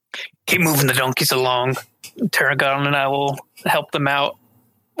 keep moving the donkeys along. Tarragon and I will help them out.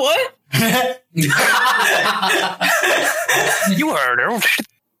 What? You heard her.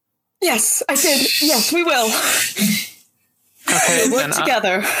 Yes, I did. Yes, we will. Okay, We'll work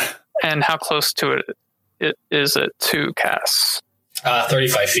together. And how close to it is it to Cass?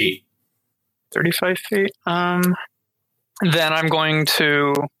 35 feet. 35 feet. Then I'm going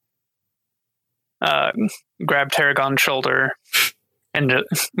to grab Tarragon's shoulder and I'm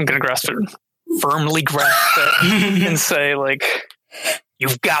going to firmly grasp it and say, like,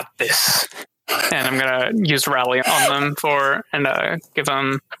 you've got this. And I'm going to use Rally on them and give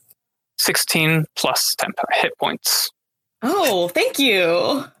them 16 plus 10 hit points. Oh, thank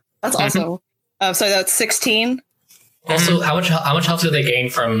you. That's awesome. So that's 16. Also, how much health do they gain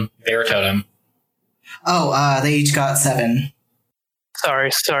from their totem? Oh, they each got 7.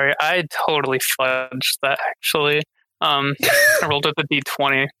 Sorry. I totally fudged that, actually. I rolled with a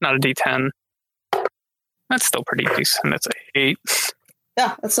D20, not a D10. That's still pretty decent. It's a 8.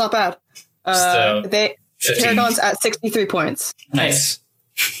 Yeah, that's not bad. So, 15. Tarragon's at 63 points. Nice.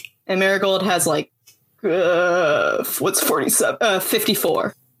 And Marigold has like, what's 47?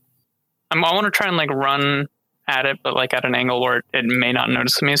 54. I want to try and like run at it, but like at an angle where it may not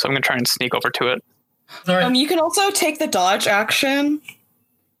notice me. So I'm going to try and sneak over to it. All right. You can also take the dodge action,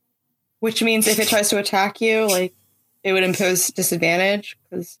 which means if it tries to attack you, like it would impose disadvantage.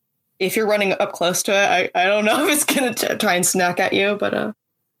 Because if you're running up close to it, I don't know if it's going to try and snack at you, but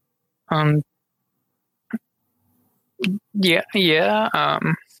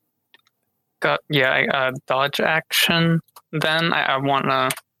dodge action. Then I want to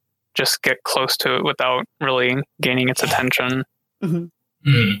just get close to it without really gaining its attention.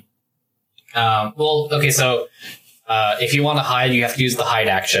 Well, okay, so if you want to hide, you have to use the hide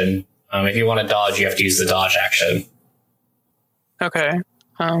action. If you want to dodge, you have to use the dodge action. Okay.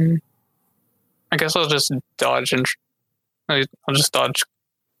 I guess I'll just dodge and I'll just dodge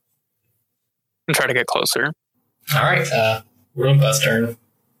and try to get closer. All right, Roomba's turn.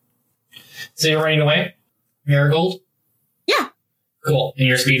 So you're running away, Marigold? Yeah. Cool. And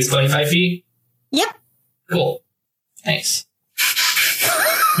your speed is 25 feet? Yep. Cool. Nice.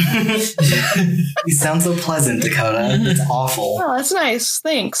 You sound so pleasant, Dakota. It's awful. Oh, that's nice.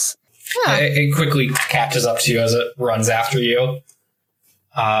 Thanks. Yeah. It quickly catches up to you as it runs after you.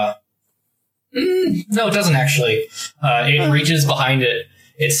 No, it doesn't actually. It reaches behind it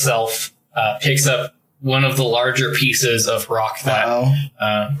itself, picks up one of the larger pieces of rock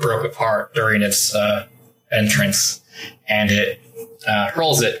that broke apart during its entrance, and it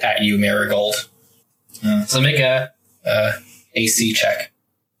hurls it at you, Marigold. So make a AC check.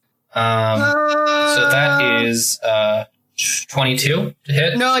 So that is 22 to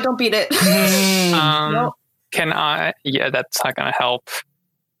hit. No, I don't beat it. Nope. Can I? Yeah, that's not going to help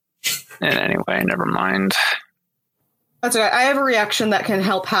in any way. Never mind. That's okay. I have a reaction that can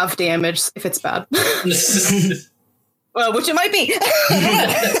help have damage if it's bad. Well, which it might be.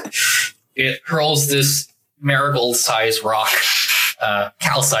 It hurls this marigold-sized rock,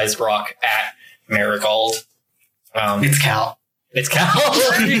 Cal-sized rock at Marigold. It's Cal. It's Cal.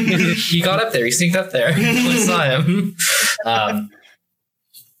 He got up there. He sneaked up there. We saw him.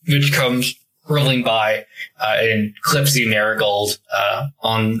 Which comes hurling by and clips you, Marigold,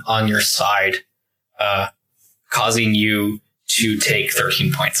 on your side, causing you to take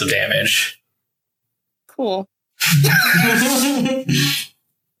 13 points of damage. Cool.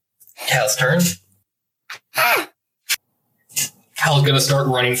 Cal's turn. Cal's gonna start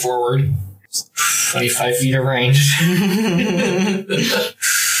running forward. 25 feet of range.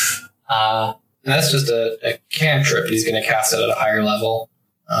 That's just a cantrip. He's going to cast it at a higher level.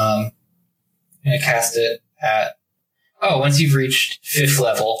 Going to cast it at... Oh, once you've reached 5th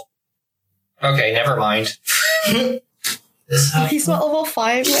level. Okay, never mind. He's not level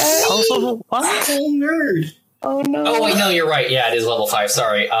 5 yet. Level what? Oh, nerd. Oh no. Oh, wait, no, you're right. Yeah, it is level 5.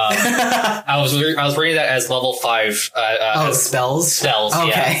 Sorry. I was reading that as level 5. Spells? Spells,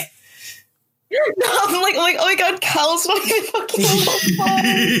 okay. yeah. No, I'm like, oh my god, Cal's not my fucking level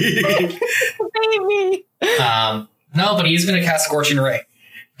 5. Baby. No, but he's going to cast Scorching Ray.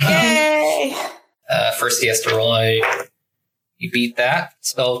 Yay. First he has to roll a... You beat that.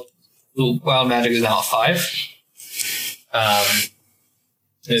 Spell Wild Magic is now at 5.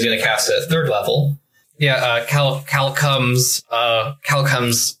 He's going to cast it at 3rd level. Yeah, Cal comes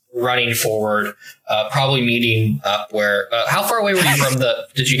running forward, probably meeting up where... how far away were you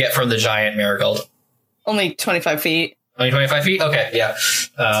did you get from the giant Marigold? Only 25 feet. Only 25 feet? Okay, yeah.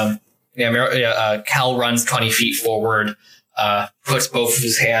 Cal runs 20 feet forward, puts both of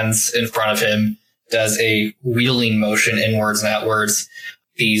his hands in front of him, does a wheeling motion inwards and outwards.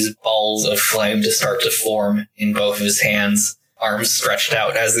 These balls of flame just start to form in both of his hands, arms stretched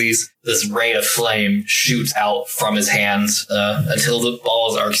out as this ray of flame shoots out from his hands until the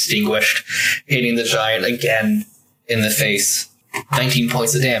balls are extinguished, hitting the giant again in the face. 19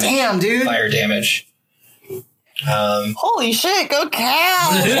 points of damage. Damn, dude. Fire damage. Holy shit, go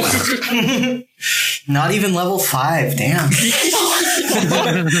Cal! Not even level 5, damn.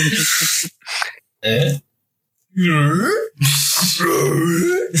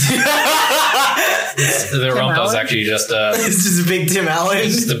 The Rumpa's actually just This is a big Tim Allen.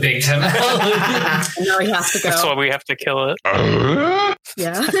 it's the big Tim Allen. Now he has to go. That's why we have to kill it.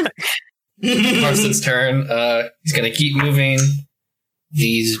 Yeah. Carson's turn. He's gonna keep moving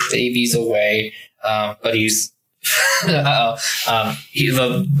these babies away, but he's the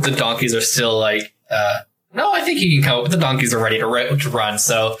donkeys are still like no, I think he can come. The donkeys are ready to run,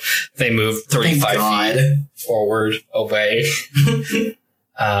 so they move 35 feet forward away.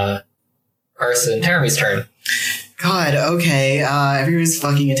 Carson, Jeremy's turn. God, okay. Everybody's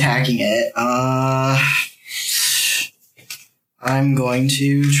fucking attacking it. I'm going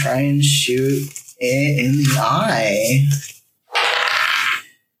to try and shoot it in the eye.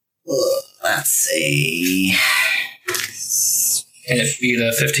 Let's see. Can it be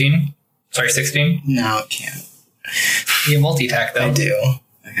the 15? Sorry, 16? No, it can't. You multi-attack, though. I do.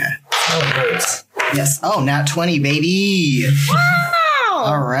 Okay. Oh, it hurts. Yes. Oh, nat 20, baby. Wow!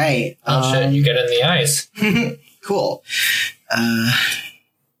 All right. Oh, shit, you get in the eyes. Cool.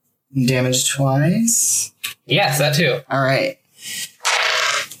 Damage twice. Yes, that too. All right.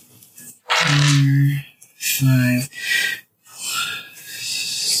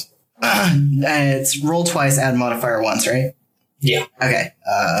 5. It's roll twice, add modifier once, right? Yeah. Okay.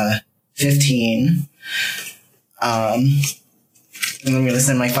 15. And I'm gonna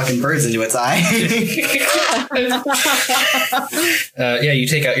send my fucking birds into its eye. Yeah, you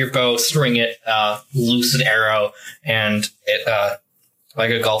take out your bow, string it, loose an arrow, and it, like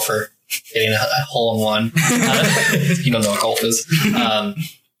a golfer, getting a hole in one. You don't know what golf is.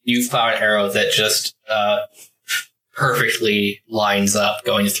 You fire an arrow that just perfectly lines up,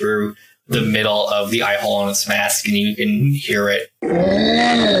 going through the middle of the eye hole on its mask, and you can hear it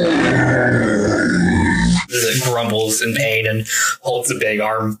as it grumbles in pain and holds a big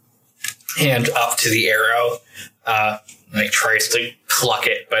hand up to the arrow. Like tries to pluck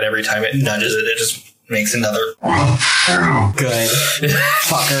it, but every time it nudges it, it just makes another Good.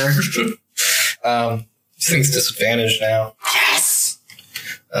 Fucker. This thing's disadvantaged now. Yes.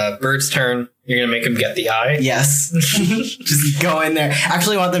 Bird's turn. You're gonna make him get the eye. Yes. Just go in there.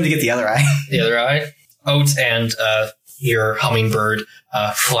 Actually, want them to get the other eye. The other eye. Oats and your hummingbird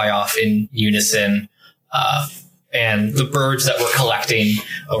fly off in unison, and the birds that were collecting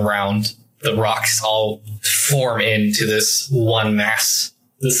around the rocks all form into this one mass,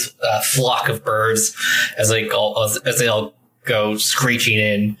 this flock of birds as they all go screeching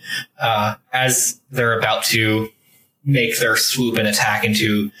in. As they're about to make their swoop and attack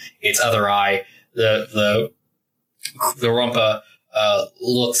into its other eye, the Rumpa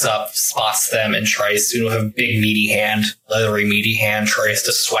looks up, spots them, and tries to, with a big leathery meaty hand, tries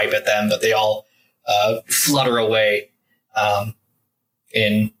to swipe at them, but they all flutter away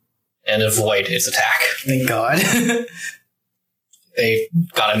and avoid its attack. Thank God. They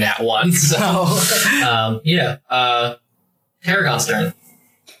got a nat 1. So, Tarragon's turn.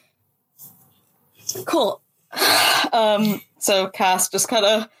 Cool. So Cass just kind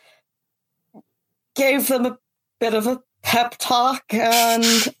of gave them a bit of a pep talk, and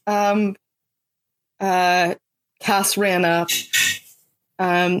Cass ran up.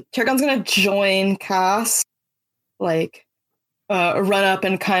 Tarragon's gonna join Cass, like run up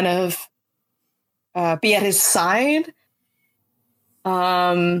and kind of be at his side.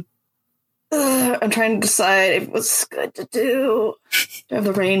 I'm trying to decide if it was good to do. Do I have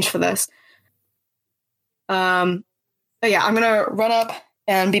the range for this? But yeah, I'm gonna run up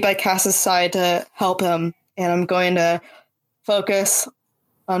and be by Cass's side to help him, and I'm going to focus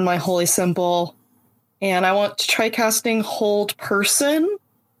on my holy symbol, and I want to try casting Hold Person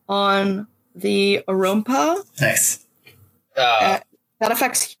on the Arumpa. Nice. That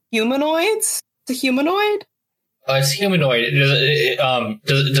affects humanoids. It's a humanoid. It's humanoid.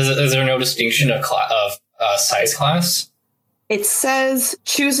 Is there no distinction of size class? It says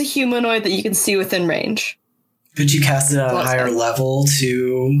choose a humanoid that you can see within range. Could you cast it at a higher level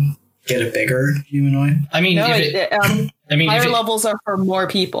to get a bigger humanoid? I mean, higher levels are for more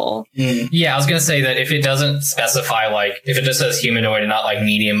people. Yeah, I was gonna say that if it doesn't specify, like, if it just says humanoid and not like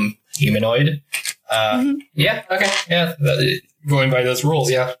medium humanoid, yeah, okay, yeah, going by those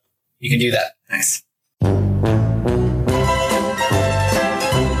rules, yeah, you can do that. Nice.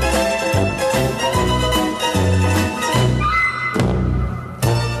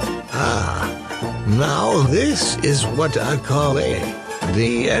 Now this is what I call a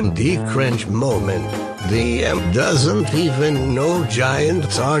D&D cringe moment. The DM doesn't even know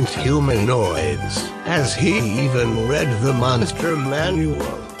giants aren't humanoids. Has he even read the monster manual?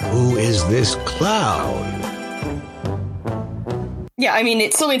 Who is this clown? Yeah, I mean,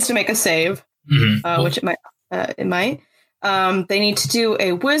 it still needs to make a save, which it might. They need to do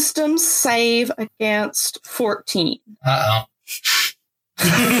a wisdom save against 14. Uh-oh.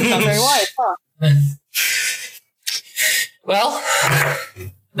 Not very wise, huh? Well,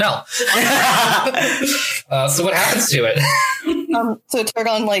 no. So what happens to it? So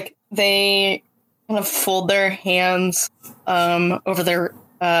Tarragon, like, they kind of fold their hands over their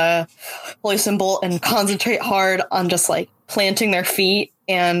holy symbol and concentrate hard on just, like, planting their feet.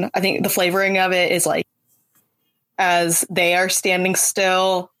 And I think the flavoring of it is, like, as they are standing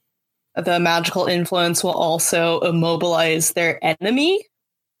still, the magical influence will also immobilize their enemy.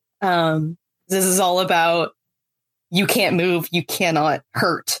 This is all about you can't move, you cannot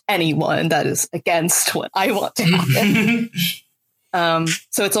hurt anyone. That is against what I want to happen.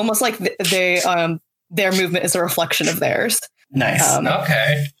 So it's almost like their movement is a reflection of theirs. Nice.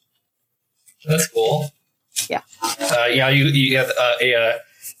 Okay, that's cool. Yeah. You have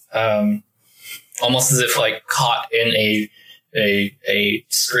almost as if like caught in a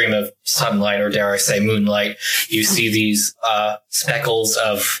stream of sunlight, or dare I say moonlight, you see these speckles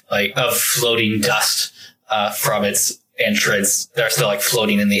of floating dust from its entrance. They're still like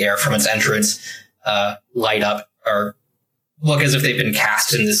floating in the air from its entrance, light up or look as if they've been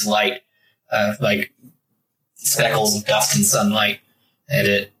cast in this light, like speckles of dust and sunlight. And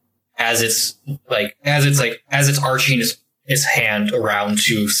it, as it's arching its hand around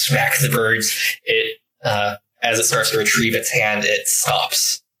to smack the birds, it as it starts to retrieve its hand, it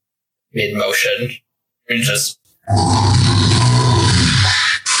stops mid-motion and just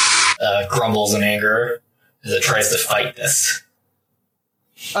grumbles in anger as it tries to fight this.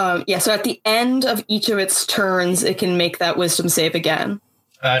 So at the end of each of its turns, it can make that wisdom save again.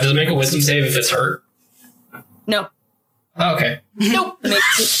 Does it make a wisdom save if it's hurt? No. Oh, okay. Nope.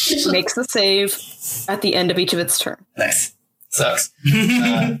 Makes the save at the end of each of its turn. Nice. Sucks.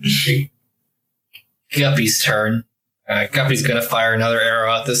 Guppy's turn. Guppy's gonna fire another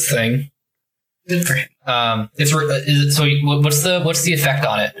arrow at this thing. Good for him. What's the effect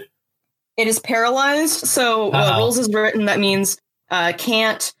on it? It is paralyzed, so rules is written that means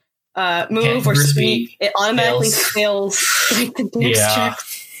can't move or speak. It automatically fails like the dex check.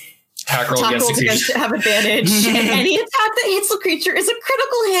 Attack roll against it have advantage. And any attack that hits the creature is a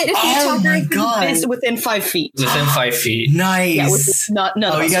critical hit if the attacker is within 5 feet. Within 5 feet. Nice. Yeah, which is not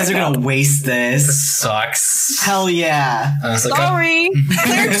none. You guys are gonna waste this. This sucks. Hell yeah. Sorry.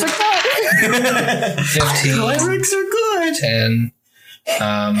 Clerics are good. 15. Clerics are good. 10.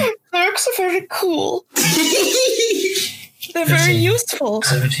 Clerics are very cool. They're very useful.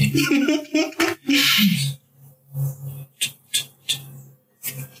 17.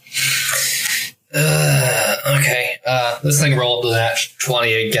 Okay. This thing rolled a nat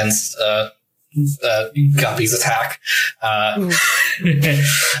 20 against Guppy's attack. And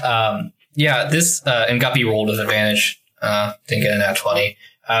Guppy rolled with advantage. Didn't get a nat 20.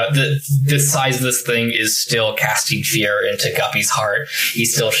 The size of this thing is still casting fear into Guppy's heart.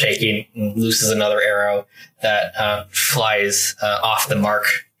 He's still shaking and looses another arrow that flies off the mark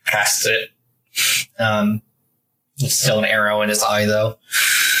past it. It's still an arrow in his eye, though.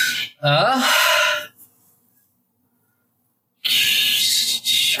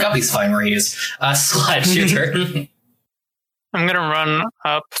 Guppy's fine where he is. Sledge, your turn. I'm going to run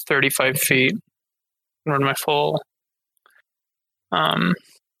up 35 feet. Run my full... I'm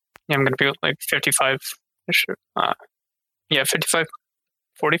going to be like 55. 55,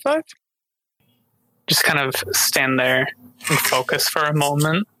 45. Just kind of stand there and focus for a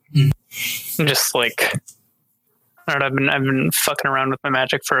moment. And just like, I don't know, I've been fucking around with my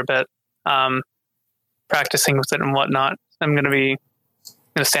magic for a bit, practicing with it and whatnot. I'm gonna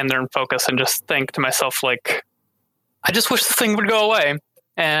stand there and focus and just think to myself, like, I just wish this thing would go away.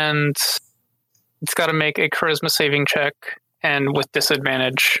 And it's got to make a charisma saving check, and with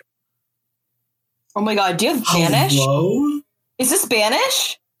disadvantage. Oh my god, do you have Banish? Hello? Is this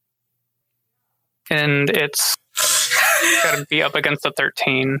Banish? And it's got to be up against a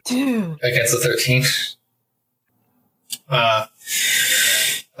 13. Dude. Against a 13. What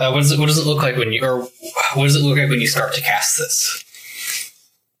does it look like when you start to cast this?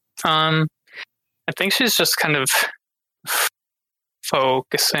 I think she's just kind of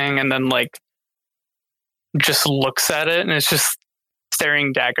focusing and then like just looks at it and it's just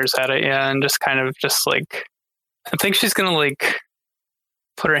staring daggers at it, and just kind of just like, I think she's gonna like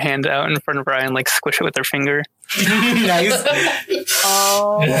put her hand out in front of her eye and like squish it with her finger. Nice.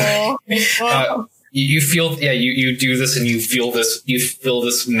 You feel, you do this and you feel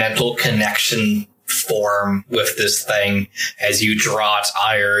this mental connection form with this thing as you draw its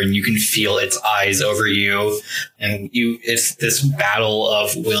ire, and you can feel its eyes over you, and it's this battle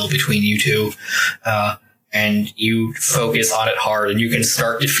of will between you two, and you focus on it hard, and you can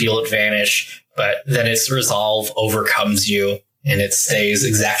start to feel it vanish, but then its resolve overcomes you, and it stays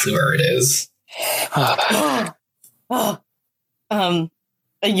exactly where it is.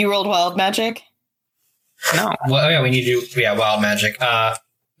 You rolled wild magic? No. Well, yeah, we need to do wild magic.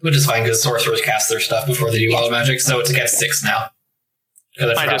 Which is fine because sorcerers cast their stuff before they do wild magic, so it's against 6 now.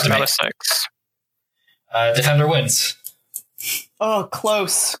 I just got a 6. Defender wins. Oh,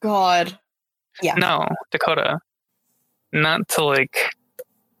 close. God. Yeah. No, Dakota. Not to like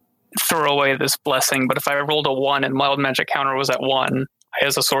throw away this blessing, but if I rolled a 1 and wild magic counter was at 1, I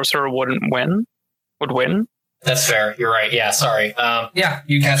as a sorcerer would win. That's fair. You're right. Yeah, sorry.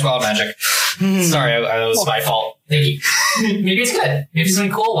 You cast wild magic. Sorry, that was my fault. Thank you. Maybe it's good. Maybe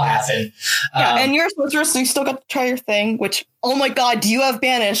something cool will happen. Yeah, and you're a sorcerer, so you still got to try your thing, which, oh my god, do you have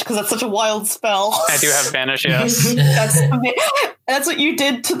Banish? Because that's such a wild spell. I do have Banish, yes. That's what you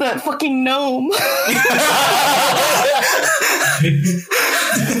did to that fucking gnome.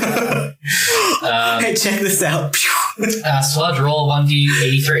 Hey, check this out. Sludge, roll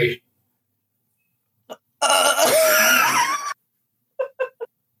 1d83.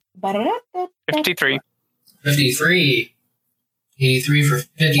 53. 53. 83 for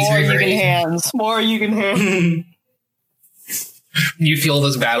 53 More for you can 8. hands. More you can hands. You feel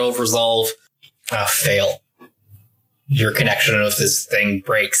this battle of resolve fail. Your connection with this thing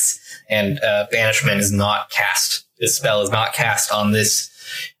breaks, and banishment is not cast. This spell is not cast on this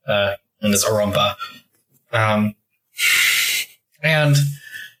Orumpa. And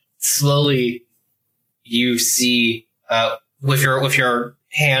slowly you see, with your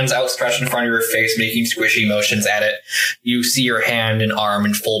hands outstretched in front of your face, making squishy motions at it, you see your hand and arm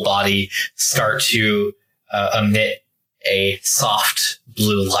and full body start to emit a soft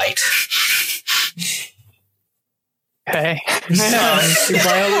blue light. Okay. I'm just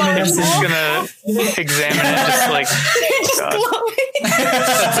gonna examine it, just like,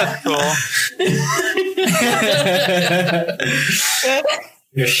 that's cool.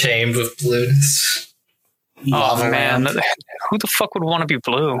 You're shamed with blueness. Oh man, who the fuck would want to be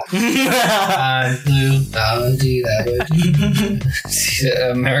blue? I'm blue. I'll do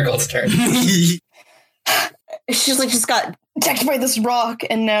that. Marigold's turn. She's like, just got attacked by this rock,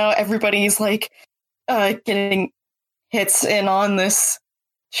 and now everybody's like getting hits in on this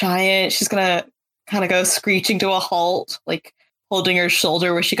giant. She's gonna kind of go screeching to a halt, like holding her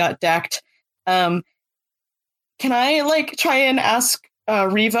shoulder where she got decked. Can I like try and ask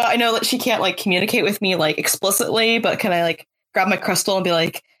Riva? I know that she can't like communicate with me like explicitly, but can I like grab my crystal and be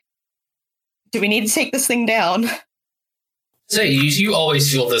like, do we need to take this thing down? So you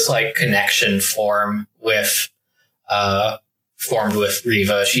always feel this like connection formed with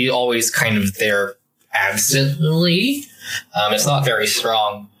Riva. She's always kind of there absently. It's not very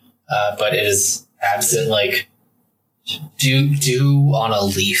strong, but it is absent, like dew on a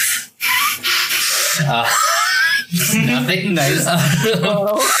leaf. Nothing nice.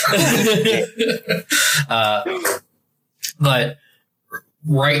 But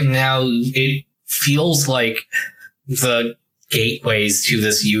right now it feels like the gateways to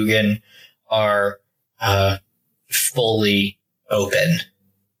this Yugen are fully open,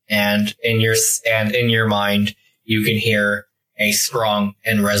 and in your mind you can hear a strong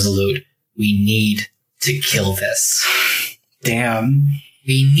and resolute, we need to kill this. Damn.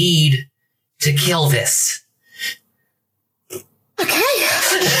 We need to kill this. Okay.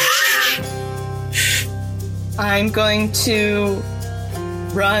 I'm going to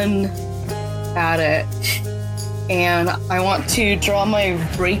run at it, and I want to draw my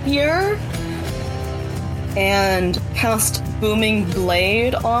rapier and cast Booming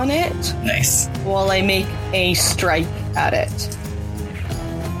Blade on it. Nice. While I make a strike at it.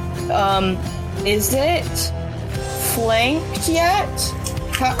 Is it flanked yet?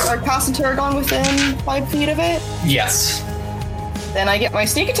 Are Cass and Tarragon within 5 feet of it? Yes. Then I get my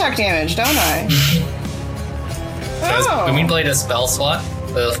sneak attack damage, don't I? Does Booming Blade a spell slot?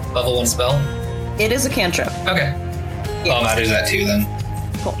 The level 1 spell? It is a cantrip. Okay. Yeah. Well, matters that too then.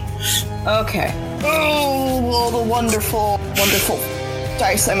 Cool. Okay. Oh, well, the wonderful, wonderful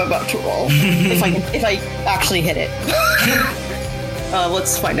dice I'm about to roll. if I actually hit it.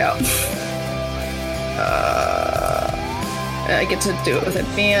 Let's find out. I get to do it with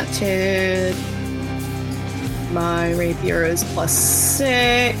advantage. My rapier is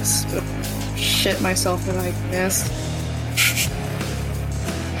 +6. Shit myself if I miss.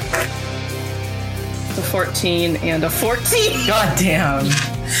 A 14 and a 14. God damn.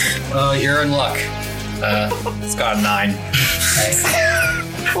 You're in luck. It's got a 9. Nice.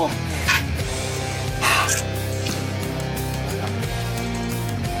 Cool.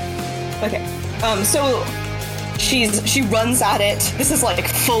 Okay. So she runs at it. This is like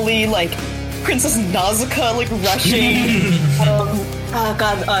fully like Princess Nausicaa like rushing.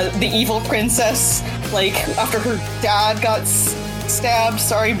 The evil princess, like after her dad got stabbed.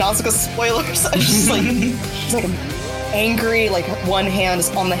 Sorry, Nausicaa spoilers. She's like angry. Like one hand is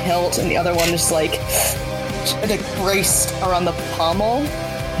on the hilt and the other one is like braced around the pommel.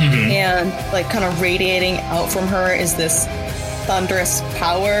 Mm-hmm. And like kind of radiating out from her is this thunderous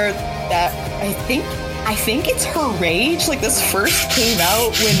power that I think it's her rage. Like this first came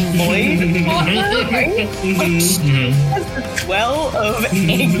out when Lloyd fought her, right? Like she has this well of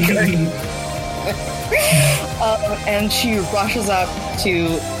anger. And she rushes up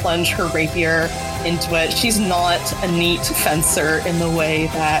to plunge her rapier into it. She's not a neat fencer in the way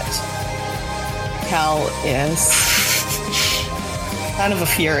that Cal is. Kind of a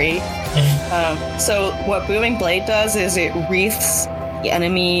fury. So what Booming Blade does is it wreaths the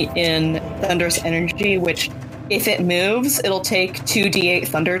enemy in thunderous energy, which if it moves, it'll take 2d8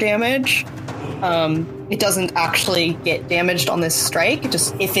 thunder damage. It doesn't actually get damaged on this strike.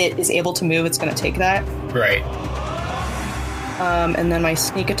 Just if it is able to move, it's going to take that. Right. And then my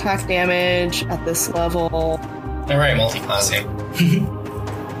sneak attack damage at this level. All right, multi-classing.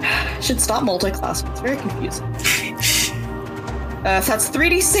 Should stop multi-classing. It's very confusing. That's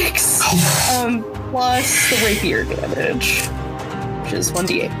 3d6 plus the rapier damage, which is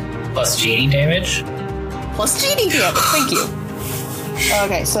 1d8. Plus GD damage? Plus GD damage, thank you.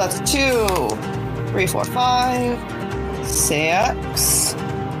 Okay, so that's 2, 3, 4, 5, 6,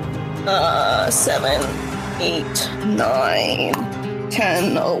 7, 8, 9,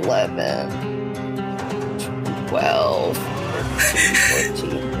 10, 11, 12, 13,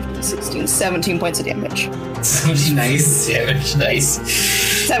 14, 15, 16, 17 points of damage. 17 Nice. damage, nice.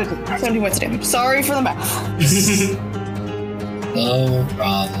 17 points of damage. Sorry for the math. No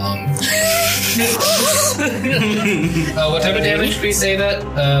problem. What type of damage do we say that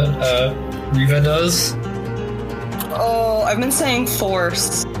Riva does? Oh, I've been saying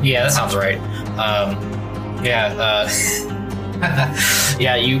force. Yeah, that sounds right.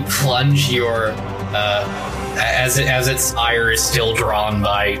 Yeah, you plunge your as its ire is still drawn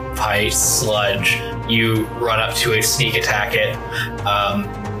by sludge. You run up to it, sneak attack it,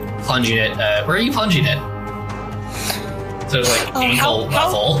 plunging it. Where are you plunging it? So it's like ankle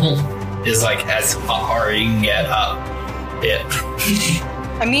level is like as far you can get up it.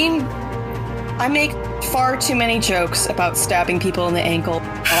 I mean, I make far too many jokes about stabbing people in the ankle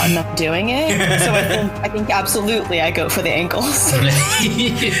while I'm not doing it. So I think absolutely I go for the ankles.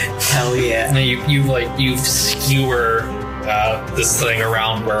 Hell yeah. And then you skewer this thing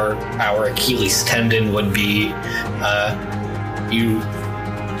around where our Achilles tendon would be. You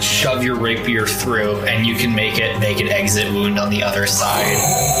shove your rapier through, and you can make an exit wound on the other side.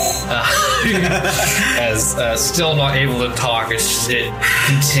 As still not able to talk, it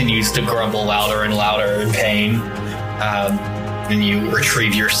continues to grumble louder and louder in pain. And you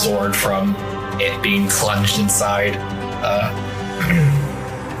retrieve your sword from it being plunged inside.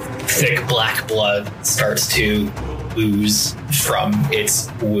 Thick black blood starts to ooze from its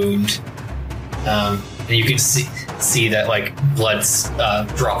wound. And you can see that like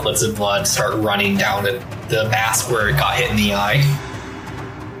droplets of blood start running down the mask where it got hit in the eye.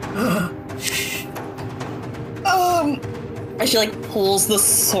 She like pulls the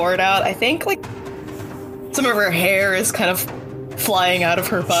sword out. I think like some of her hair is kind of flying out of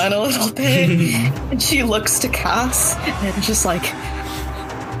her bun a little bit. And she looks to Cass and it's just like,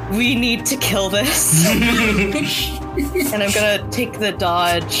 we need to kill this. And I'm gonna take the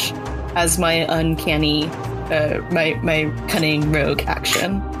dodge as my uncanny my cunning rogue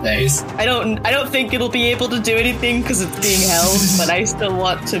action. Nice. I don't think it'll be able to do anything because it's being held, but I still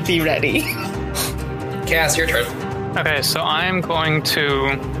want to be ready. Cass, your turn. Okay, so I'm going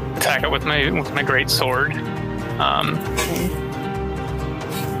to attack it with my great sword.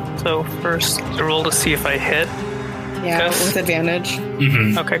 So first, to roll to see if I hit. Yeah, Guess. with advantage.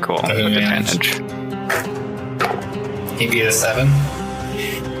 Mm-hmm. Okay, cool. With Advantage. He beat a 7.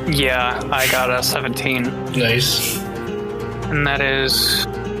 Yeah, I got a 17. Nice. And that is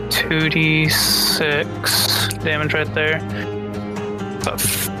 2d6 damage right there. But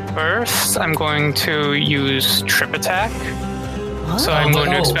first, I'm going to use trip attack. So I'm going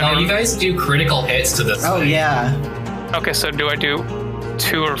to expend. You guys do critical hits to this. Oh, thing. yeah. Okay, so do I do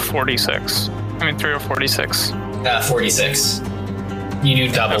 2 or 46? I mean 3 or 46. 46. You do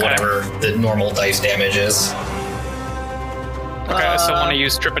double Okay. whatever the normal dice damage is. Okay, so I want to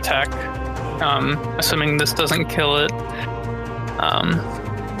use strip attack. Assuming this doesn't kill it.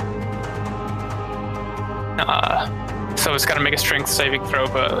 So it's got to make a strength saving throw,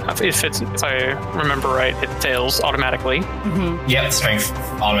 but if I remember right, it fails automatically. Yep, strength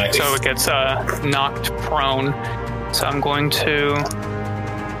automatically. So it gets knocked prone. So I'm going to.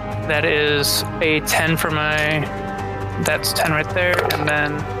 That is a 10 for my. That's 10 right there, and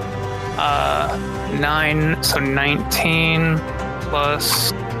then 9. So 19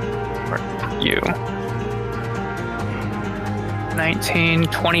 plus. Where are you? 19,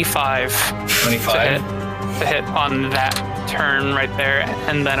 25. 25. To hit on that turn right there,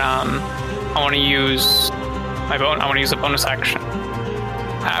 and then I want to use I want to use a bonus action.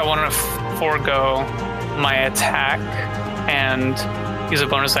 I want to forego my attack and use a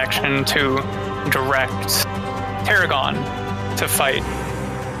bonus action to direct Tarragon to fight.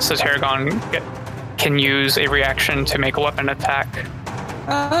 So Tarragon can use a reaction to make a weapon attack.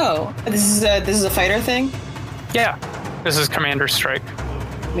 Oh, this is a fighter thing. Yeah, this is Commander Strike.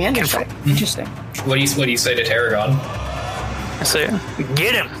 Commander Strike. Interesting. What do you say to Tarragon? I say,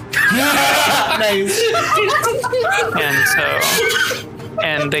 get him! Nice.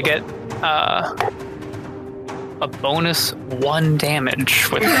 And they get a bonus 1 damage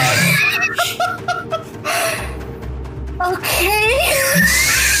with that. Okay.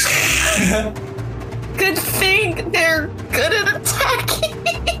 Good thing they're good at attacking.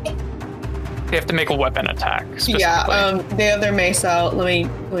 They have to make a weapon attack. Yeah, they have their mace out. Let me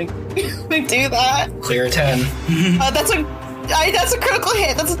do that. Clear 10. That's a critical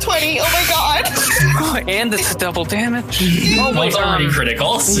hit. That's a 20. Oh my god. And it's a double damage. Oh my Both are already god.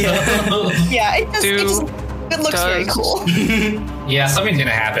 critical. So. Yeah, it It looks very cool. Yeah, something's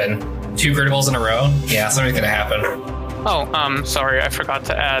gonna happen. 2 criticals in a row. Yeah, something's gonna happen. Oh, sorry, I forgot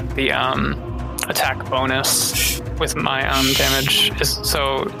to add the attack bonus with my damage.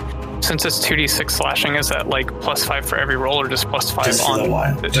 So since it's 2d6 slashing, is that like +5 for every roll or just +5 Just for on the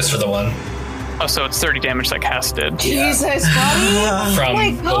one. Just for the one. Oh, so it's 30 damage that cast did. Jesus, buddy. From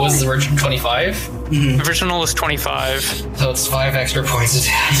my what was God. the original 25? The original was 25 So it's 5 extra points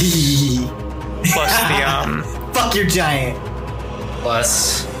attack plus the Fuck your giant.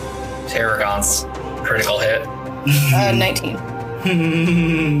 plus Tarragon's critical hit. 19.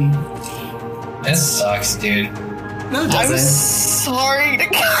 This sucks, dude. No, it I'm doesn't. sorry to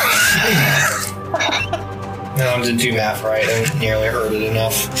No, I didn't do math right. I nearly heard it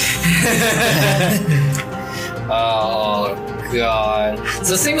enough. Oh god.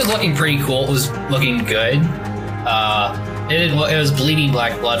 So this thing was looking pretty cool. It was looking good. It was bleeding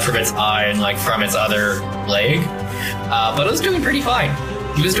black blood from its eye and like from its other leg. But it was doing pretty fine.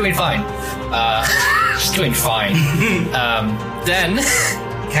 He was doing fine. Just doing fine. Then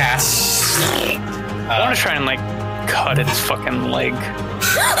Cass. I want to try and like cut its fucking leg.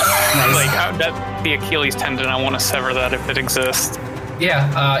 Like that the Achilles tendon. I want to sever that if it exists.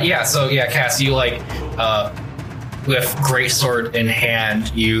 Yeah. So Cass, you like with greatsword in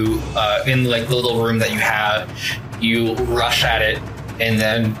hand, you in like the little room that you have, you rush at it and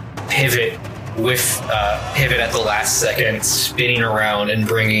then pivot at the last second, spinning around and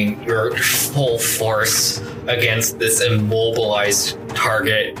bringing your full force against this immobilized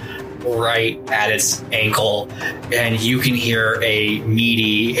target right at its ankle, and you can hear a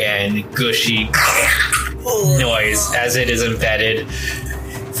meaty and gushy noise as it is embedded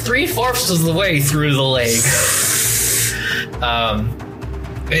 3/4 of the way through the leg.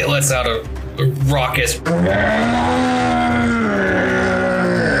 It lets out a raucous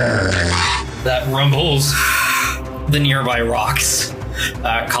that rumbles the nearby rocks,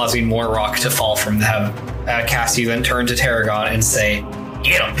 causing more rock to fall from them. Cassie then turn to Tarragon and say,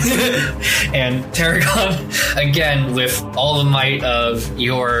 "Get him!" And Tarragon, again, with all the might of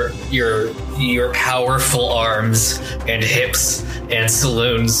your powerful arms and hips and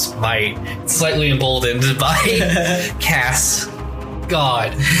saloons might, slightly emboldened by Cass,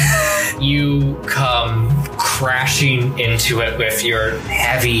 God, you come crashing into it with your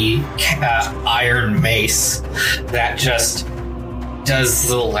heavy iron mace that just does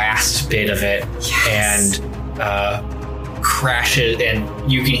the last bit of it and crashes, and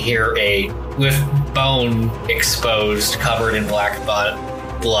you can hear with bone exposed, covered in black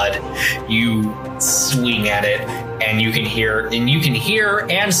blood, you swing at it, and you can hear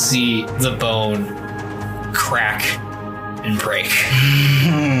and see the bone crack and break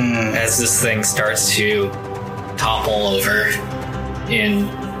as this thing starts to topple over in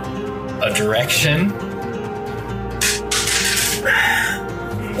a direction.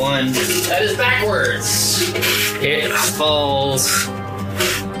 One that is backwards. It falls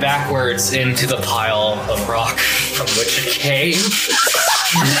backwards into the pile of rock from which it came.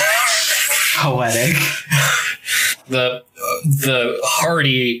 Poetic. The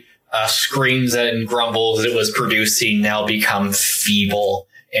hearty screams and grumbles it was producing now become feeble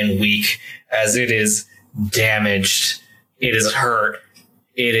and weak as it is damaged. It is hurt.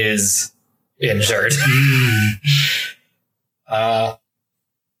 It is injured.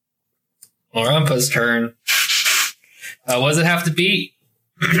 Morampa's turn. What does it have to beat?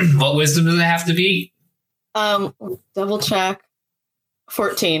 What wisdom does it have to beat? Double check.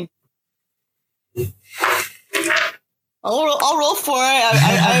 14. I'll roll for it.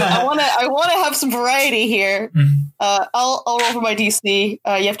 I want to have some variety here. I'll roll for my DC.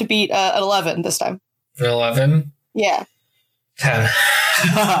 You have to beat an 11 this time. 11? Yeah. 10.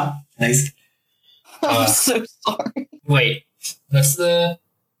 Nice. I'm so sorry. Wait, what's the...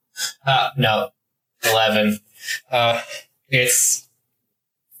 no. 11.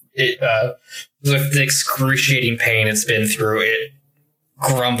 With the excruciating pain it's been through, it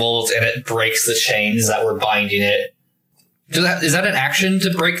grumbles and it breaks the chains that were binding it. Is that an action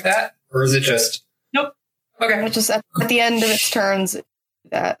to break that? Or is it just... Nope. Okay. It's just at the end of its turns,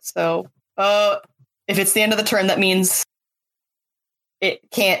 that. So, if it's the end of the turn, that means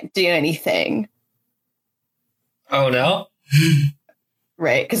it can't do anything. Oh, no?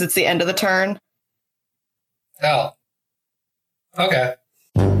 Right, because it's the end of the turn. Oh. Okay.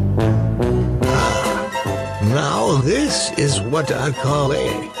 Now this is what I call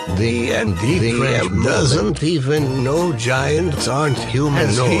the M doesn't even know giants aren't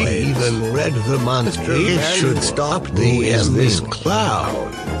humanoids. Has he even read the monster? It should stop this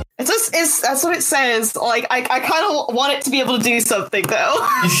clown. That's what it says. Like, I kind of want it to be able to do something, though.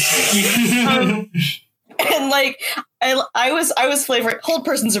 And like I was flavoring Hold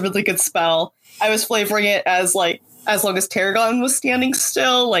Person's a really good spell. I was flavoring it as like as long as Tarragon was standing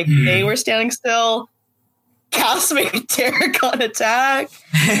still, like they were standing still. Cass maybe Tarragon attack.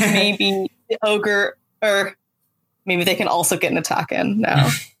 Maybe the ogre, or maybe they can also get an attack in now.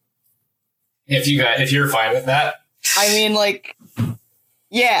 If you're fine with that. I mean, like,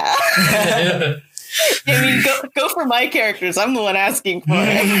 yeah. I mean, go for my characters. I'm the one asking for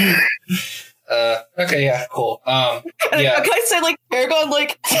it. Okay, yeah, cool. Yeah. Can I say, like, Tarragon,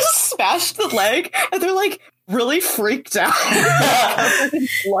 like, smashed the leg, and they're, like, really freaked out. Covered in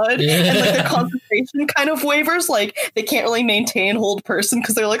blood. And, like, their concentration kind of wavers. Like, they can't really maintain Hold Person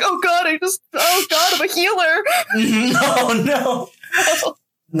because they're like, oh, God, I'm a healer. Oh, no.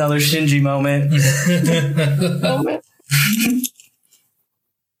 Another Shinji moment.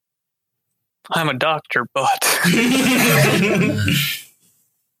 I'm a doctor, but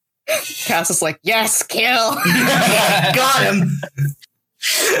Cass is like, yes, kill. Got him.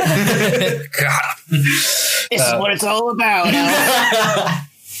 God. This is what it's all about.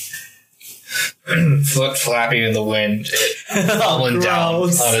 Foot flapping in the wind, it falling down on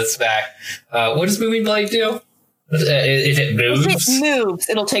its back. What does Moving Blade do? If it moves? If it moves,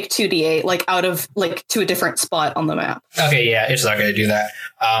 it'll take 2d8, like, out of, like, to a different spot on the map. Okay, yeah, it's not going to do that.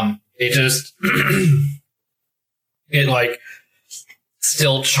 It just... it, like,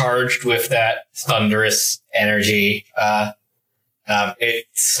 still charged with that thunderous energy. It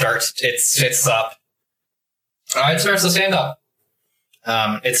sits up. It starts to stand up.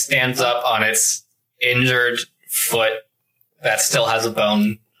 It stands up on its injured foot that still has a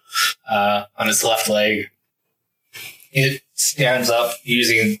bone on its left leg. It stands up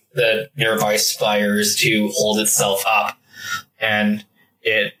using the nearby spires to hold itself up, and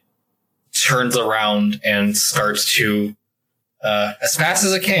it turns around and starts to, as fast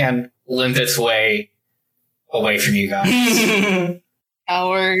as it can, limp its way away from you guys.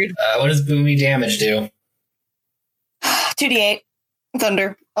 Howard. What does Boomy damage do? 2d8.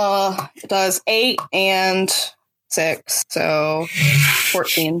 Thunder. It does 8 and 6, so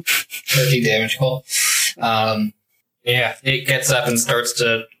 14. 13 damage, cool. Yeah, it gets up and starts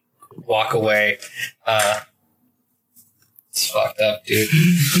to walk away. It's fucked up, dude.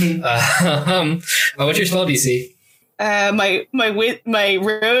 What's your spell DC? My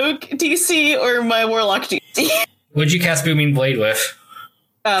rogue DC or my warlock DC? What'd you cast Booming Blade with?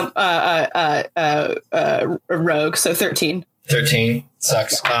 Rogue, so 13. 13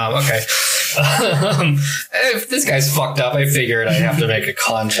 sucks. Okay. If this guy's fucked up, I figured I'd have to make a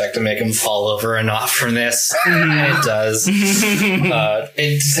con check to make him fall over and off from this. And it does.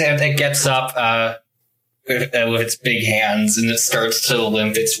 It gets up with its big hands, and it starts to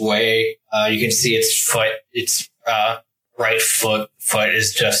limp its way. You can see its foot. Its right foot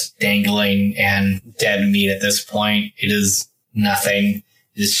is just dangling and dead meat at this point. It is nothing.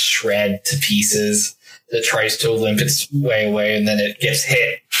 It is shred to pieces. It tries to limp its way away, and then it gets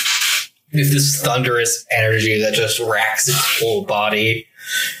hit with this thunderous energy that just racks its whole body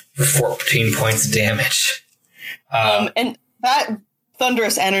for 14 points of damage. And that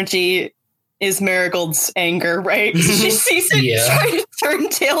thunderous energy is Marigold's anger, right? She sees it try to turn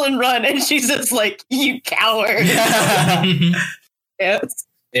tail and run, and she's just like, you coward. Yes.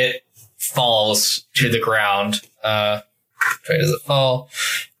 It falls to the ground. Where does it fall?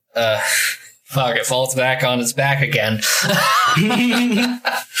 Fuck, it falls back on its back again.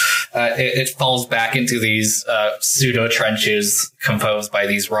 It falls back into these pseudo trenches composed by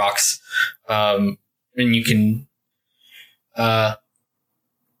these rocks. And you can,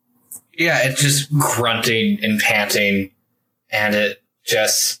 it's just grunting and panting, and it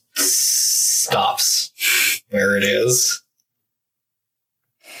just stops where it is.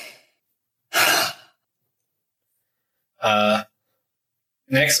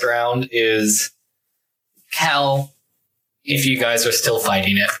 Next round is Cal, if you guys are still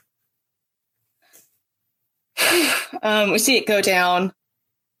fighting it. We see it go down.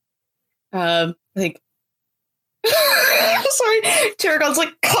 I think. Sorry, Tarragon's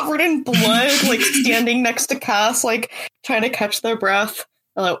like covered in blood, like standing next to Cass, like trying to catch their breath.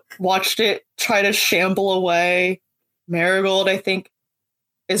 Watched it try to shamble away. Marigold, I think,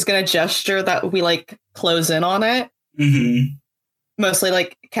 is gonna gesture that we like close in on it. Mm-hmm. Mostly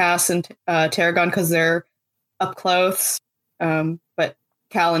like Cass and Tarragon because they're up close. But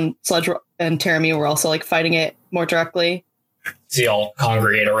Cal and Sludge and Terami were also like fighting it more directly. So you all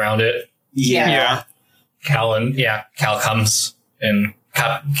congregate around it. Yeah. Cal comes and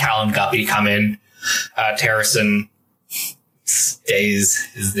Cal and Guppy come in. Terracin stays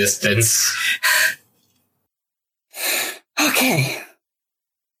his distance. Okay.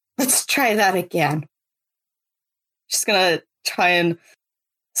 Let's try that again. She's gonna try and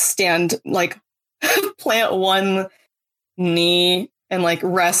stand, like, plant one knee and, like,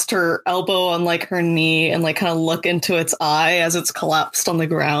 rest her elbow on, like, her knee and, like, kind of look into its eye as it's collapsed on the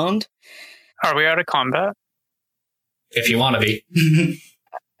ground. Are we out of combat? If you want to be.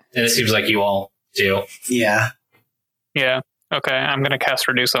 And it seems like you all do. Yeah. Yeah. Okay, I'm going to cast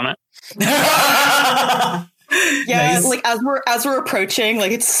Reduce on it. Yeah, Nice. like, as we're approaching,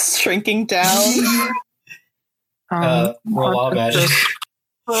 like, it's shrinking down. Roll wild magic.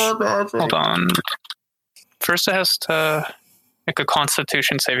 Hold on. First it has to make a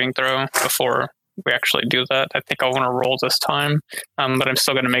Constitution saving throw before we actually do that. I think I want to roll this time, but I'm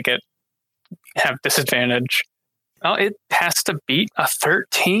still going to make it have disadvantage. Oh, it has to beat a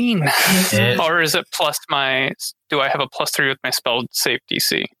 13. Or is it plus my... Do I have a +3 with my spell save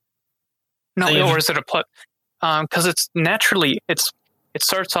DC? No, or is it a plus... Because it's naturally... It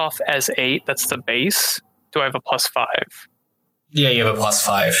starts off as 8. That's the base. Do I have a +5? Yeah, you have a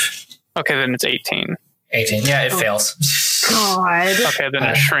 +5. Okay, then it's 18. 18. Yeah, it fails. God. Okay, then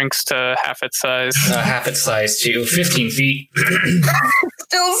it shrinks to half its size. Half its size to 15 feet.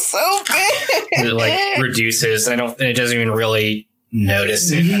 Still so big. It like reduces. It doesn't even really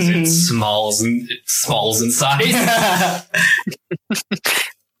notice it as it smalls in size.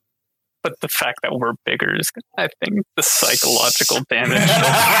 But the fact that we're bigger is, I think, the psychological damage.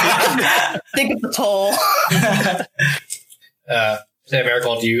 Think of the toll.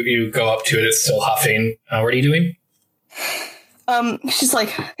 Marigold, you go up to it. It's still huffing. What are you doing? She's like,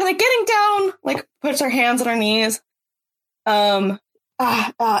 kind of getting down, like, puts her hands on her knees. I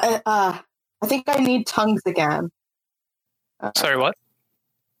think I need tongues again. Sorry, what?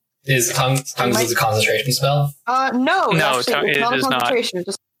 Is tongues is a concentration spell? No, No, actually, it's not it is not. concentration. It's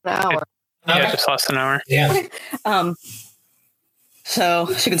just an hour. Yeah, Okay. just less than an hour. Yeah.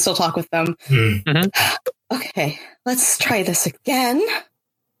 So she can still talk with them. Okay, let's try this again.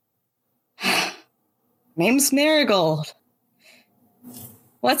 Name's Marigold.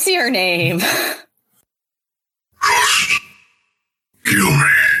 What's your name? Just kill me.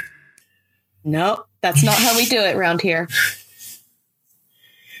 Nope, that's not how we do it around here.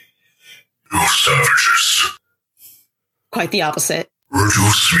 You savages. Quite the opposite.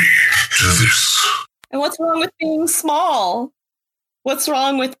 Reduce me to this. And what's wrong with being small? What's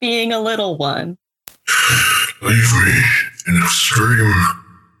wrong with being a little one? Leave me in extreme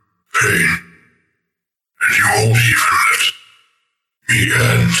pain. And you won't even let me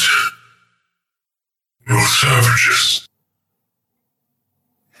end. You savages.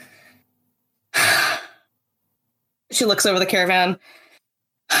 She looks over the caravan.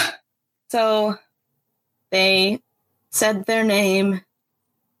 So they said their name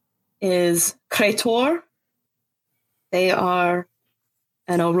is Kretor. They are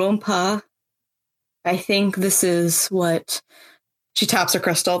an Orumpa. I think this is what... She taps her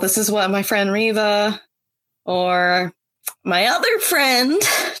crystal. This is what my friend Riva or my other friend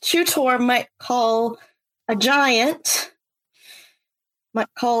Tutor might call a giant.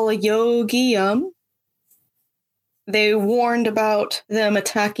 Might call a Yogium. They warned about them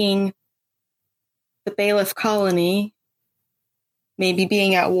attacking the Bailiff colony, maybe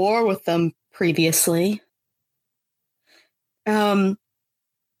being at war with them previously.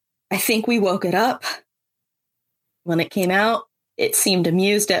 I think we woke it up. When it came out, it seemed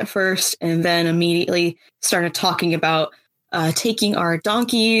amused at first, and then immediately started talking about taking our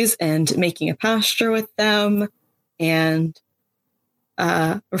donkeys and making a pasture with them, and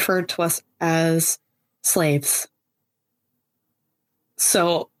referred to us as slaves.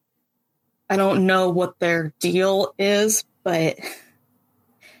 So I don't know what their deal is, but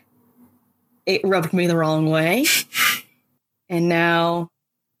it rubbed me the wrong way. And now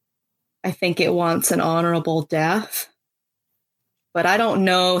I think it wants an honorable death. But I don't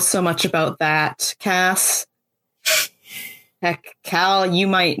know so much about that. Cass, heck, Cal, you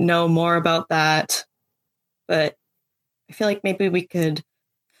might know more about that. But I feel like maybe we could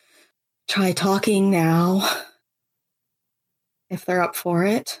try talking now, if they're up for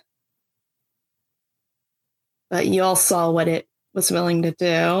it. But you all saw what it was willing to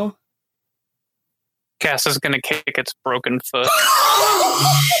do. Cass is going to kick its broken foot.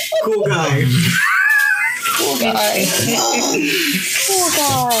 Cool guy. Cool guy. Cool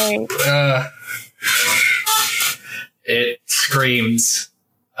guy. It screams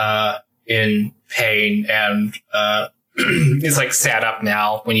in pain, and it's like sat up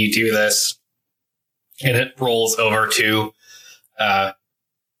now when you do this, and it rolls over to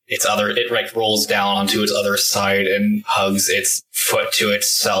it like rolls down onto its other side and hugs its foot to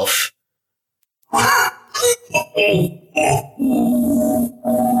itself.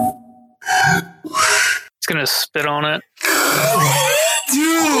 It's going gonna spit on it.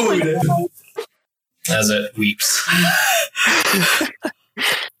 Dude! As it weeps.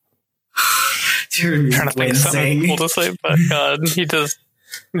 Dude, Trying to think of something wincing. cool to say, but God, he does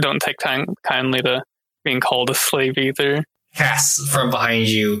don't take time kindly to being called a slave either. Cass, from behind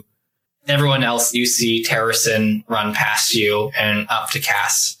you. Everyone else, you see Terracin run past you and up to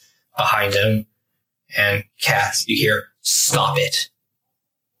Cass behind him. And Cass, you hear, "Stop it."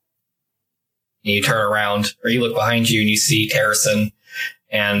 And you turn around, or you look behind you and you see Terracin,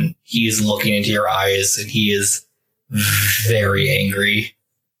 and he's looking into your eyes, and he is very angry.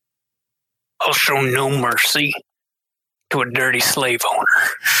 I'll show no mercy to a dirty slave owner.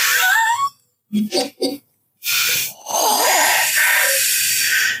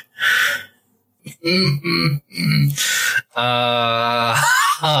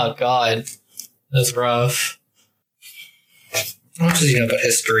 Oh God, that's rough. What does he know about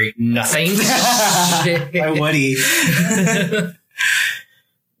history? Nothing. Why would he?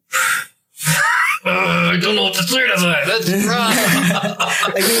 I don't know what to say to that. That's rough.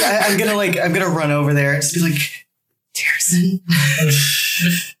 I mean, I'm gonna run over there and just be like, Terracin.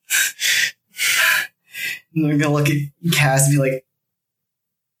 And I'm gonna look at Cass and be like,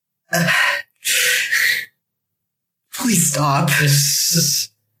 please stop.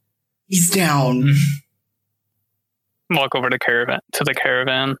 He's down. Walk over to the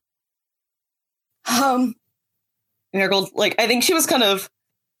caravan. Marigold, like, I think she was kind of,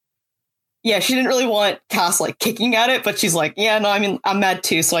 she didn't really want Cass, like, kicking at it, but she's like, yeah, no, I mean, I'm mad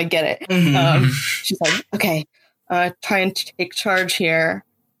too, so I get it. Mhm. She's like, okay, try and take charge here.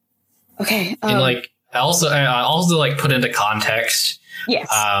 Okay. And like, I also like put into context. Yes.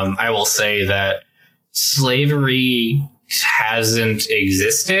 I will say that slavery hasn't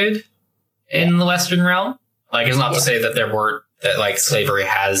existed in the Western realm. Like, it's not to say that that like slavery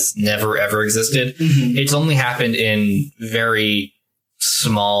has never ever existed. Mhm. It's only happened in very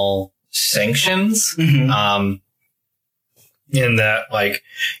small sanctions. Mhm. In that, like,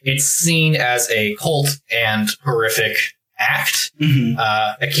 it's seen as a cult and horrific act, Mhm.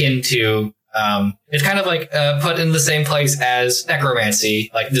 akin to, it's kind of like put in the same place as necromancy,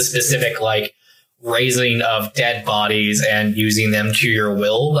 like the specific, like, raising of dead bodies and using them to your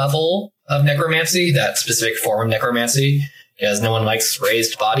will level of necromancy, that specific form of necromancy, because no one likes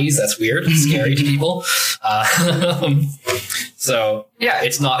raised bodies. That's weird. It's scary to people. So yeah,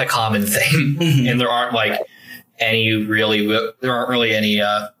 it's not a common thing. Mhm. And there aren't really any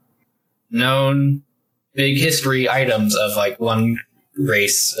known big history items of like one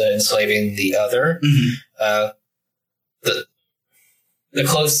race enslaving the other. Mhm. The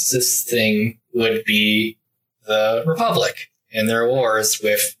closest thing would be the Republic and their wars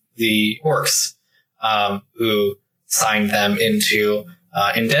with the orcs, who signed them into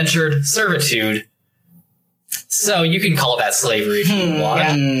indentured servitude. So you can call that slavery if you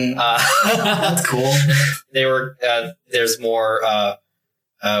want. That's cool. They were. There's more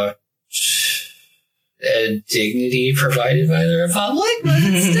dignity provided by the Republic, but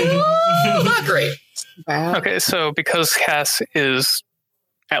it's still not great. Wow. Okay, so because Cass is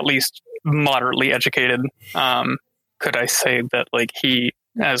at least moderately educated, could I say that like he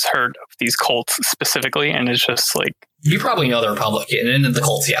has heard of these cults specifically and is just like, You probably know the Republic and the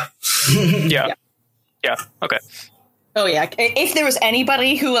cults, yeah. yeah, okay. Oh yeah. If there was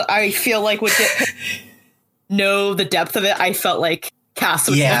anybody who I feel like would know the depth of it, I felt like Cass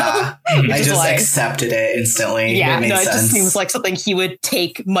would know. Yeah. Which I is just like- accepted it instantly. Yeah, it made no, it sense. just seems like something he would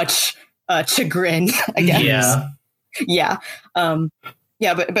take much chagrin, I guess. Yeah.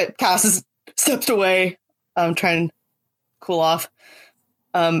 Yeah. But Cass is stepped away, trying to cool off.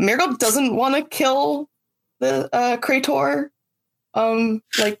 Marigold doesn't want to kill the Krator.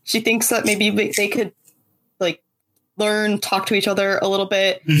 Like, she thinks that maybe they could like talk to each other a little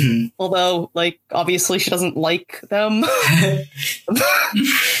bit. Mhm. Although, like, obviously she doesn't like them.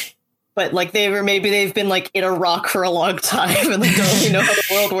 But like they've been like in a rock for a long time and they don't really know how the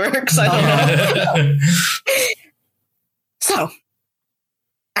world works. I don't know. So,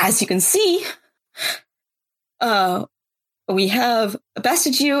 as you can see, we have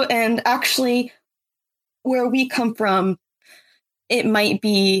bested you, and actually, where we come from, it might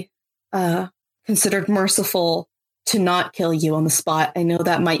be considered merciful to not kill you on the spot. I know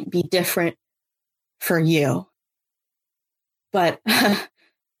that might be different for you, but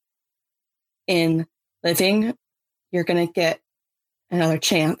in living, you're going to get another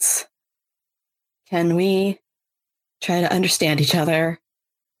chance. Can we try to understand each other?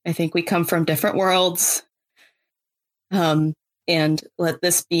 I think we come from different worlds. And let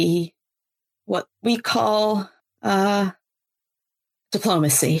this be what we call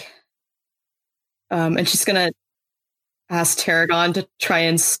diplomacy. And she's gonna ask Tarragon to try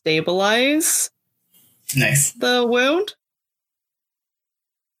and stabilize Nice. the wound.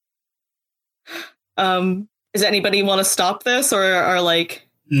 Does anybody want to stop this, or like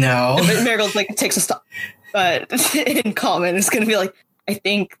No. Marigold like takes a stop, but in common it's gonna be like, I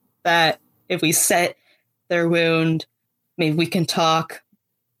think that if we set their wound, maybe we can talk.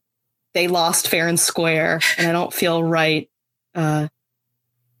 They lost fair and square, and I don't feel right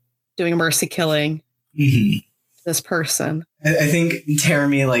doing a mercy killing Mhm. to this person. I think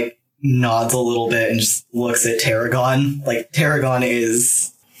Terami like nods a little bit and just looks at Tarragon. Like Tarragon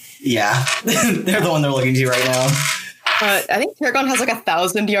is, yeah, they're the one they're looking to right now. I think Tarragon has like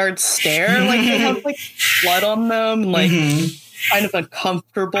 1,000-yard stare. Like they have like blood on them, and, like kind of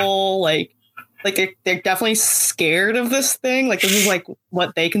uncomfortable. Like they're definitely scared of this thing. Like this is like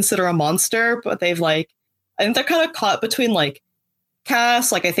what they consider a monster, but they've like, I think they're kind of caught between like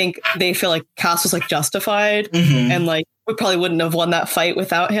Cass. Like I think they feel like Cass was like justified, and like we probably wouldn't have won that fight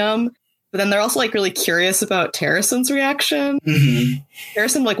without him. But then they're also like really curious about Terrason's reaction.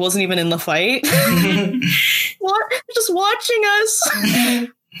 Terrason like wasn't even in the fight. What? Just watching us.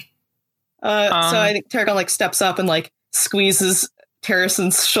 So I think Tarragon like steps up and like squeezes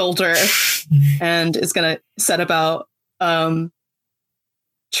Terrason's shoulder and is gonna set about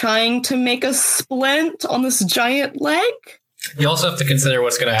trying to make a splint on this giant leg. You also have to consider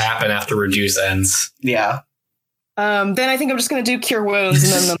what's going to happen after Reduce ends. Yeah. Then I think I'm just gonna do Cure Wounds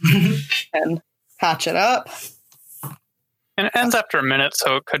and then and patch it up. And it ends after a minute,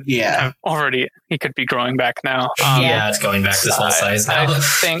 so it could have already, he could be growing back now. Yeah, it's going back to full size now.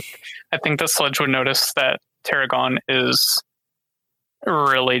 I think the Sludge would notice that Tarragon is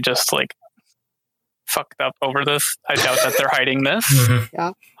really just like fucked up over this. I doubt that they're hiding this.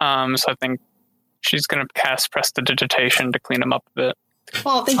 Yeah. So I think she's gonna cast Prestidigitation to clean him up a bit.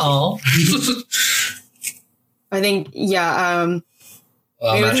 Oh, thank you. I think, yeah.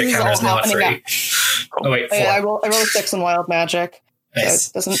 Magic counter is now at 3. Oh wait, 4. I roll a 6 in Wild Magic. Nice. So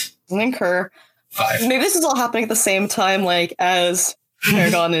it doesn't incur. 5. Maybe this is all happening at the same time, like as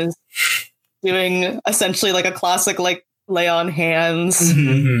Tarragon is doing essentially like a classic like lay on hands.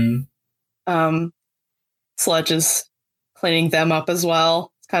 Sludge is cleaning them up as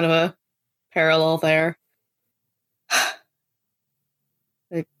well. It's kind of a parallel there.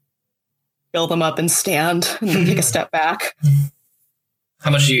 They build them up and stand and then take a step back. How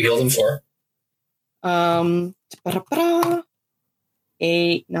much do you heal them for?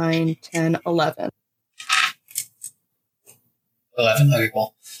 8, 9, 10, 11. 11? Okay,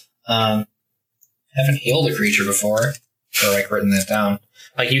 cool. Haven't healed a creature before. Or like written that down.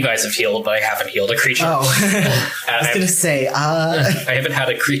 Like you guys have healed, but I haven't healed a creature. Oh, I was gonna say, I haven't had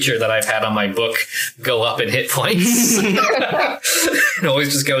a creature that I've had on my book go up in hit points. It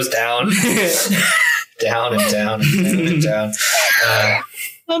always just goes down. Down and down and down and down.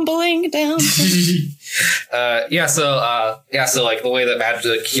 Tumbling down. So like the way that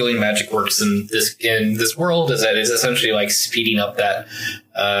magic, healing magic works in this world is that it's essentially like speeding up that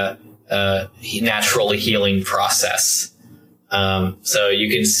natural healing process. So you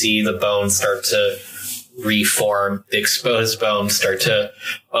can see the bones start to reform, the exposed bones start to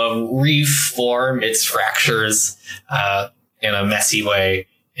reform its fractures in a messy way,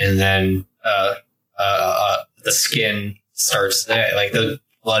 and then the skin starts, like the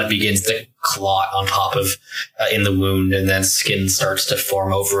blood begins to clot on top of in the wound, and then skin starts to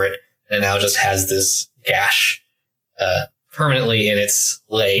form over it, and now just has this gash permanently in its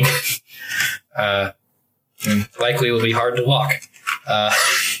leg. Likely will be hard to walk.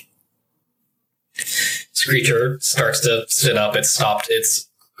 This creature starts to sit up. It stopped its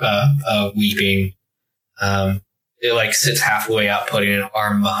weeping. It like sits halfway up, putting an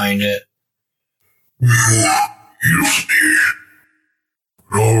arm behind it. You use me.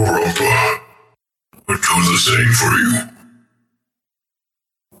 No, Rumpa. I do the same for you.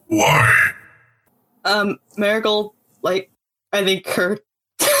 Why? Marigold, like, I think her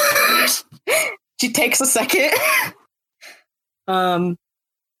she takes a second.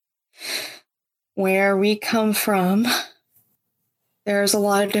 Where we come from, there's a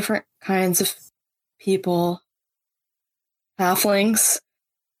lot of different kinds of people. Halflings,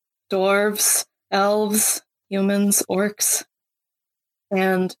 dwarves, elves, humans, orcs.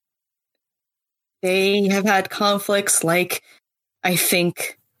 And they have had conflicts like I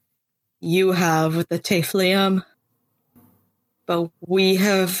think you have with the Teflium. But we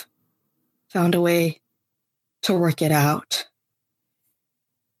have found a way to work it out.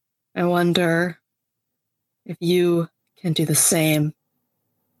 I wonder if you can do the same.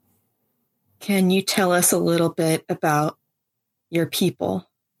 Can you tell us a little bit about your people?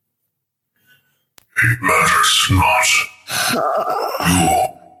 It matters not. You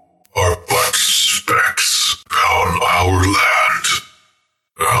are but specks on our land,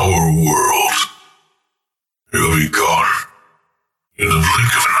 our world. You'll be gone in the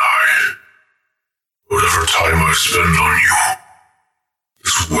blink of an eye. Whatever time I spend on you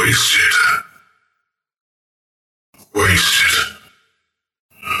is wasted. Wasted.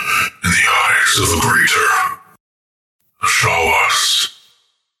 In the eyes of the greater, the Shawas,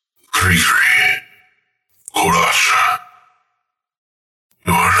 Krikri, Koracha.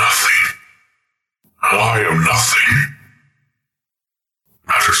 You are nothing. And I am nothing.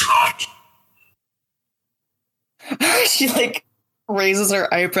 Matters not. She like raises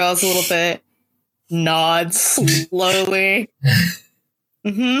her eyebrows a little bit, nods slowly.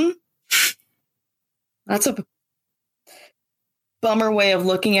 That's a bummer way of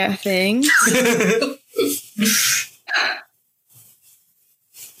looking at things.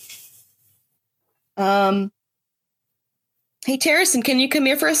 Hey, Terracin, can you come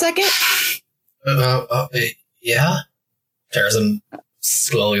here for a second? Yeah? Terracin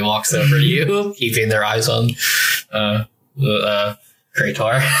slowly walks over to you, keeping their eyes on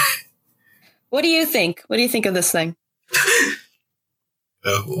Krator. What do you think? What do you think of this thing?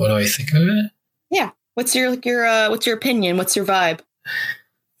 What do I think of it? Yeah. What's your opinion? What's your vibe?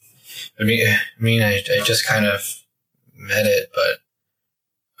 I just kind of met it, but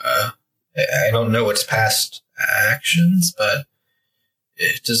I don't know its past actions, but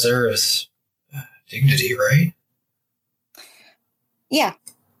it deserves dignity, right? Yeah.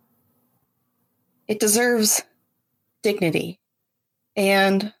 It deserves dignity.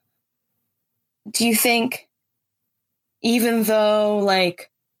 And do you think, even though,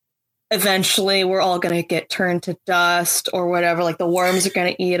 like, eventually we're all going to get turned to dust or whatever, like the worms are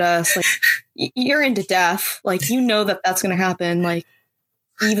going to eat us, like, you're into death, like, you know that that's going to happen, like,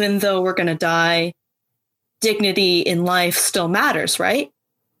 even though we're going to die, dignity in life still matters, right?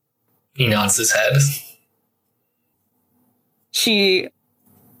 He nods his head. She,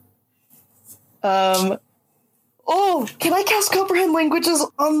 oh, can I cast comprehend languages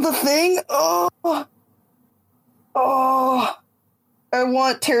on the thing? Oh, I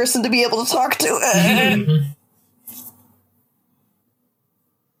want Terracin to be able to talk to it.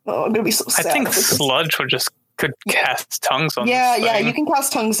 Oh, I'm gonna be so sad. I think Sludge could cast tongues on this thing. Yeah, you can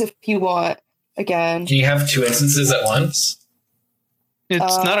cast tongues if you want. Again. Can you have two instances at once?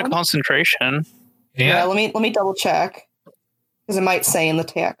 It's not a concentration. Yeah, let me double check. Because it might say in the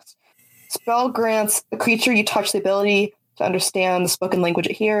text. Spell grants the creature you touch the ability to understand the spoken language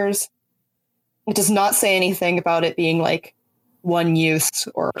it hears. It does not say anything about it being like one use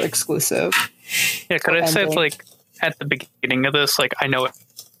or exclusive. Yeah, could I say like at the beginning of this, like I know it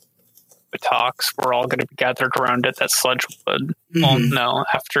talks, we're all going to be gathered around it. That Sludge would. Well, no,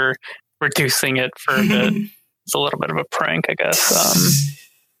 after reducing it for a bit, it's a little bit of a prank, I guess.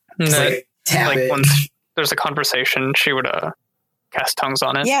 Like once there's a conversation, she would cast tongues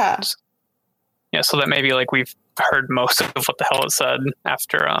on it. Yeah. Yeah, so that maybe like we've heard most of what the hell it said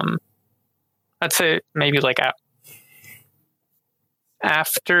after I'd say maybe like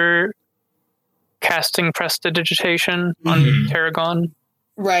after casting prestidigitation on Tarragon.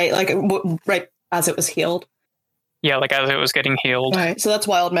 Right, like right as it was healed. Yeah, like as it was getting healed. Right, so that's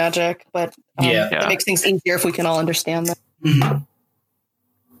wild magic, but it makes things easier if we can all understand that.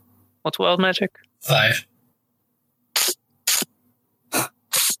 What's wild magic? 5.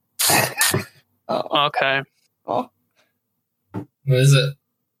 Oh. Okay. Oh. What is it?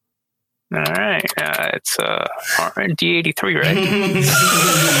 All right. It's D83, right?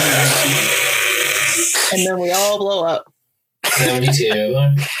 And then we all blow up.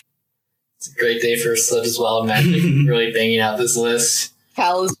 72. It's a great day for Sludge as well. Magic really banging out this list.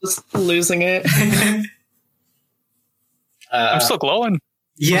 Cal is just losing it. I'm still glowing.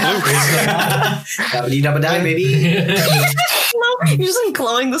 Yeah. Dabba dabba die, baby. No, you've just been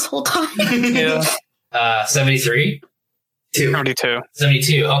glowing this whole time. Yeah. 73? 72.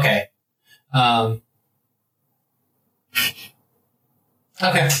 72, okay. Okay. I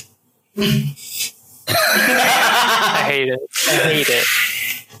hate it.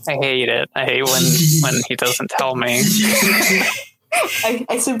 I hate when he doesn't tell me.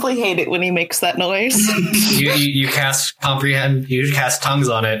 I simply hate it when he makes that noise. You cast comprehend. You cast tongues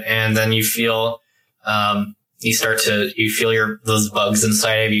on it, and then you feel those bugs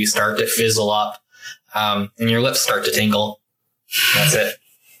inside of you start to fizzle up, and your lips start to tingle. That's it.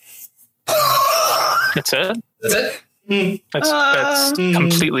 That's it. That's it. That's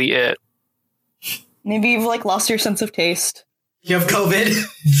completely it. Maybe you've like lost your sense of taste. You have COVID.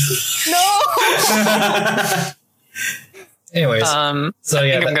 No. Anyways, so I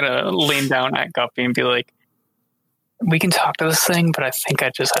yeah, think I'm gonna lean down at Guppy and be like, "We can talk to this thing, but I think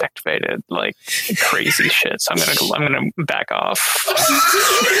I just activated like crazy shit, so I'm gonna back off."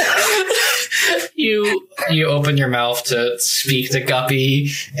 you open your mouth to speak to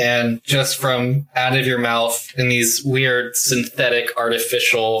Guppy, and just from out of your mouth in these weird synthetic,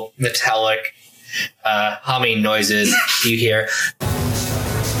 artificial, metallic humming noises, you hear.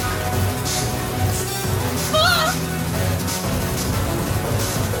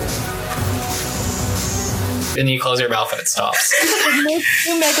 And you close your mouth and it stops.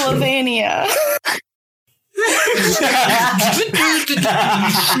 Megalovania.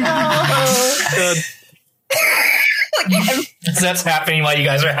 That's happening while you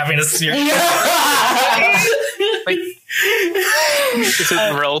guys are having a serious. Like, is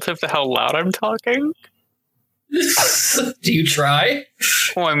it relative to how loud I'm talking? Do you try?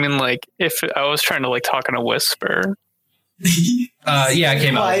 Well, I mean, like, if I was trying to like talk in a whisper. Yeah, it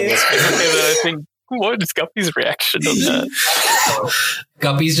came out. Okay, but I think, what is Guppy's reaction to that?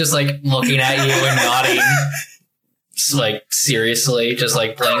 Guppy's just like looking at you and nodding, just, like seriously, just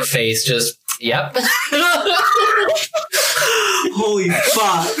like blank face, just yep. Holy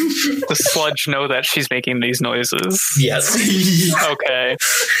fuck! Does Sludge know that she's making these noises? Yes. Okay.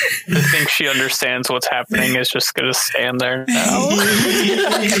 I think she understands what's happening. Is just gonna stand there now.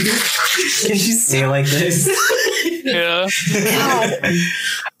 Can she stay like this? Yeah. I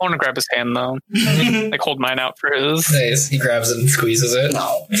want to grab his hand though. Like hold mine out for his. Nice. He grabs it and squeezes it.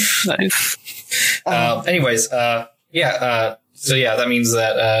 No. Nice. Anyways, yeah. So yeah, that means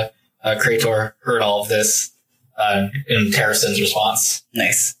that Krator heard all of this in Terrason's response.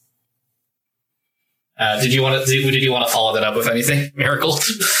 Nice. Did you want to follow that up with anything, Miracle?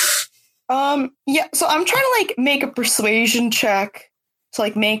 Yeah. So I'm trying to like make a persuasion check to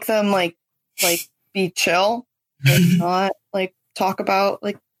like make them like be chill, like not like talk about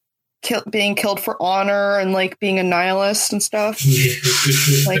like being killed for honor and like being a nihilist and stuff.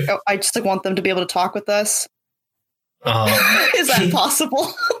 Like I just like want them to be able to talk with us. Is that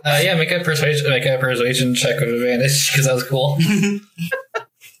possible? Yeah, make a persuasion check with advantage because that was cool.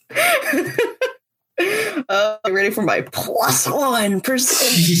 Ready for my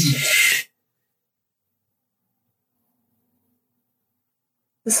 +1%.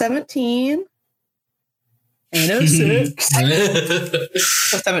 The 17 and 06.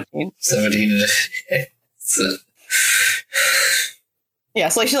 So 17. 17. Yeah,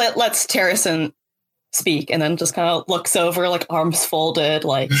 so like she lets Terrason speak and then just kind of looks over, like arms folded,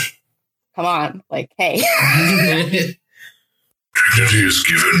 like, come on, like, hey. Dignity is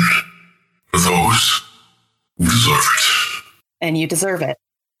given to those who deserve it. And you deserve it.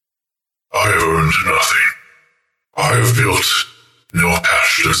 I earned nothing. I have built no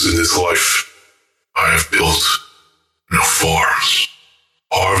pastures in this life. I have built no farms.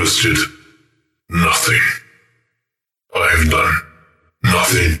 Harvested nothing. I have done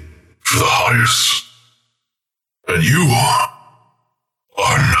nothing for the highest. And you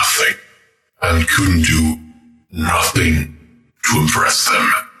are nothing, and couldn't do nothing to impress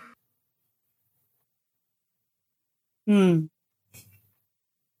them.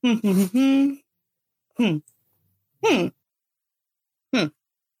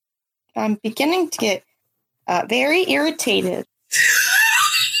 I'm beginning to get very irritated.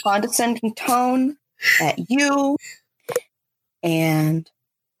 Condescending tone at you and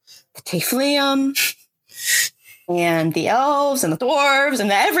the Tieflium and the elves and the dwarves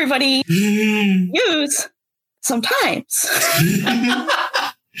and everybody use sometimes.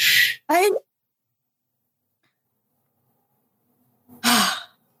 I'm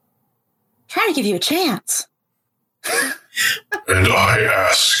trying to give you a chance. And I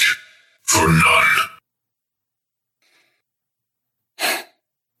ask for none.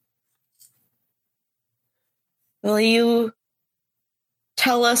 Will you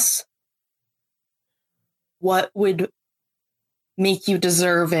tell us what would make you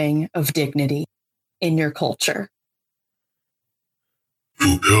deserving of dignity in your culture?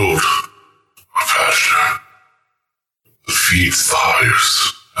 To build a pasture that feeds the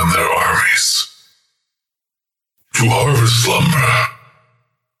hires and their armies. To harvest lumber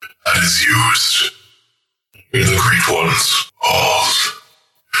that is used in the Great One's halls.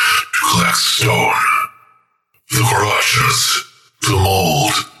 To collect stone for the Korachas to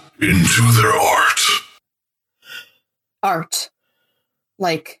mold into their art. Art.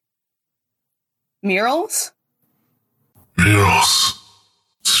 Like murals? Murals,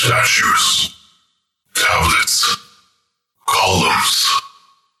 statues, tablets, columns,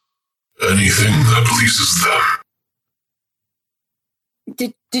 anything that pleases them.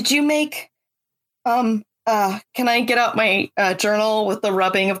 Did you make Can I get out my journal with the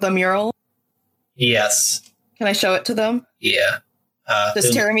rubbing of the mural? Yes. Can I show it to them? Yeah. Does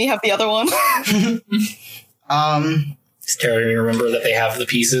Jeremy have the other one? Does Jeremy remember that they have the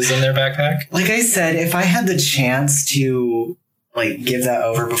pieces in their backpack? Like I said, if I had the chance to like give that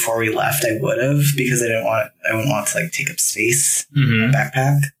over before we left, I would have, because I wouldn't want to like take up space in my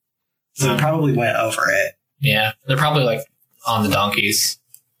backpack. So I probably went over it. Yeah. They're probably like on the donkeys.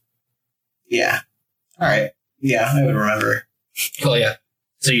 Yeah. All right. Yeah, I would remember. Cool, yeah.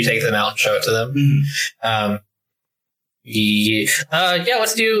 So you take them out and show it to them. Mm-hmm.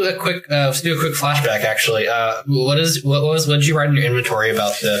 Let's do a quick flashback. Actually, what did you write in your inventory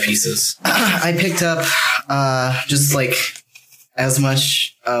about the pieces? I picked up just like as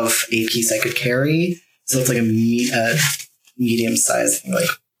much of a piece I could carry, so it's like a medium size, like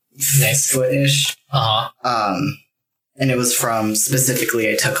Nice. foot-ish. And it was from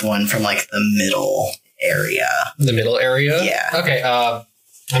I took one from like the middle area. The middle area. Yeah. Okay. So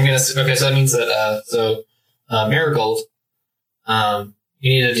that means that Marigold, you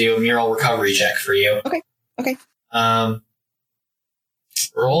need to do a mural recovery check for you. Okay.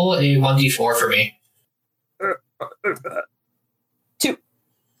 Roll a 1d4 for me. 2.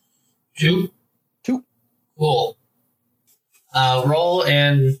 2? 2. Cool. Roll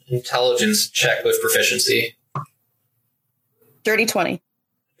an intelligence check with proficiency. Dirty 20.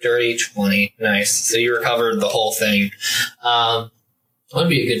 Dirty 20. Nice. So you recovered the whole thing. What would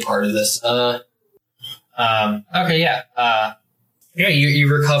be a good part of this? Okay, yeah.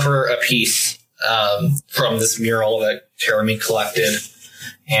 You recover a piece from this mural that Jeremy collected.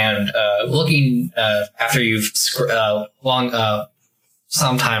 And looking after you've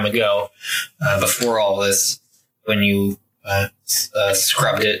some time ago, before all this, when you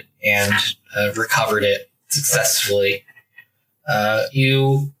scrubbed it and recovered it successfully, what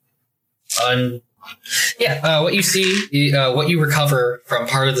you see, what you recover from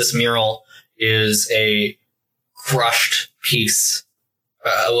part of this mural is a crushed piece.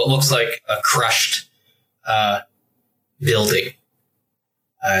 What looks like a crushed building.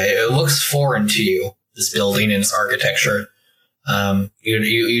 It looks foreign to you, this building and its architecture.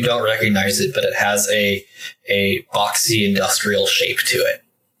 You don't recognize it, but it has a boxy industrial shape to it.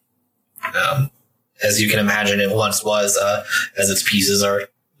 As you can imagine, it once was, as the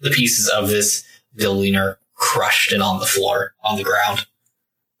pieces of this building are crushed and on the floor, on the ground,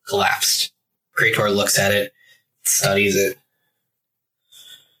 collapsed. Krator looks at it, studies it.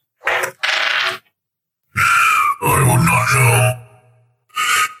 I would not know.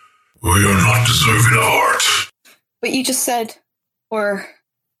 We are not deserving of art. But you just said, or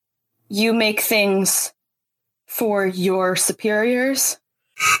you make things for your superiors?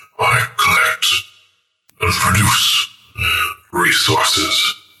 I collect and produce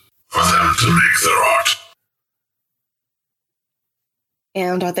resources for them to make their art.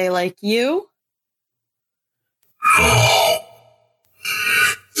 And are they like you? No.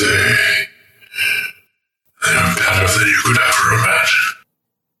 They are better than you could ever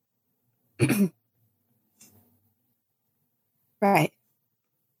imagine. Right.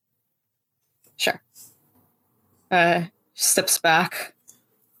 Sure. Steps back,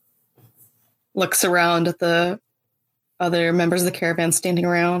 looks around at the other members of the caravan standing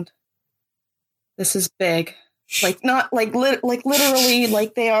around. This is big. Like, not like literally,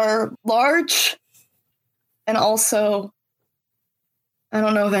 like they are large. And also, I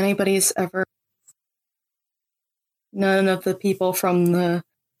don't know if anybody's ever, none of the people from the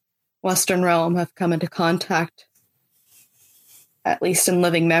Western Realm have come into contact, at least in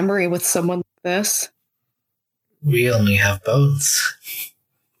living memory, with someone like this. We only have bones.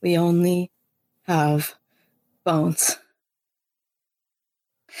 We only have bones.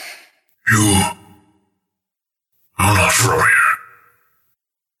 You are not from here.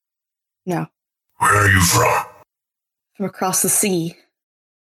 No. Where are you from? From across the sea.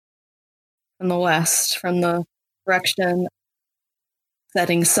 From the west. From the direction of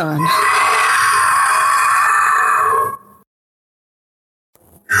setting sun.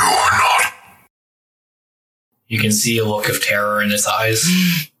 You are not. You can see a look of terror in his eyes.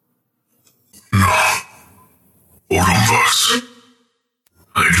 No. Odombus.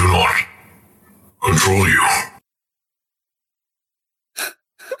 I do not control you.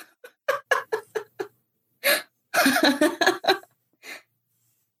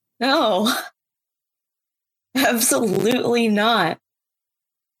 No. Absolutely not.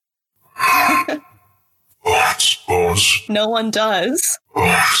 Bones. No one does.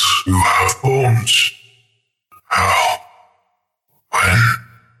 Bones. You have bones. How? When?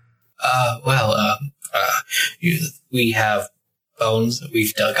 We have bones that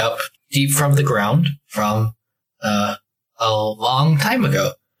we've dug up deep from the ground from a long time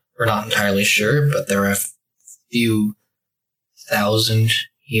ago. We're not entirely sure, but they're a few thousand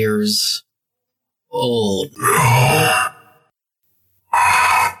years old.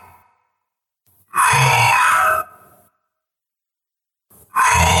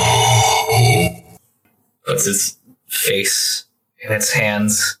 Puts its face in its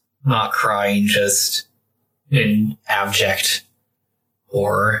hands, not crying, just in abject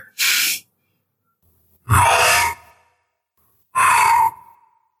horror.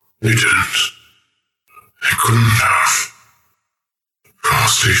 They didn't. They couldn't have.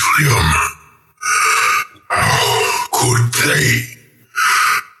 Castellium. How could they?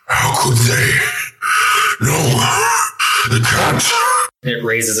 How could they? No, they can't. It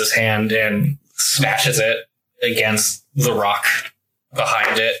raises its hand and smashes it against the rock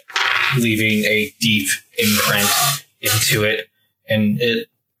behind it, leaving a deep imprint into it. And it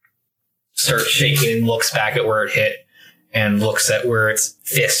starts shaking and looks back at where it hit and looks at where its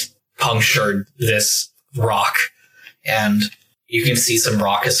fist punctured this rock. And you can see some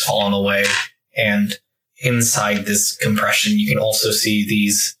rock has fallen away. And inside this compression, you can also see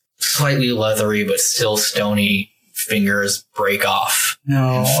these slightly leathery but still stony fingers break off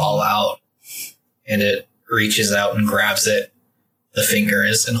and fall out. And it reaches out and grabs it, the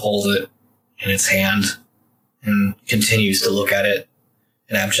fingers, and holds it in its hand and continues to look at it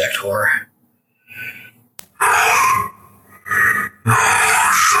in abject horror. No,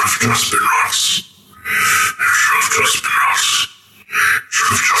 it should have just been us. It should have just been us. It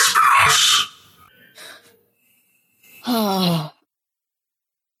should have just been us. Oh.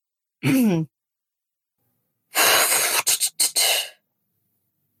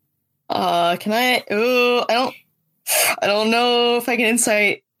 Can I? Ooh, I don't know if I can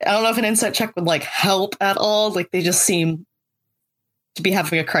insight. I don't know if an insight check would like help at all. Like they just seem to be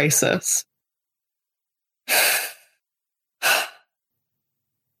having a crisis.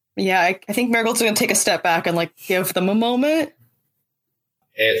 Yeah, I think Marigold's going to take a step back and like give them a moment.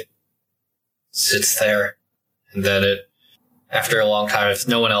 It sits there, and then it, after a long time, if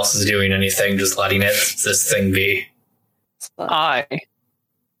no one else is doing anything, just letting this thing be. I,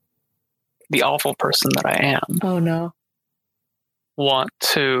 the awful person that I am, Oh no. want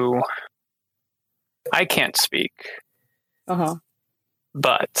to... I can't speak, Uh-huh.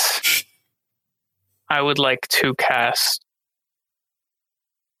 but I would like to cast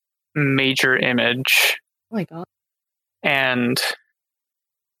Major Image Oh my god. and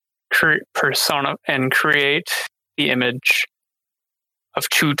create the image of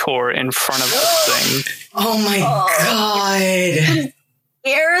Tutor in front of this thing. Oh my god.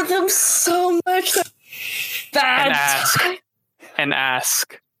 Scare them so much. That's And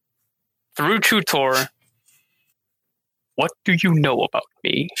ask through Tutor, what do you know about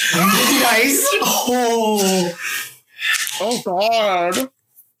me? Nice. Oh, God.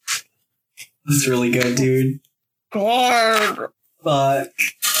 that's really good, dude. God. Fuck.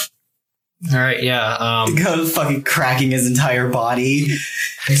 All right, yeah. Go fucking cracking his entire body.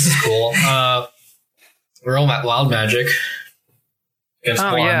 This is cool. Roll wild magic. Against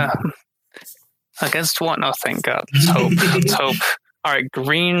one. Yeah. Against one? Oh, thank God. Let's hope. Let's hope. All right,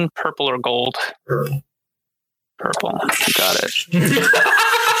 green, purple, or gold? Purple. Purple. Got it.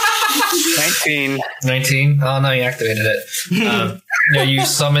 19. Oh, no, you activated it. You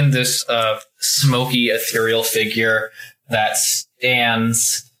summon this smoky, ethereal figure that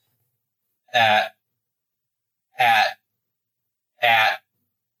stands at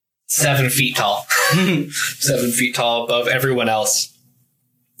 7 feet tall. 7 feet tall above everyone else.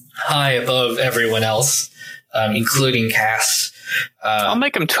 High above everyone else, including Cass. I'll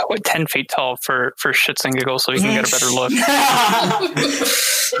make him 10 feet tall for shits and giggles so he can get a better look.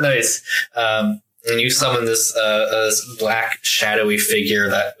 Nice. And you summon this black, shadowy figure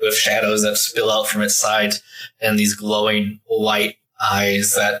that with shadows that spill out from its sides and these glowing white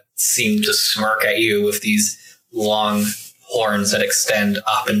eyes that seem to smirk at you with these long horns that extend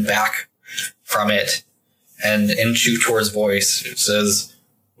up and back from it. And in Tutor's voice, it says,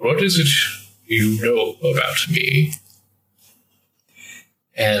 "What is it you know about me?"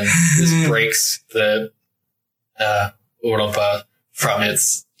 And this breaks the Urumpa from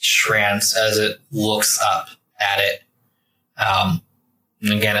its trance as it looks up at it. And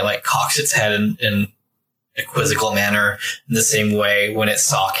again, it like cocks its head in a quizzical manner in the same way when it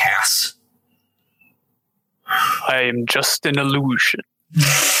saw Cass. I am just an illusion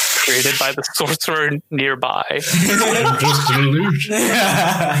created by the sorcerer nearby. Just an illusion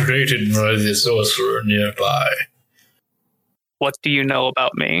created by the sorcerer nearby. What do you know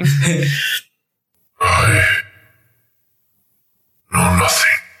about me? I know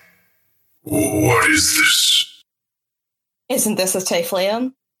nothing. What is this? Isn't this a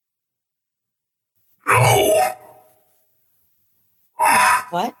Typhlium? No.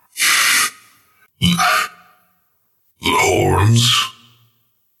 What? The horns?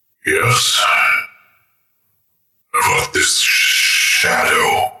 Yes. But this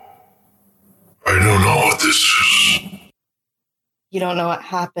shadow, I don't know what this is. You don't know what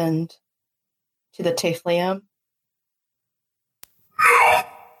happened to the Typhlium? No.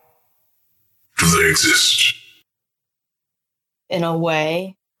 Do they exist? In a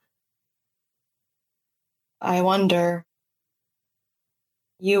way. I wonder.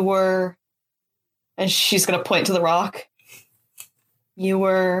 You were... And she's going to point to the rock. You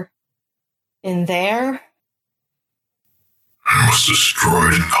were in there? I was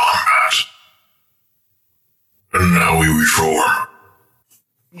destroyed in combat. And now we reform.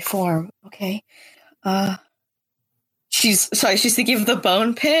 Reform, okay. She's thinking of the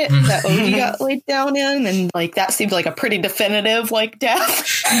bone pit that Ogi got laid down in, and like that seemed like a pretty definitive like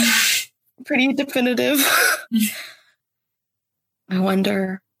death. Pretty definitive. I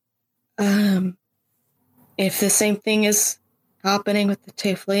wonder if the same thing is happening with the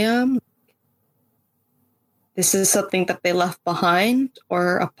Typhlium. This is something that they left behind,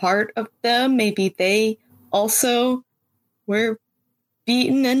 or a part of them. Maybe they also were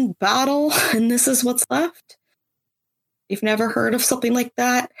beaten in battle, and this is what's left. You've never heard of something like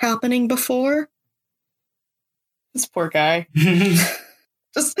that happening before? This poor guy.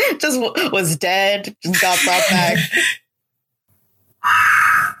 just was dead, just got brought back.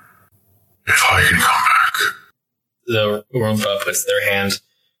 If I can come back. The Roomba puts their hand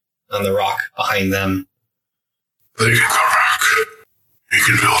on the rock behind them. They can come back. We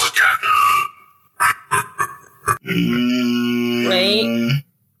can build again.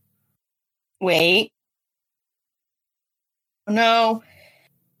 Wait. No.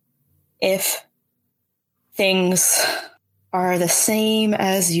 If things are the same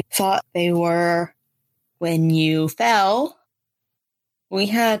as you thought they were when you fell, we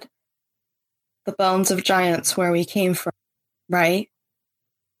had the bones of giants where we came from, right?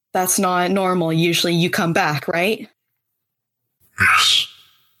 That's not normal. Usually you come back, right? Yes.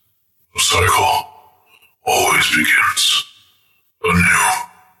 The cycle always begins anew.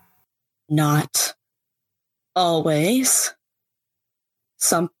 Not always.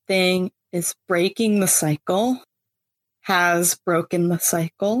 Something is breaking the cycle, has broken the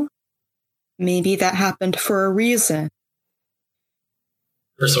cycle. Maybe that happened for a reason.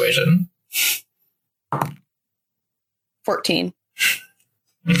 Persuasion. 14.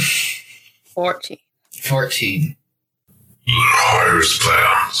 14. The Hire's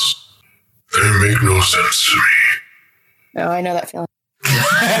plans. They make no sense to me. No, I know that feeling.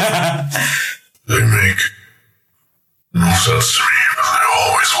 They make no sense to me, but they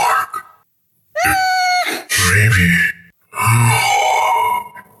always work. Maybe.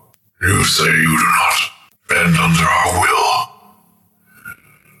 You say you do not bend under our will.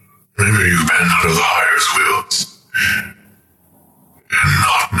 Maybe you bend under the Hire's wills and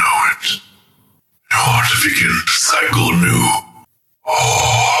not know it. You want to begin to cycle new.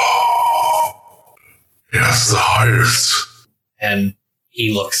 Oh. Yes, the Hire's. And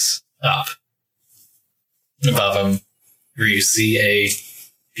he looks up. Above him, where you see a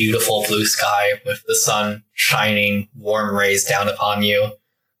beautiful blue sky with the sun shining warm rays down upon you,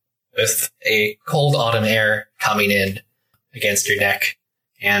 with a cold autumn air coming in against your neck,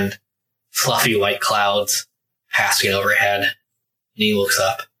 and fluffy white clouds passing overhead. And he looks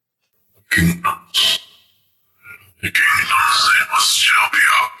up. Kingdoms. The kingdoms, they must still be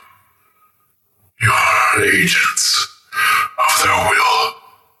up. You are agents of their will.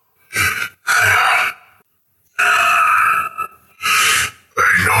 I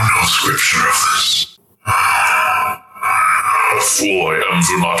know no scripture of this. A fool I am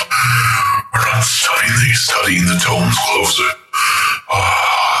for not studying the tomes closer.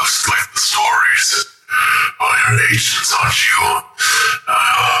 It's like the stories. Your agents, aren't you?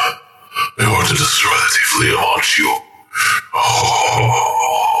 They want to destroy the Typhlium, aren't you?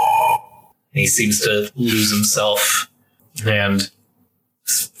 And he seems to lose himself and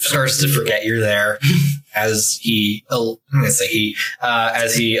starts to forget you're there as he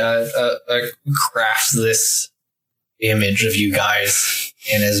crafts this image of you guys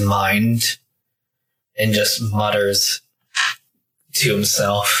in his mind and just mutters to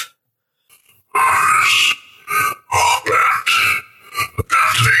himself. A band of 8.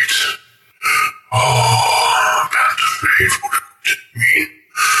 A band of 8 would mean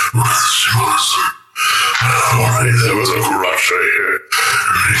what is the symbolism? Only there was a crutch right here,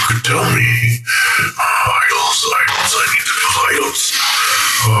 and you could tell me idols, I need to build idols.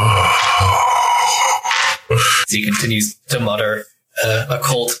 as he continues to mutter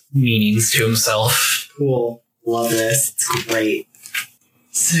occult meanings to himself. Cool. Love this. It's great.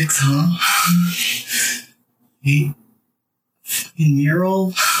 6, huh? 8. Fucking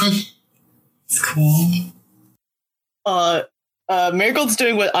mural. It's cool. Marigold's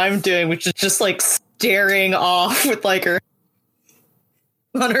doing what I'm doing, which is just like staring off with like her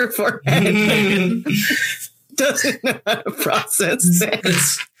on her forehead. Doesn't know how to process it.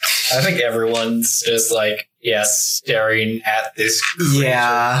 I think everyone's just like, staring at this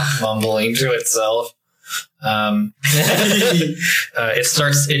creature, mumbling to itself.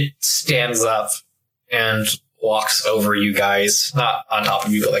 It stands up and walks over you guys, not on top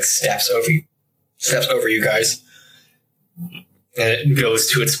of you, but like steps over you guys. And it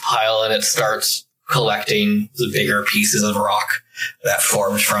goes to its pile and it starts collecting the bigger pieces of rock that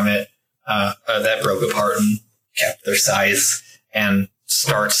formed from it, that broke apart and kept their size, and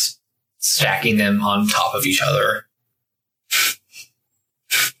starts stacking them on top of each other,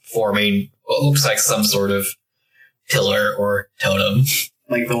 forming what looks like some sort of pillar or totem.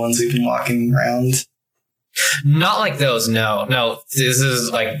 Like the ones we've been walking around? Not like those, no. This is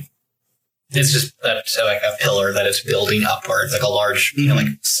like, it's just like a pillar that it's building upwards, like a large, like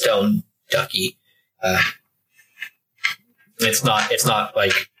stone ducky. It's not at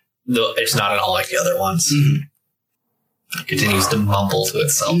all like the other ones. Mm-hmm. It continues to mumble to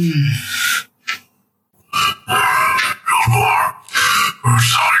itself. Gilmore, this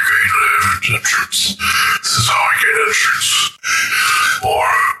is how I gain entrance. This is how I gain entrance.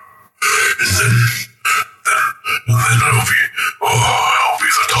 And then I'll be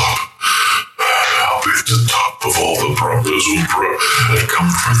the top. I'll be the top of all the brothers that come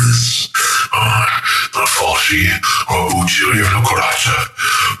from this. Not Falchi, or Bucci, or even Coracha,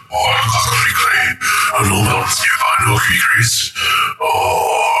 or Kakarikri, or no mountains nearby, no creekries,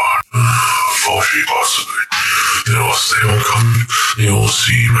 or Falchi possibly. They will come, they will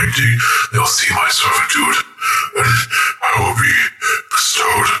see they'll see my servitude, and I will be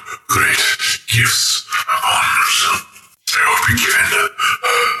bestowed great gifts upon them. They will be given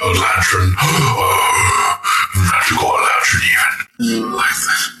a lantern, a magical lantern even, like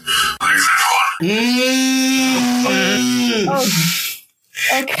that one.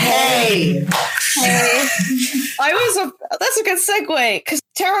 Okay. That's a good segue, because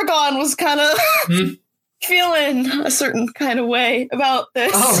Tarragon was kind of feeling a certain kind of way about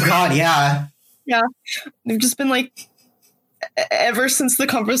this. Oh god, yeah. Yeah. They've just been like, ever since the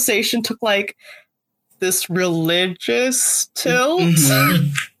conversation took like this religious tilt,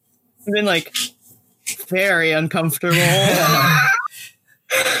 I've been like very uncomfortable.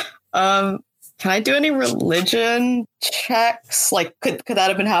 Can I do any religion checks? Like, could that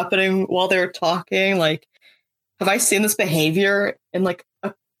have been happening while they were talking? Like, have I seen this behavior in like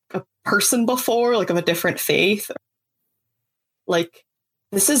a person before, like of a different faith? Like,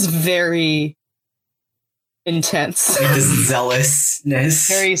 this is very intense. This zealousness.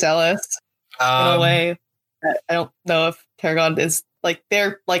 Very zealous in a way. I don't know if Tarragon is like,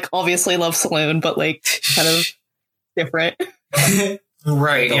 they're like obviously love Saloon, but like kind of different.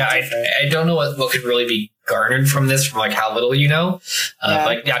 Right, yeah, I don't know what could really be garnered from this, from like how little you know.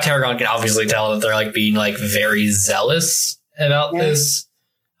 But yeah, Tarragon can obviously tell that they're like being like very zealous about this.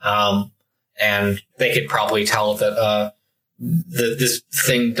 And they could probably tell that this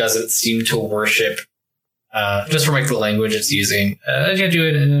thing doesn't seem to worship, just from like the language it's using. You gotta do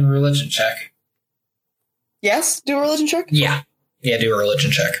it in a religion check. Yes? Do a religion check? Yeah, do a religion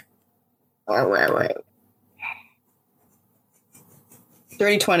check. Wait.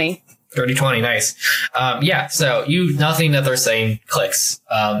 30-20. 30-20, nice. So nothing that they're saying clicks.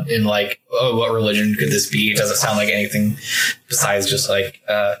 In like, oh, what religion could this be? It doesn't sound like anything besides just like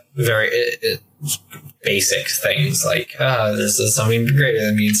very basic things like, this is something greater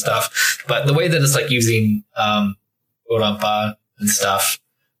than me and stuff. But the way that it's like using Orampa and stuff,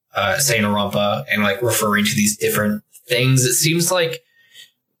 saying Orampa and like referring to these different things, it seems like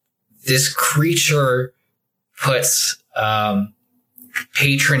this creature puts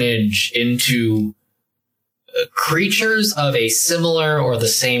patronage into creatures of a similar or the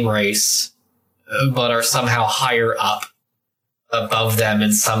same race, but are somehow higher up above them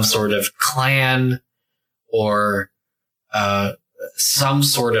in some sort of clan or some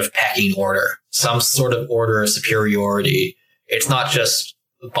sort of pecking order, some sort of order of superiority. It's not just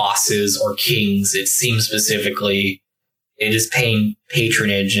bosses or kings. It seems specifically it is paying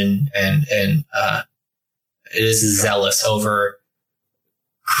patronage and it is zealous over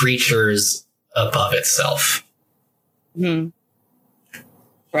creatures above itself.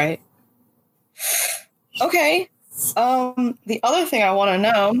 Right. Okay. The other thing I want to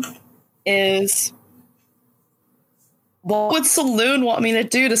know is, what would Saloon want me to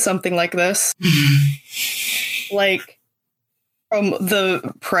do to something like this? Like, from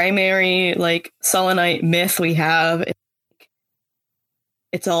the primary, like, Selenite myth we have,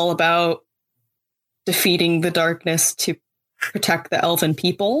 it's all about defeating the darkness to protect the elven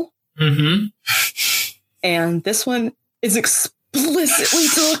people. Mm-hmm. And this one is explicitly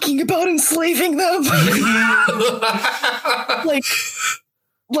talking about enslaving them.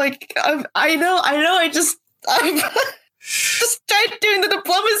 I just tried doing the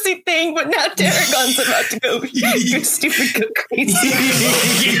diplomacy thing, but now Tarragon's about to go stupid, go crazy.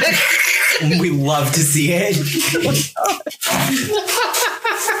 We love to see it.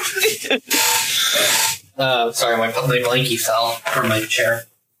 Sorry, my blankie fell from my chair.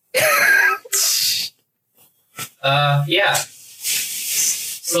 Yeah.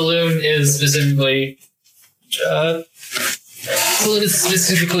 Saloon is specifically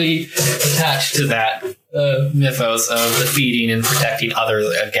attached to that mythos of defeating and protecting others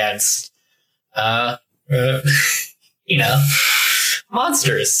against,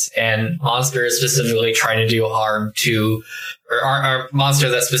 monsters. And monsters specifically trying to do harm to, or are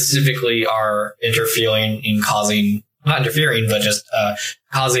monsters that specifically are interfering in causing, not interfering, but just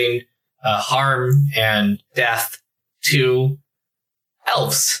causing harm and death to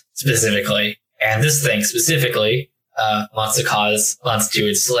elves specifically. And this thing specifically wants to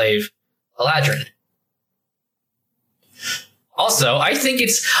enslave Eladrin. Also, I think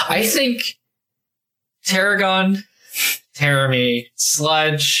Tarragon, Terramy,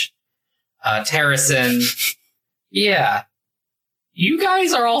 Sludge, Terracin, yeah, you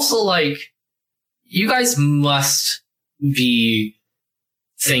guys are also like, you guys must be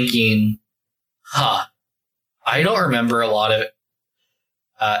thinking, I don't remember a lot of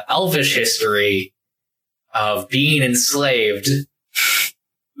elvish history of being enslaved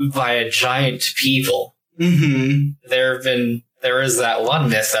by a giant people. Mm-hmm. There is that one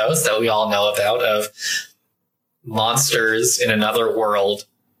mythos that we all know about of monsters in another world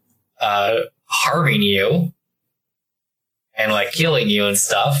harming you and like killing you and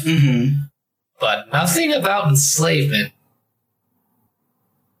stuff, but nothing about enslavement.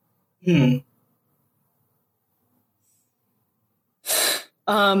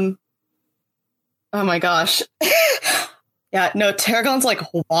 Oh my gosh. Yeah, no, Tarragon's like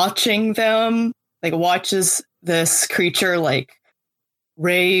watching them, like watches this creature like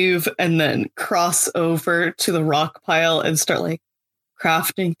rave and then cross over to the rock pile and start like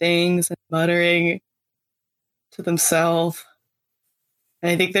crafting things and muttering to themselves.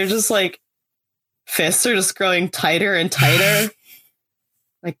 And I think they're just like, fists are just growing tighter and tighter.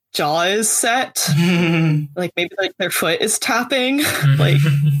 Like jaw is set. Like maybe like their foot is tapping. Like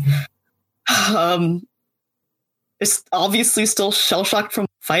it's obviously still shell shocked from the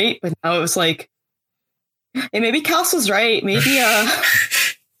fight, but now it was like, hey, maybe Cass was right. Maybe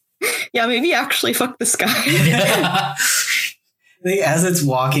maybe actually fuck this guy. I think as it's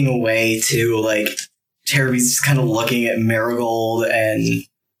walking away too, like Terry's just kind of looking at Marigold and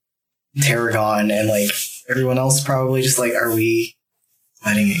Tarragon and like everyone else probably just like, are we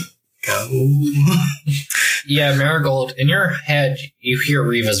letting it go? Yeah, Marigold, in your head, you hear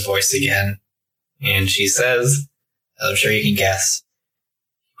Riva's voice again. And she says, I'm sure you can guess,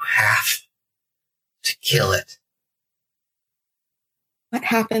 you have to kill it. What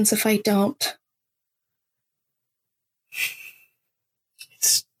happens if I don't?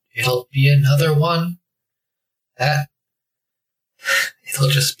 It'll be another one. It'll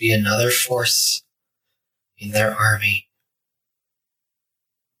just be another force in their army.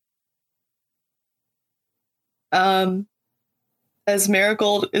 As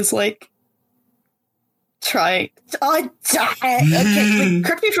Marigold is like trying. Okay,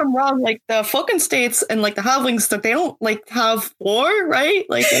 correct me if I'm wrong. Like the Falcon States and like the Halflings, that they don't like have war, right?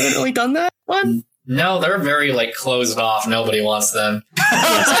 Like they haven't really done that one. No, they're very like closed off. Nobody wants them.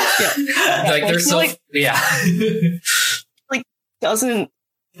 Like they're so like, like doesn't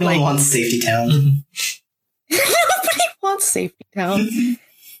like wants Safety Town. Nobody wants Safety Town.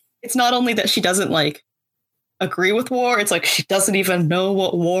 It's not only that she doesn't like agree with war, it's like she doesn't even know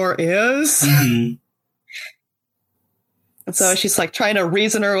what war is. And so she's like trying to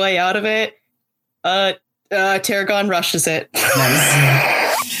reason her way out of it. Tarragon rushes it.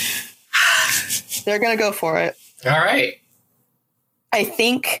 They're gonna go for it. All right. I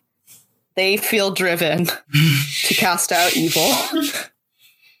think they feel driven to cast out evil.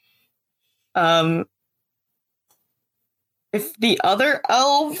 If the other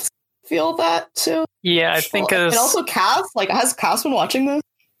elves feel that too. Yeah, I think and also Cass, like, has Cass been watching this?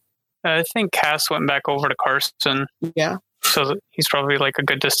 I think Cass went back over to Carson. Yeah. So he's probably like a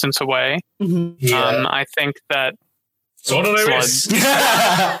good distance away. Mm-hmm. Yeah. I think that So what did I miss?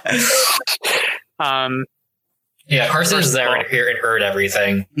 Yeah, Carson is there and heard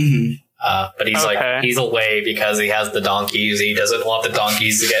everything. Mhm. But he's like, he's away because he has the donkeys. He doesn't want the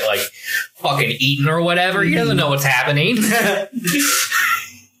donkeys to get like fucking eaten or whatever. He doesn't know what's happening.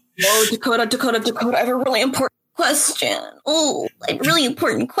 Oh, Dakota, I have a really important question. Oh, a really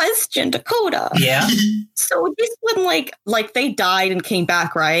important question, Dakota. Yeah. So this one, like they died and came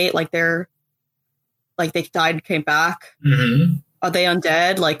back, right? Like they died and came back. Mm-hmm. Are they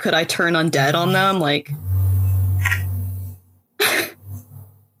undead? Like, could I turn undead on them? Like,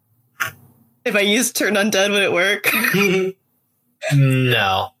 if I used turn undead, would it work?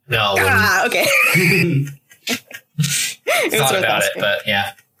 No. Okay. Thought about it, but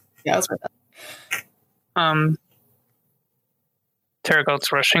yeah. Yeah, it was worth that.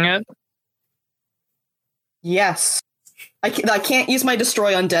 Terragot's rushing it. Yes. I can't use my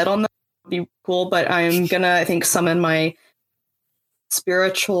destroy undead on them. That would be cool, but I'm gonna, I think, summon my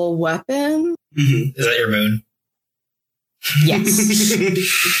spiritual weapon. Mhm. Is that your moon? Yes.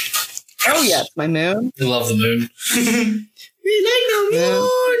 Oh, yes, my moon. You love the moon. We like the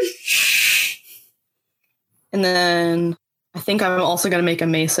moon. And then I think I'm also going to make a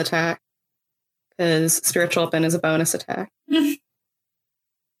mace attack because spiritual weapon is a bonus attack. I'm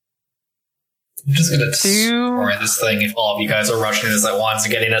just going to destroy this thing if all of you guys are rushing this at once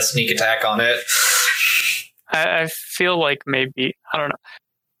and getting a sneak attack on it. I feel like maybe, I don't know.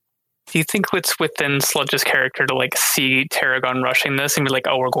 Do you think it's within Sludge's character to like see Tarragon rushing this and be like,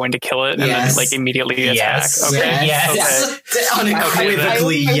 oh, we're going to kill it, and then like immediately attack? Yes. Okay. Yes. Unequivocally, I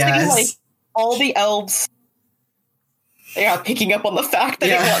was yes. thinking, like, all the elves, they are picking up on the fact that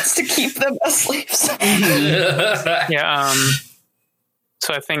he wants to keep them as slaves. Yeah.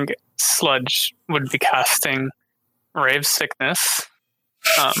 So I think Sludge would be casting Rave Sickness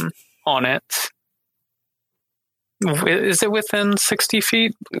on it. Is it within 60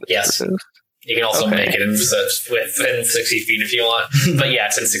 feet? Yes. You can also make it within 60 feet if you want. But yeah,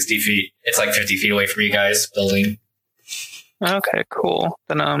 it's in 60 feet. It's like 50 feet away from you guys building. Okay, cool.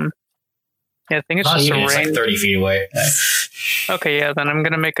 Then, yeah, I think it's Not just even, a it's range. like 30 feet away. Okay, yeah, then I'm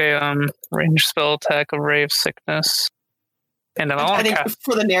going to make a range spell attack of Rave Sickness. And then I think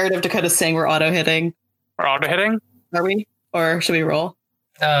for the narrative, Dakota's saying we're auto-hitting. We're auto-hitting? Are we? Or should we roll?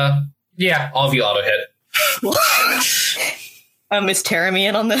 Yeah, all of you auto-hit. Is Tara me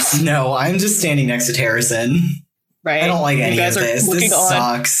in on this? No, I'm just standing next to Terracin. Right. I don't like any of this. looking This on.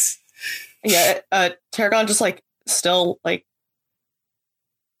 sucks. Yeah, Tarragon just like still like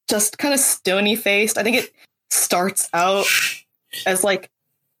just kind of stony faced. I think it starts out as like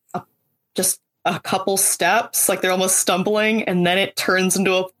just a couple steps, like they're almost stumbling, and then it turns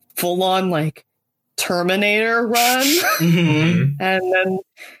into a full on like Terminator run. Mhm. And then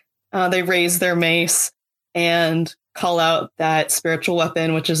they raise their mace and call out that spiritual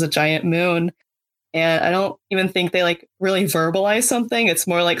weapon, which is a giant moon. And I don't even think they like really verbalize something. It's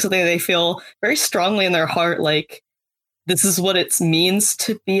more like something they feel very strongly in their heart, like this is what it means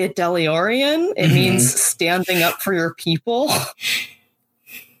to be a Deliorian. It means standing up for your people,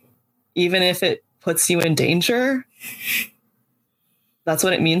 even if it puts you in danger. That's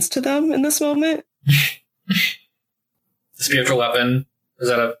what it means to them in this moment. The spiritual weapon, is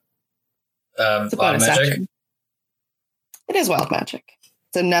that a It's a wild bonus magic? action. It is wild magic.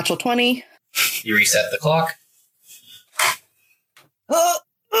 It's a natural 20. You reset the clock.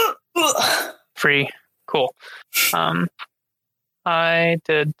 Free. Cool. I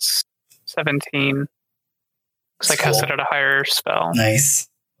did 17 because I casted at a higher spell. Nice.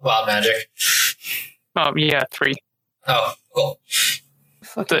 Wild magic. Oh, yeah, 3. Oh, cool.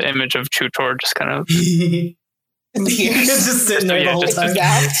 The image of Chutor just kind of... just sitting there the whole time.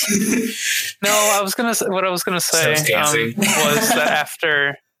 No, what I was gonna say Starts dancing. was that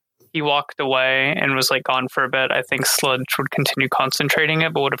after he walked away and was like gone for a bit, I think Sludge would continue concentrating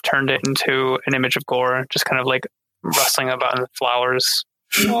it, but would have turned it into an image of Gore, just kind of like rustling about in the flowers.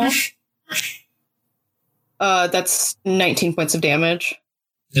 That's 19 points of damage.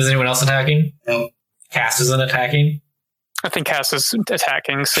 Is anyone else attacking? No. Cass isn't attacking? I think Cass is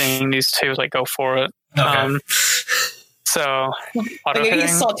attacking, seeing these two like go for it. Okay. So I auto think he hitting.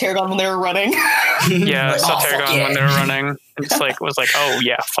 saw Tarragon when they were running. Yeah, I Like, saw oh, fuck Tarragon yeah. when they were running. And just like was like, oh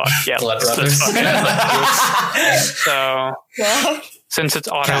yeah, fuck yeah. Blood let's brothers. fucking do it. So God. since it's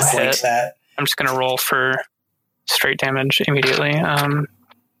auto Cass hit, likes that. I'm just gonna roll for straight damage immediately. And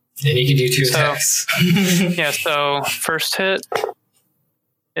you can do 2 So- attacks. Yeah, so first hit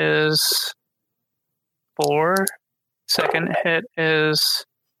is 4. Second hit is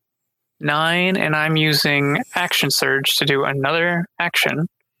 9, and I'm using Action Surge to do another action.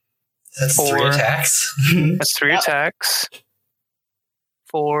 That's 3 attacks. That's 3 attacks.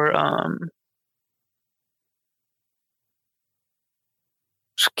 For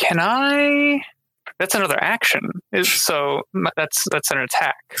can I? That's another action. So that's an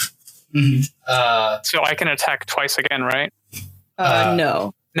attack. Mhm. So I can attack twice again, right?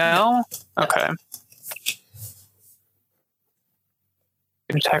 No. No? Okay. You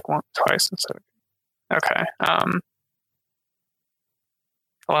can attack twice instead of... Okay.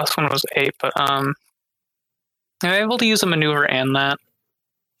 The last one was 8, but am I able to use a maneuver and that?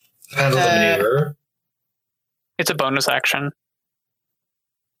 Depends on the maneuver. It's a bonus action.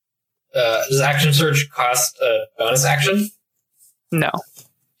 Does Action Surge cost a bonus action? No.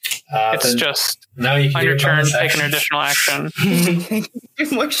 It's Then just now you can on do your a turn, bonus take action. an additional action.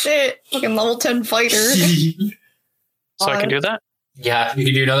 Do more shit. Fucking level 10 fighter. So I can do that? Yeah, you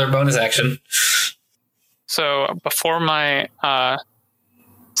can do another bonus action. So before my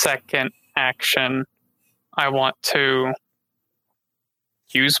second action, I want to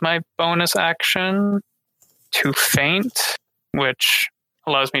use my bonus action to feint, which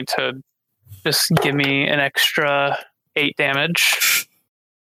allows me to just give me an extra 8 damage.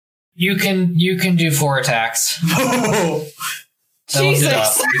 You can do 4 attacks. I looked it up.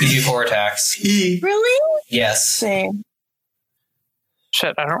 Jesus. You can do 4 attacks. Really? Yes. Same.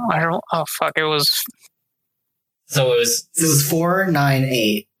 Shit, I don't, oh fuck, it was So it was This is 4, 9,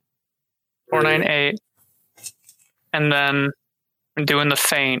 8. 4, 9, 8. And then I'm doing the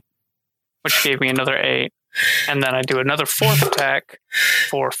feint, which gave me another 8. And then I do another 4th attack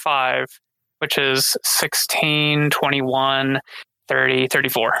for 5, which is 16, 21, 30,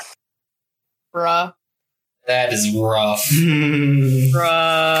 34. Bruh. that is rough. Thank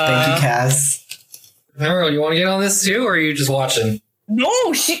Bruh. you, Cass. Meryl, you want to get on this too, or are you just watching?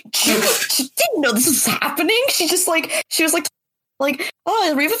 No, she didn't know this was happening. She was like,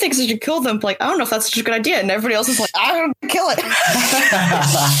 oh, Reva thinks I should kill them. But like, I don't know if that's such a good idea. And everybody else is like, I'm gonna kill it.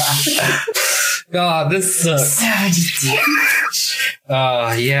 God, this sucks.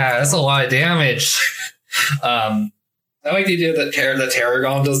 Yeah, that's a lot of damage. I like the idea that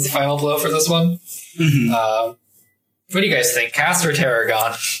Tarragon does the final blow for this one. Mhm. What do you guys think, Cass or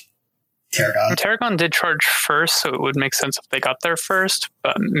Tarragon? Tarragon. Tarragon did charge first, so it would make sense if they got there first,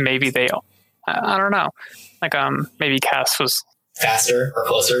 but maybe they, I don't know. Like, maybe Cass was... Faster or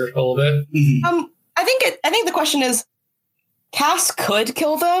closer a little bit? Mhm. I think the question is, Cass could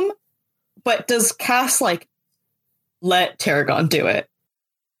kill them, but does Cass like let Tarragon do it?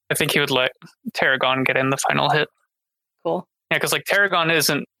 I think he would let Tarragon get in the final hit. Cool. Yeah, because like Tarragon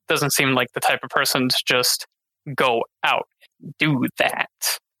doesn't seem like the type of person to just go out and do that,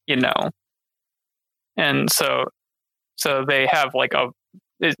 you know. And so they have like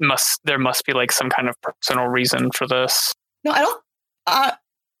there must be like some kind of personal reason for this. No, I don't.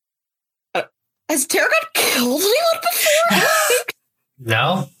 Has Tarragon killed anyone before? I don't think.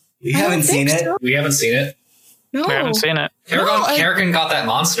 No, We I don't haven't seen think it. so. we haven't seen it. No. We haven't seen it. Tarragon got that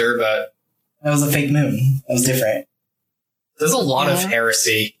monster, but That was a fake moon. That was different. there's a lot of Yeah.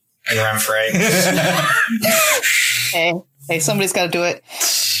 heresy in Renfrey. Hey, somebody's got to do it.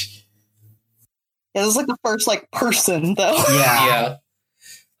 Yeah, this is like the first like person though. Yeah. Yeah.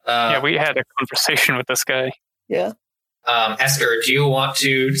 Yeah, we had a conversation with this guy. Yeah. Esker, do you want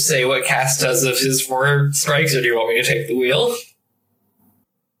to say what Cass does of his 4 strikes, or do you want me to take the wheel?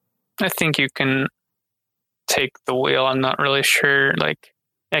 I think you can take the wheel. I'm not really sure. Like,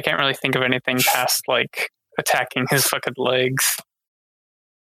 I can't really think of anything past like attacking his fucking legs.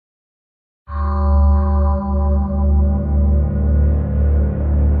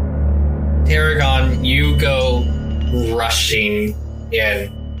 Tarragon, you go rushing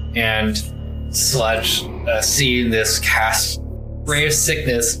in, and Sludge, seeing this cast ray of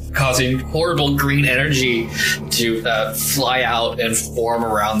sickness causing horrible green energy to fly out and form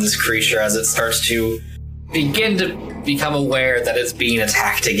around this creature as it starts to begin to become aware that it's being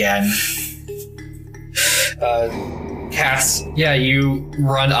attacked again. Cass, yeah, you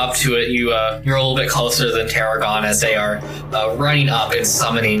run up to it. You're a little bit closer than Tarragon as they are running up and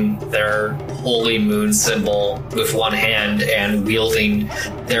summoning their holy moon symbol with one hand and wielding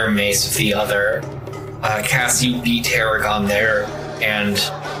their mace with the other. Cass, you beat Tarragon there, and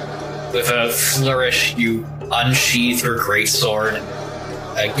with a flourish, you unsheath your greatsword.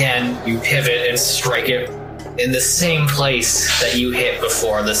 Again, you pivot and strike it in the same place that you hit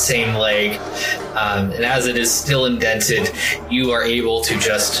before, the same leg. And as it is still indented, you are able to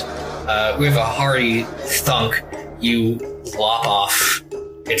just, with a hearty thunk, you lop off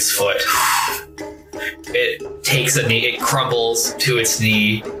its foot. It takes a knee, it crumbles to its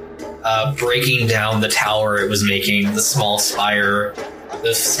knee, breaking down the tower it was making, the small spire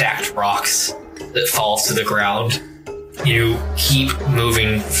the stacked rocks that falls to the ground. You keep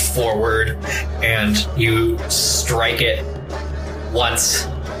moving forward, and you strike it once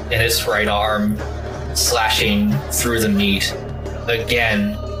in its right arm, slashing through the meat.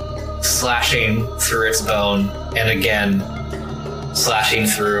 Again, slashing through its bone, and again, slashing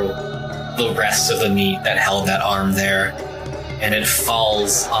through the rest of the meat that held that arm there. And it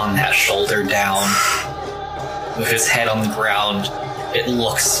falls on that shoulder down. With its head on the ground, it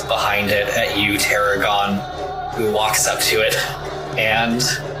looks behind it at you, Tarragon, who walks up to it, and...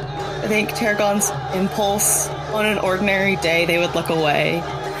 I think Tarragon's impulse, on an ordinary day, they would look away,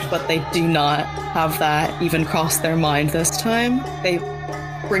 but they do not have that even cross their mind this time. They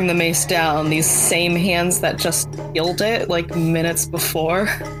bring the mace down, these same hands that just killed it, like, minutes before,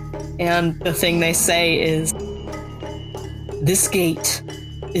 and the thing they say is, "This gate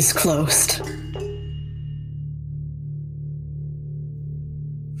is closed."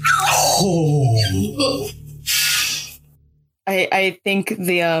 Oh. I think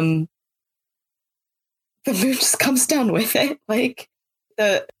the moon just comes down with it. Like,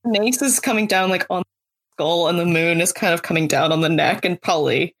 the mace is coming down like on the skull, and the moon is kind of coming down on the neck, and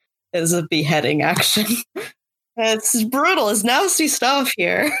probably is a beheading action. It's brutal. It's nasty stuff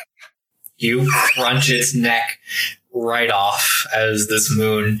here. You crunch its neck right off as this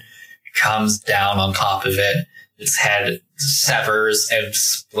moon comes down on top of it. Its head severs and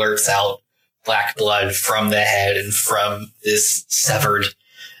splurts out black blood from the head and from this severed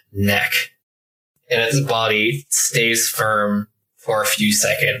neck. And its body stays firm for a few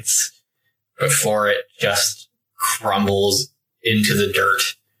seconds before it just crumbles into the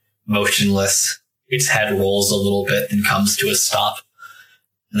dirt, motionless. Its head rolls a little bit and comes to a stop,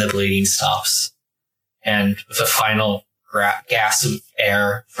 and the bleeding stops. And with a final gasp of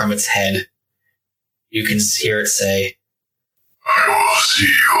air from its head, you can hear it say, "I will see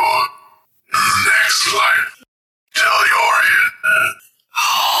you in the next life till you're in."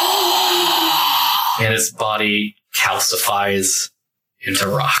 And its body calcifies into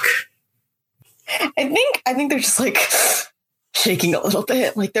rock. I think they're just like shaking a little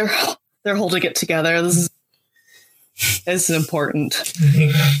bit, like they're holding it together. This is important.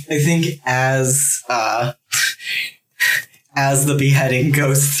 I think as the beheading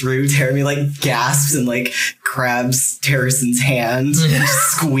goes through, Jeremy like gasps and like grabs Terrason's hand and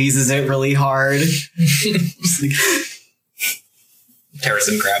squeezes it really hard. Like,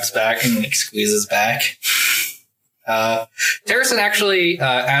 Terrason grabs back and like squeezes back. Terrason actually,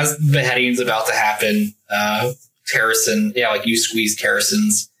 as the beheading's about to happen, Terrason, you squeeze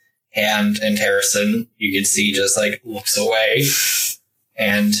Terrason's hand, and Terrason, you can see, just like looks away,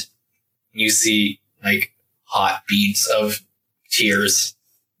 and you see like hot beads of tears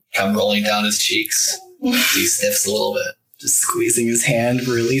come rolling down his cheeks. He sniffs a little bit, just squeezing his hand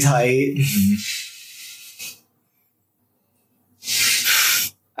really tight.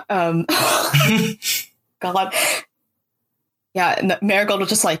 God. Yeah, and Marigold was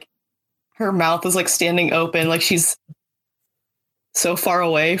just like, her mouth is like standing open, like she's so far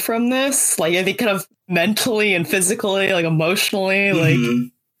away from this. Like, I think kind of mentally and physically, like emotionally, like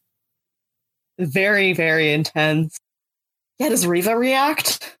very, very intense. Yeah, does Riva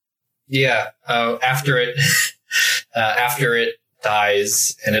react? Yeah, after it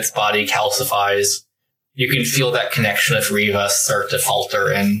dies and its body calcifies, you can feel that connection with Riva start to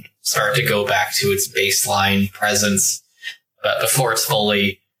falter and start to go back to its baseline presence. But before it's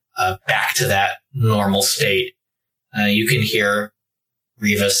fully back to that normal state, you can hear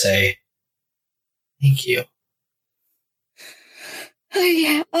Riva say, "Thank you."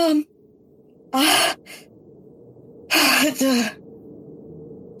 Yeah,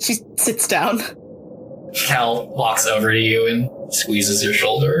 she sits down. Cal walks over to you and squeezes your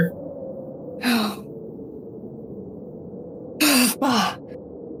shoulder.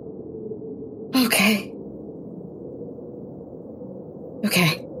 Okay.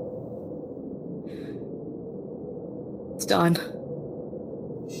 Okay. It's done.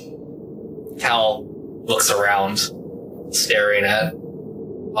 Cal looks around, staring at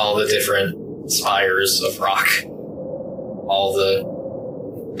all the different spires of rock, all the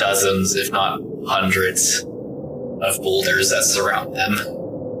dozens, if not hundreds, of boulders that surround them,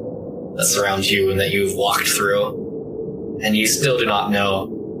 that surround you and that you've walked through, and you still do not know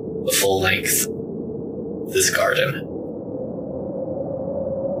the full length of this garden.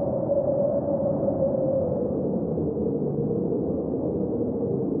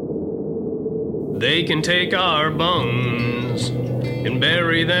 They can take our bones and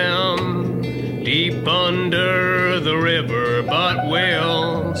bury them deep under the river, but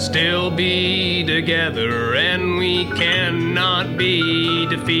we'll still be together, and we cannot be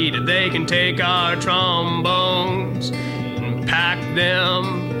defeated. They can take our trombones and pack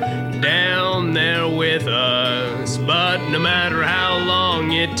them down there with us, but no matter how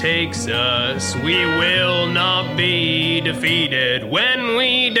long it takes us, we will not be defeated when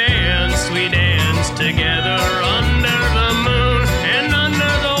we dance.